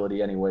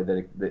possibility anyway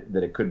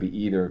that it could be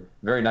either.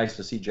 Very nice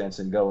to see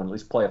Jensen go and at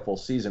least play a full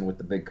season with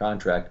the big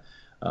contract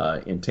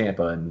in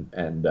Tampa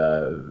and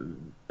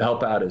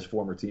help out his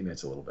former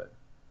teammates a little bit.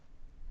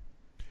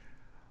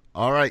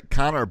 All right,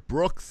 Connor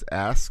Brooks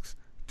asks,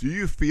 do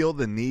you feel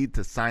the need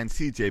to sign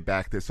CJ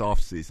back this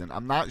offseason?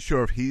 I'm not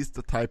sure if he's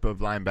the type of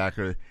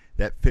linebacker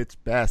that fits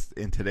best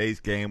in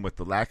today's game with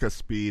the lack of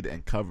speed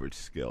and coverage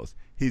skills.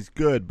 He's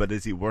good, but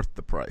is he worth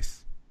the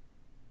price?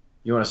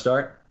 You want to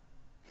start?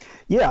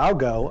 Yeah, I'll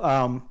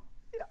go.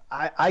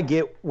 I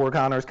get where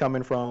Connor's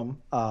coming from.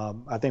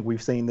 I think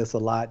we've seen this a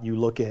lot. You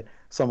look at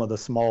some of the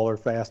smaller,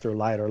 faster,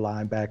 lighter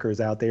linebackers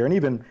out there, and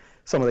even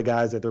some of the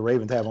guys that the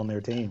Ravens have on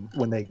their team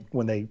when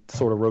they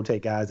sort of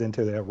rotate guys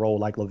into their role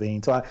like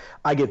Levine. So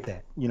I get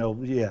that.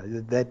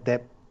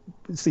 That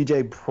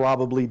CJ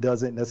probably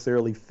doesn't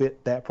necessarily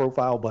fit that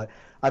profile, but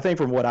I think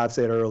from what I've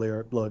said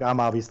earlier, look, I'm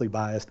obviously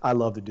biased. I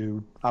love the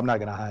dude. I'm not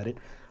going to hide it.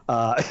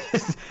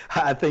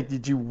 I think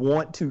that you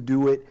want to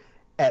do it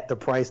at the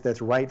price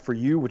that's right for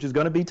you, which is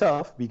going to be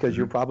tough because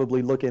you're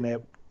probably looking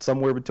at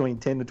somewhere between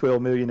 10 to 12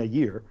 million a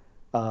year,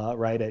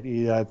 right?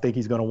 I think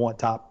he's going to want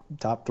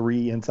top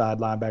 3 inside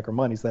linebacker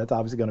money, so that's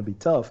obviously going to be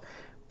tough.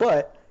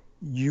 But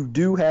you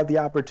do have the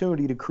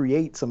opportunity to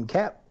create some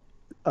cap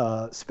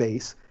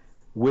space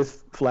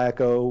with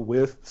Flacco,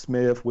 with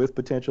Smith, with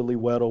potentially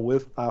Weddle,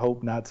 with, I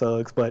hope not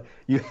Suggs, but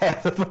you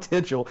have the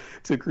potential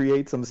to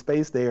create some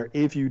space there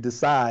if you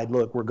decide,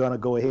 look, we're going to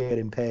go ahead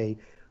and pay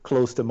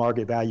close to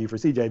market value for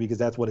CJ because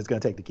that's what it's going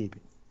to take to keep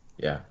him.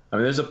 Yeah. I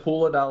mean, there's a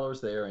pool of dollars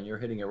there, and you're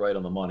hitting it right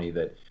on the money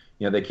that,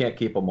 they can't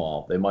keep them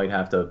all. They might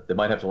have to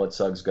let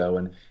Suggs go,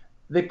 and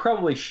they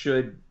probably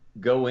should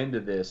go into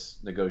this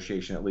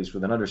negotiation at least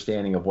with an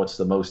understanding of what's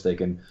the most they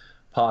can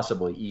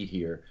possibly eat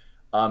here.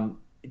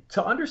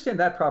 to understand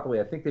that properly,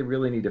 I think they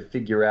really need to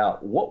figure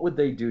out what would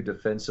they do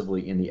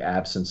defensively in the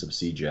absence of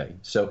CJ.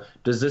 So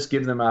does this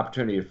give them an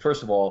opportunity to,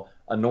 first of all,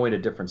 anoint a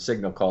different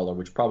signal caller,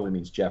 which probably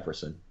means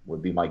Jefferson,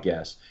 would be my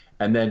guess.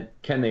 And then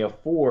can they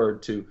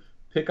afford to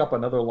pick up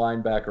another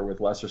linebacker with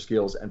lesser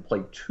skills and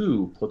play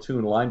 2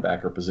 platoon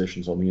linebacker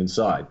positions on the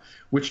inside,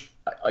 which,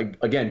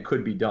 again,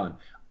 could be done.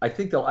 I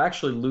think they'll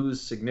actually lose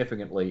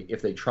significantly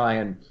if they try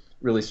and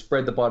really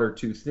spread the butter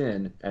too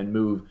thin and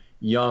move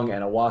Young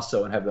and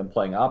Owasso and have them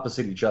playing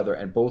opposite each other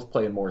and both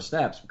playing more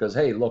snaps because,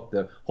 hey, look,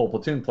 the whole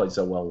platoon played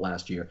so well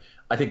last year.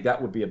 I think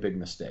that would be a big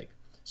mistake.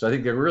 So I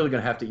think they're really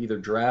going to have to either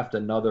draft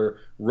another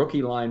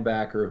rookie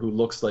linebacker who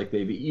looks like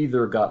they've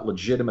either got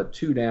legitimate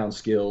 2-down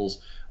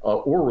skills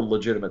or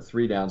legitimate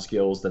 3-down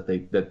skills that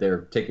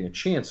they're taking a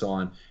chance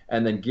on,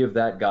 and then give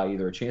that guy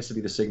either a chance to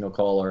be the signal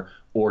caller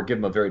or give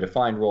him a very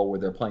defined role where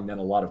they're playing then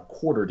a lot of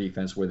quarter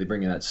defense where they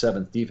bring in that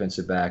 7th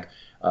defensive back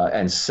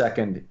and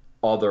second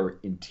other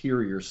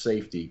interior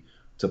safety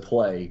to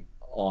play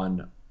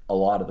on a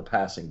lot of the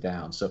passing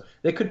down. So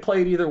they could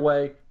play it either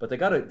way, but they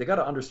got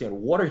to understand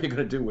what are you going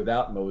to do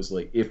without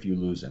Mosley if you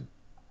lose him.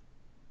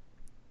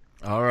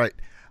 All right.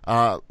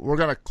 We're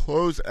going to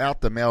close out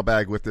the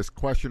mailbag with this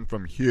question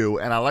from Hugh,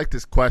 and I like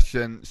this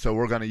question, so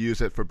we're going to use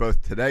it for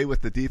both today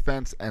with the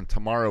defense and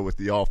tomorrow with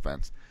the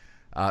offense.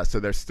 So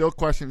there's still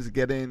questions to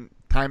get in,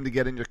 time to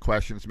get in your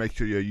questions. Make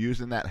sure you're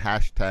using that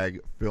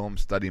hashtag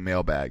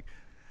 #FilmStudyMailbag.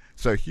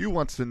 So Hugh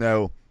wants to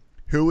know,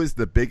 who is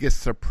the biggest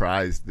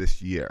surprise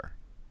this year?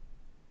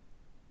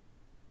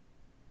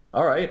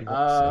 All right. You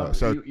want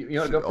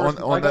to go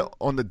first?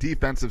 On the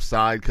defensive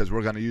side, because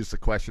we're going to use the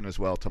question as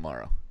well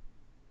tomorrow.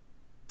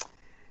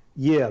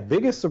 Yeah,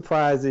 biggest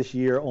surprise this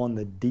year on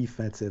the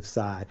defensive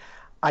side.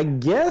 I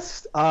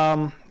guess,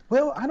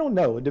 well, I don't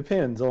know. It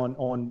depends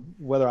on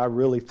whether I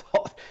really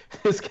thought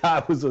this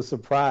guy was a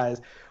surprise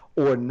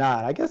or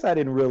not. I guess I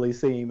didn't really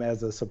see him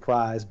as a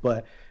surprise,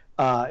 but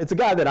it's a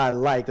guy that I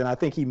liked, and I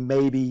think he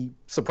maybe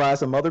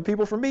surprised some other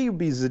people. For me, it would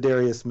be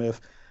Zadarius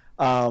Smith.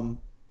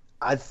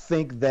 I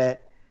think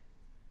that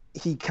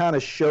he kind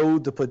of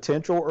showed the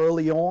potential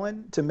early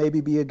on to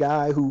maybe be a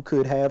guy who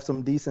could have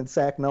some decent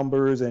sack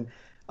numbers and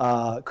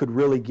could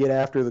really get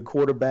after the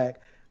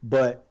quarterback.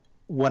 But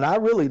when I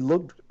really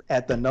looked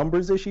at the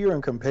numbers this year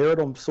and compared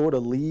them sort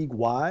of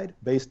league-wide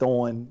based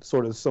on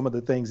sort of some of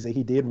the things that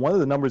he did, one of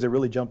the numbers that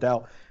really jumped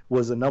out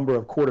was the number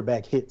of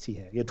quarterback hits he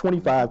had. He had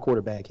 25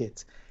 quarterback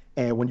hits.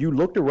 And when you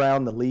looked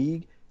around the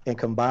league and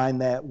combined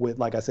that with,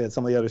 like I said,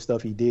 some of the other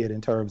stuff he did in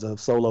terms of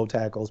solo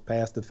tackles,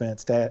 pass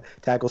defense,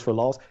 tackles for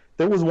loss,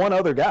 there was one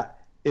other guy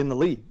in the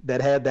league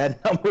that had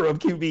that number of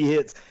QB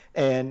hits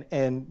and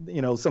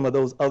you know, some of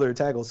those other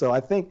tackles. So I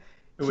think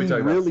who we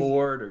talking about,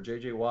 Ford or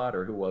J.J. Watt,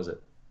 or who was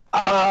it?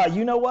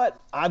 You know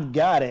what? I've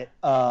got it.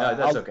 No,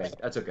 that's okay.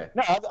 That's okay.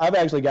 No, I've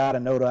actually got a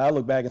note. I'll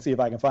look back and see if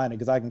I can find it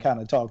because I can kind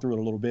of talk through it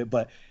a little bit.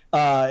 But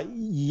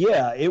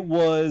yeah, it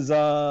was.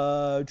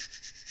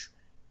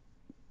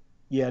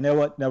 Yeah, you know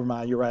what? Never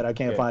mind. You're right. I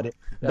can't find it.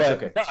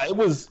 That's but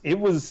no, it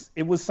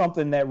was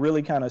something that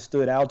really kind of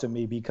stood out to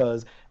me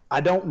because I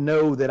don't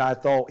know that I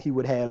thought he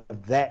would have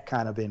that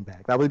kind of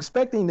impact. I was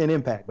expecting an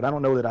impact, but I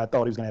don't know that I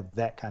thought he was going to have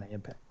that kind of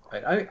impact.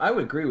 I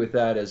would agree with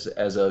that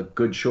as a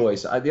good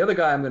choice. The other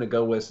guy I'm going to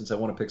go with, since I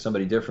want to pick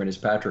somebody different, is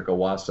Patrick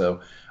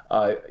Owasso.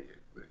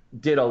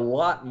 Did a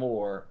lot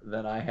more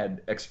than I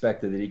had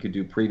expected that he could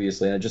do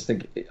previously, and I just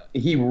think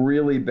he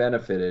really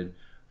benefited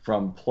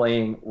from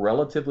playing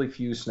relatively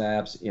few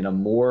snaps in a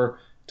more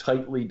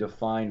tightly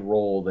defined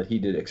role that he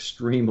did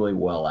extremely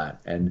well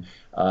at. And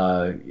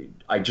I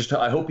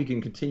hope he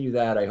can continue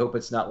that. I hope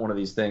it's not one of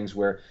these things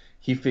where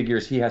he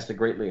figures he has to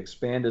greatly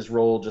expand his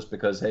role just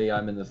because, hey,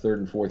 I'm in the 3rd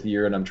and 4th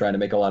year and I'm trying to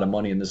make a lot of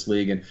money in this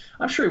league. And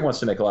I'm sure he wants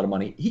to make a lot of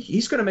money.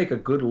 He's going to make a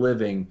good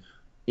living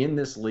in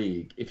this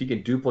league. If he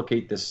can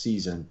duplicate this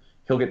season,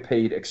 he'll get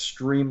paid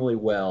extremely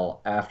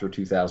well after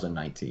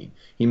 2019.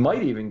 He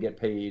might even get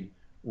paid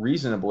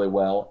reasonably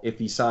well if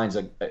he signs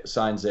a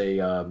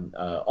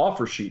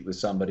offer sheet with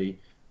somebody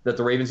that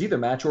the Ravens either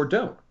match or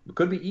don't. It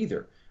could be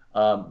either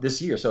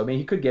this year. So I mean,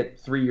 he could get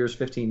 3 years,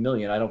 $15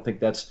 million. I don't think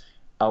that's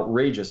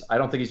outrageous. I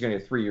don't think he's going to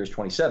get 3 years,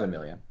 $27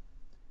 million.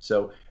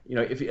 So you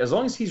know, as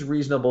long as he's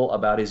reasonable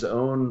about his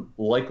own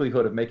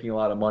likelihood of making a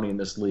lot of money in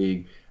this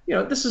league, you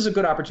know, this is a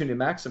good opportunity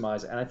to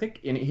maximize. And I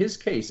think in his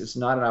case, it's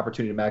not an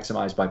opportunity to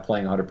maximize by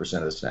playing 100%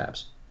 of the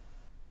snaps.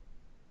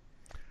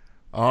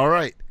 All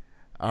right.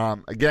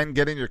 Again,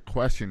 getting your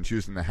questions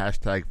using the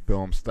hashtag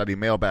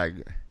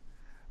 #FilmStudyMailbag.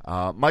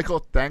 Michael,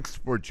 thanks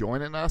for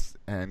joining us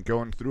and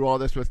going through all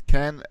this with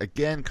Ken.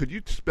 Again, could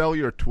you spell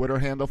your Twitter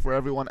handle for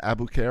everyone,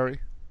 Abukari?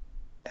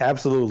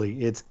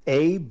 Absolutely. It's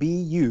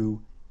Abukari.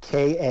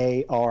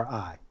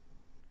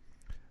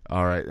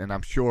 All right, and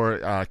I'm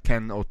sure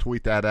Ken will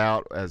tweet that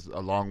out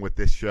along with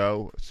this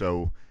show.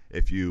 So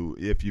if you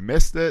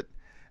missed it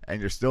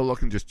and you're still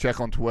looking, just check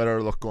on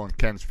Twitter, look on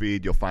Ken's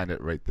feed, you'll find it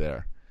right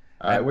there.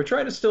 We're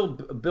trying to still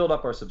build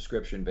up our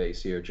subscription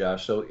base here,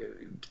 Josh. So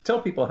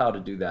tell people how to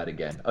do that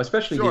again,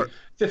 especially the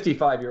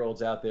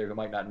 55-year-olds out there who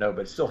might not know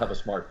but still have a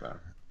smartphone.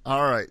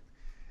 All right.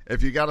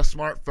 If you got a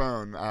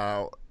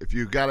smartphone, if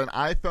you got an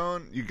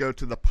iPhone, you go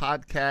to the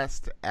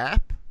podcast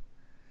app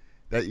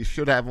that you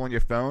should have on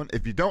your phone.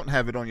 If you don't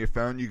have it on your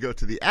phone, you go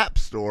to the App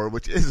Store,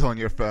 which is on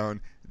your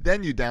phone.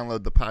 Then you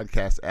download the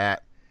podcast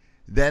app.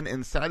 Then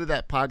inside of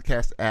that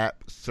podcast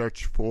app,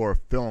 search for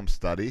Film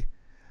Study.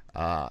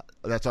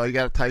 That's all you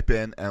got to type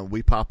in, and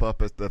we pop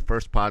up as the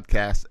first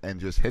podcast, and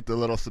just hit the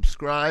little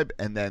subscribe,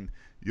 and then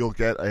you'll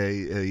get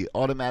a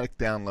automatic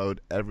download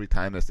every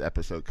time this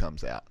episode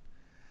comes out.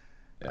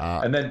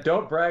 Yeah. And then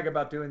don't brag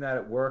about doing that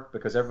at work,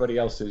 because everybody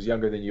else who's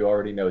younger than you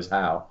already knows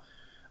how.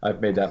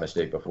 I've made that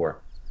mistake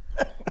before.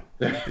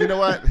 You know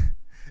what?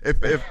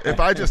 If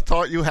I just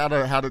taught you how to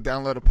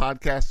download a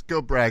podcast,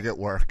 go brag at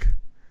work.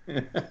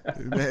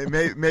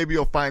 Maybe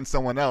you'll find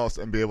someone else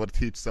and be able to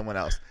teach someone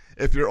else.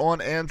 If you're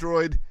on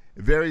Android,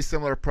 very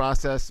similar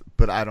process,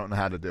 but I don't know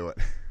how to do it.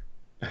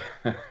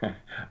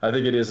 I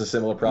think it is a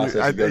similar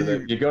process.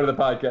 You go to the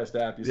podcast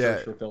app, you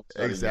search for Film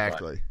Study.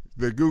 Exactly.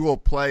 The Google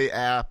Play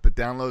app, it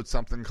downloads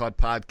something called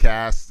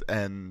Podcasts,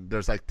 and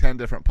there's like 10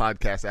 different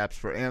podcast apps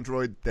for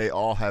Android. They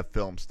all have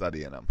Film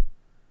Study in them.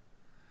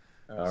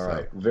 All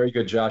right. Very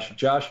good, Josh.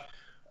 Josh,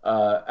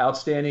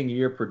 outstanding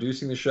year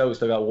producing the show. We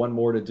still got one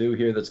more to do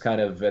here that's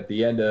kind of at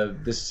the end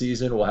of this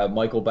season. We'll have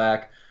Michael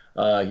back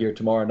here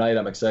tomorrow night.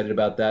 I'm excited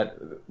about that.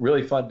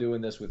 Really fun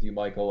doing this with you,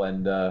 Michael,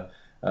 and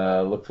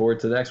look forward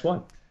to the next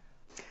one.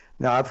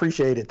 No, I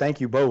appreciate it. Thank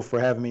you both for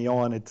having me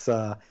on. It's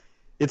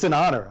an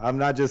honor. I'm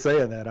not just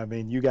saying that. I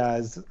mean, you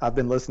guys, I've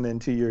been listening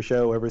to your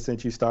show ever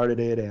since you started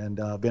it, and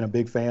been a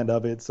big fan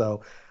of it.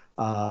 So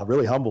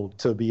really humbled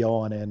to be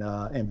on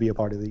and be a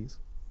part of these.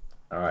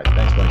 All right.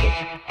 Thanks, Michael.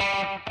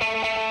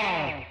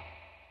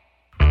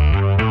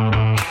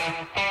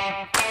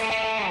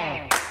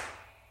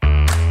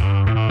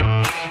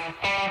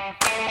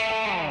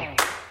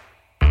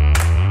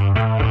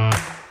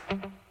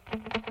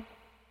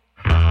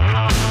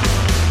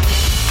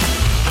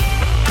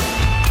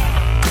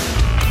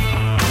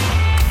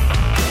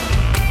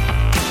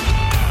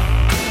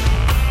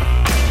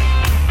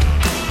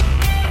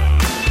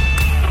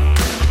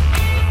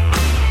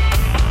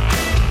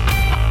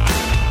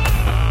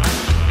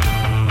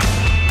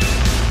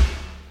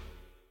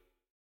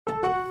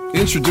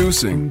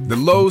 Introducing the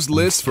Lowe's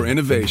List for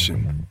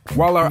Innovation.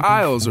 While our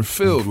aisles are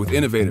filled with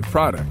innovative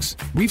products,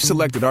 we've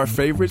selected our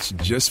favorites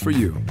just for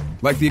you.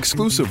 Like the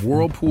exclusive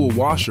Whirlpool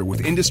washer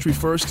with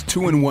industry-first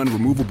 2-in-1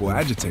 removable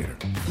agitator.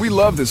 We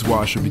love this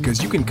washer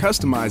because you can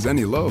customize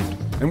any load.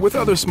 And with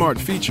other smart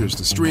features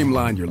to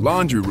streamline your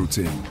laundry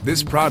routine,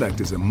 this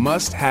product is a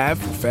must-have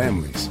for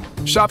families.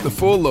 Shop the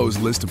full Lowe's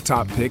list of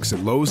top picks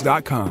at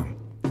Lowe's.com.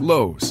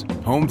 Lowe's,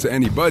 home to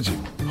any budget,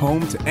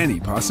 home to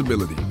any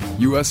possibility.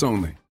 U.S.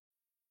 only.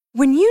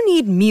 When you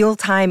need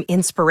mealtime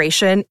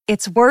inspiration,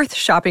 it's worth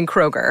shopping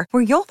Kroger,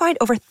 where you'll find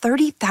over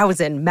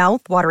 30,000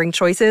 mouth-watering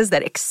choices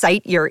that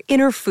excite your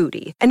inner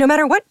foodie. And no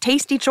matter what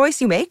tasty choice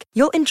you make,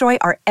 you'll enjoy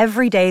our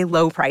everyday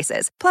low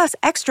prices, plus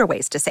extra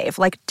ways to save,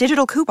 like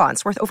digital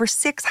coupons worth over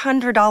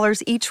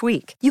 $600 each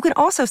week. You can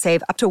also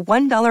save up to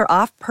 $1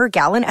 off per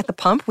gallon at the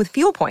pump with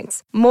fuel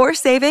points. More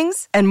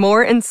savings and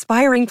more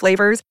inspiring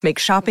flavors make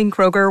shopping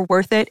Kroger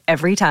worth it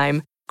every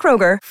time.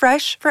 Kroger,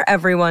 fresh for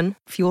everyone.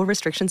 Fuel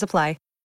restrictions apply.